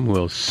time,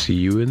 we'll see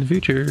you in the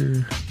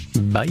future.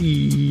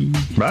 Bye.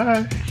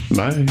 Bye.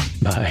 Bye.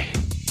 Bye.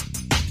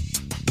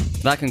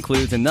 That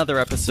concludes another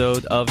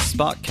episode of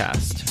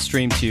Spotcast,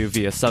 streamed to you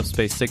via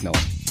Subspace Signal.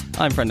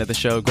 I'm friend of the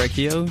show, Greg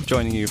Keogh,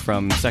 joining you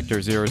from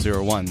Sector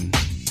 001.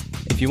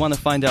 If you want to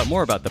find out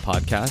more about the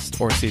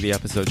podcast or see the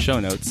episode show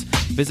notes,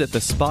 visit the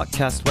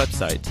Spotcast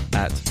website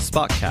at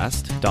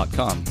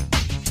spotcast.com.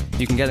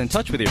 You can get in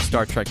touch with your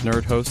Star Trek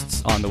nerd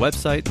hosts on the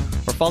website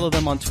or follow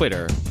them on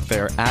Twitter.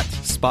 They're at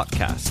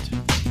Spotcast.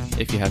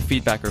 If you have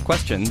feedback or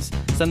questions,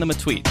 send them a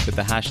tweet with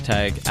the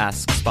hashtag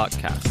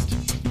AskSpotcast.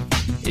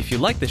 If you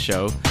like the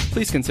show,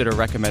 please consider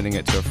recommending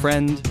it to a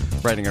friend,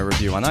 writing a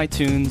review on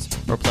iTunes,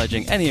 or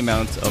pledging any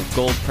amount of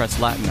Gold Press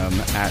Latinum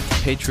at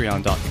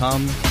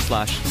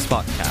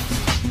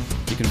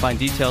patreon.com/Spotcast. You can find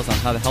details on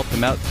how to help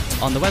them out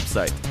on the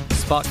website,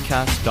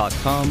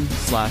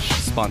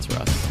 spotcast.com/sponsor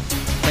us.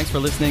 Thanks for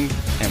listening,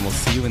 and we'll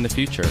see you in the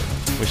future.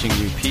 Wishing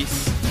you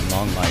peace and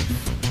long life.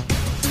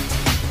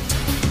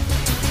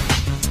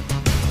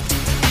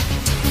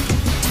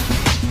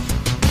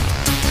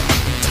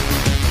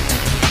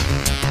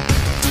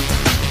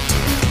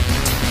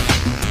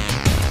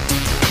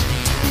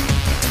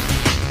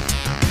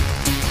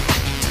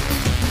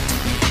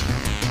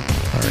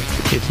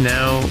 It's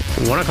now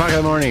 1 o'clock in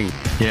the morning.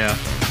 Yeah.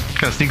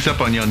 Kind of sneaks up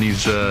on you on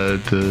these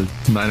the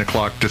 9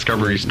 o'clock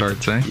Discovery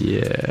starts, eh?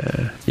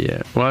 Yeah.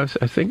 Well,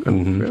 I think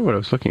what I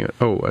was looking at.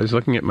 Oh, I was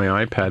looking at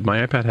my iPad.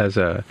 My iPad has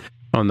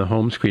on the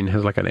home screen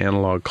has like an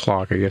analog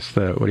clock. I guess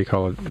what do you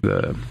call it?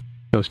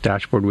 Those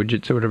dashboard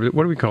widgets or whatever.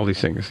 What do we call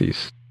these things?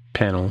 These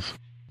panels.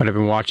 But I've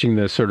been watching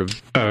the sort of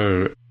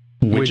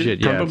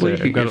widget. Probably.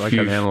 I've got like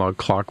an analog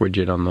clock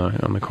widget on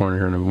the corner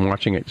here, and I've been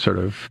watching it sort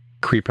of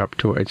creep up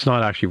to it. It's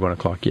not actually 1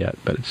 o'clock yet,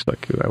 but it's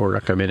like we're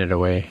like a minute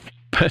away.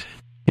 But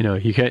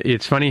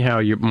it's funny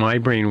how my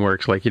brain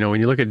works. Like,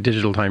 when you look at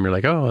digital time, you're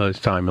like, oh, there's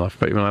time left.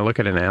 But when I look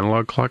at an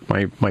analog clock,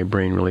 my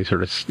brain really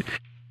sort of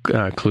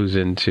clues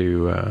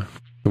into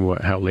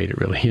how late it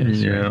really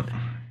is. Yeah.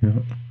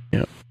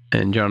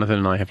 And Jonathan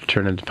and I have to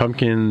turn into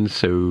pumpkins,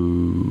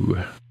 so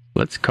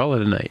let's call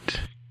it a night.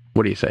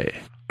 What do you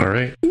say? All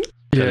right.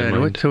 Yeah.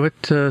 What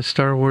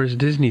Star Wars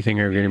Disney thing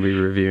are we going to be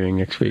reviewing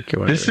next week?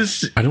 This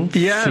is. I don't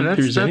think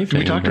there's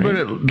anything. We talked about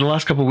it the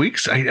last couple of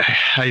weeks.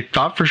 I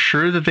thought for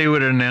sure that they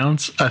would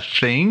announce a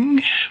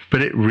thing,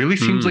 but it really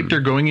seems like they're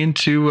going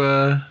into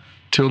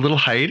to a little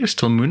hiatus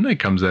till Moon Knight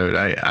comes out.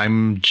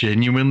 I'm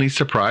genuinely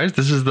surprised.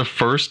 This is the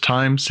first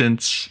time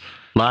since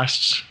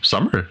last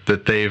summer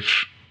that they've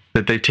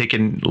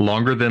taken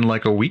longer than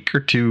like a week or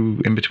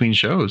two in between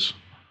shows.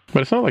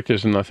 But it's not like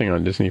there's nothing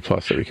on Disney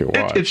Plus that we could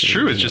watch. It's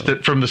true. It's just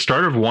that from the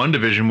start of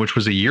WandaVision, which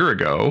was a year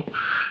ago.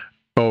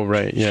 Oh,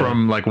 right. Yeah.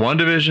 From like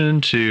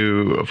WandaVision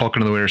to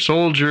Falcon and the Winter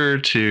Soldier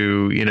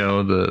to,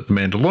 the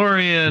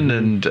Mandalorian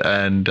and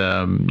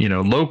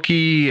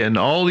Loki and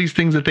all these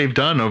things that they've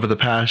done over the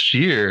past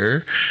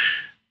year.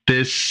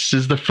 This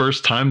is the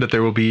first time that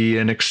there will be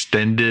an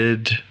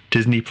extended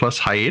Disney Plus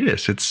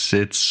hiatus.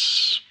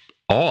 It's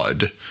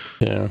odd.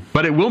 Yeah.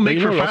 But it will make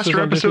for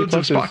faster episodes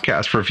of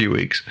Spotcast for a few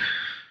weeks.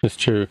 That's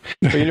true.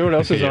 But you know what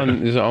else is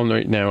on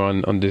right now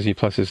on Disney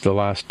Plus is The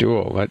Last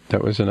Duel.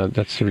 That's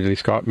the Ridley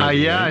Scott movie.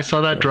 Yeah, right? I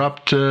saw that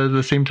dropped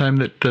the same time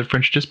that the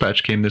French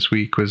Dispatch came this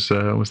week. Was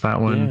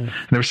that one? Yeah. And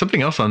there was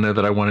something else on there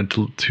that I wanted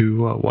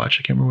to watch.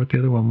 I can't remember what the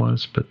other one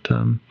was, but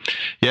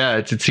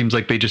it seems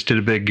like they just did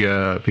a big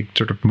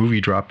sort of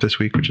movie drop this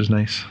week, which is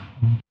nice.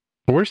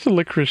 Where's the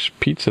Licorice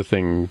Pizza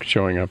thing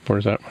showing up?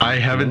 Where's that? I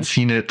haven't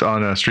seen it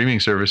on a streaming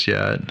service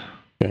yet.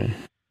 Okay.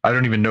 I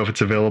don't even know if it's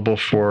available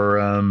for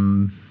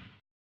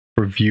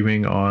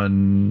viewing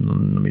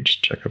on. Let me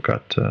just check. I've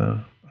got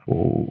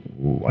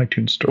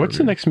iTunes Store. What's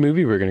the next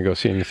movie we're going to go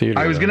see in the theater?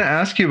 I was going to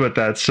ask you about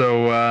that.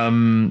 So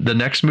the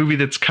next movie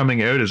that's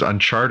coming out is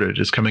Uncharted.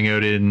 It's coming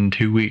out in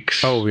 2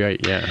 weeks. Oh, right,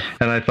 yeah.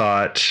 And I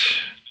thought...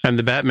 And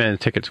the Batman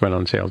tickets went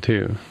on sale,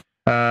 too.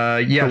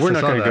 Yes, but we're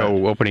not going to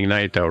go opening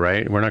night, though,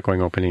 right? We're not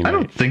going opening night. I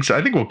don't think so.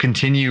 I think we'll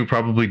continue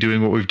probably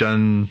doing what we've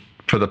done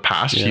for the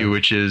past few,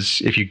 which is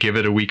if you give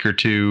it a week or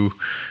two...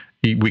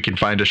 we can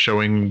find a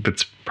showing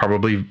that's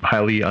probably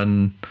highly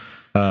unattended,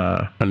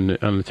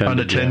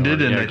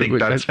 and I think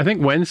that's. I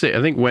think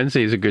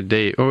Wednesday is a good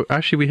day. Oh,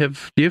 actually, do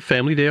you have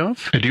family day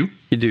off? I do.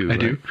 You do. I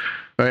do.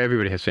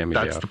 Everybody has family day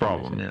off. That's the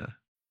problem. Yeah.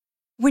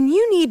 When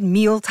you need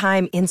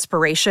mealtime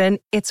inspiration,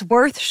 it's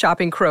worth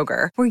shopping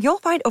Kroger, where you'll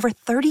find over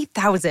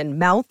 30,000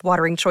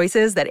 mouth-watering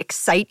choices that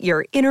excite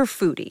your inner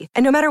foodie.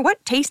 And no matter what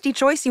tasty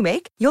choice you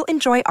make, you'll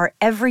enjoy our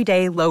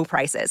everyday low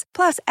prices,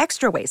 plus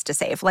extra ways to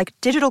save, like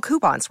digital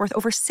coupons worth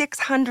over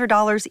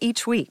 $600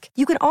 each week.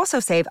 You can also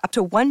save up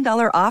to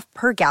 $1 off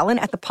per gallon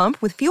at the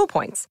pump with fuel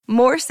points.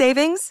 More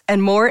savings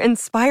and more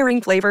inspiring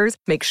flavors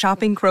make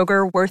shopping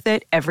Kroger worth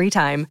it every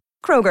time.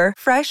 Kroger,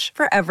 fresh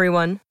for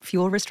everyone.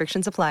 Fuel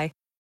restrictions apply.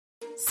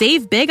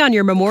 Save big on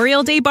your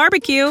Memorial Day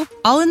barbecue,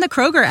 all in the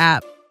Kroger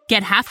app.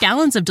 Get half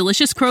gallons of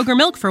delicious Kroger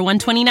milk for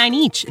 $1.29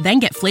 each. Then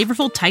get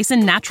flavorful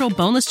Tyson natural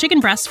boneless chicken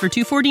breasts for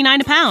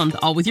 $2.49 a pound,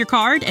 all with your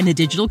card and a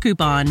digital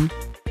coupon.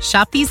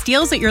 Shop these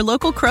deals at your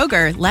local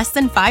Kroger, less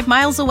than 5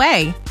 miles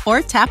away.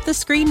 Or tap the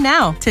screen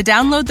now to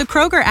download the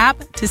Kroger app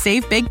to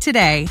save big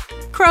today.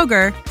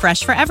 Kroger,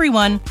 fresh for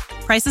everyone.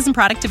 Prices and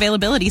product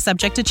availability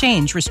subject to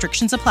change.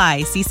 Restrictions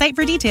apply. See site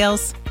for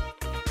details.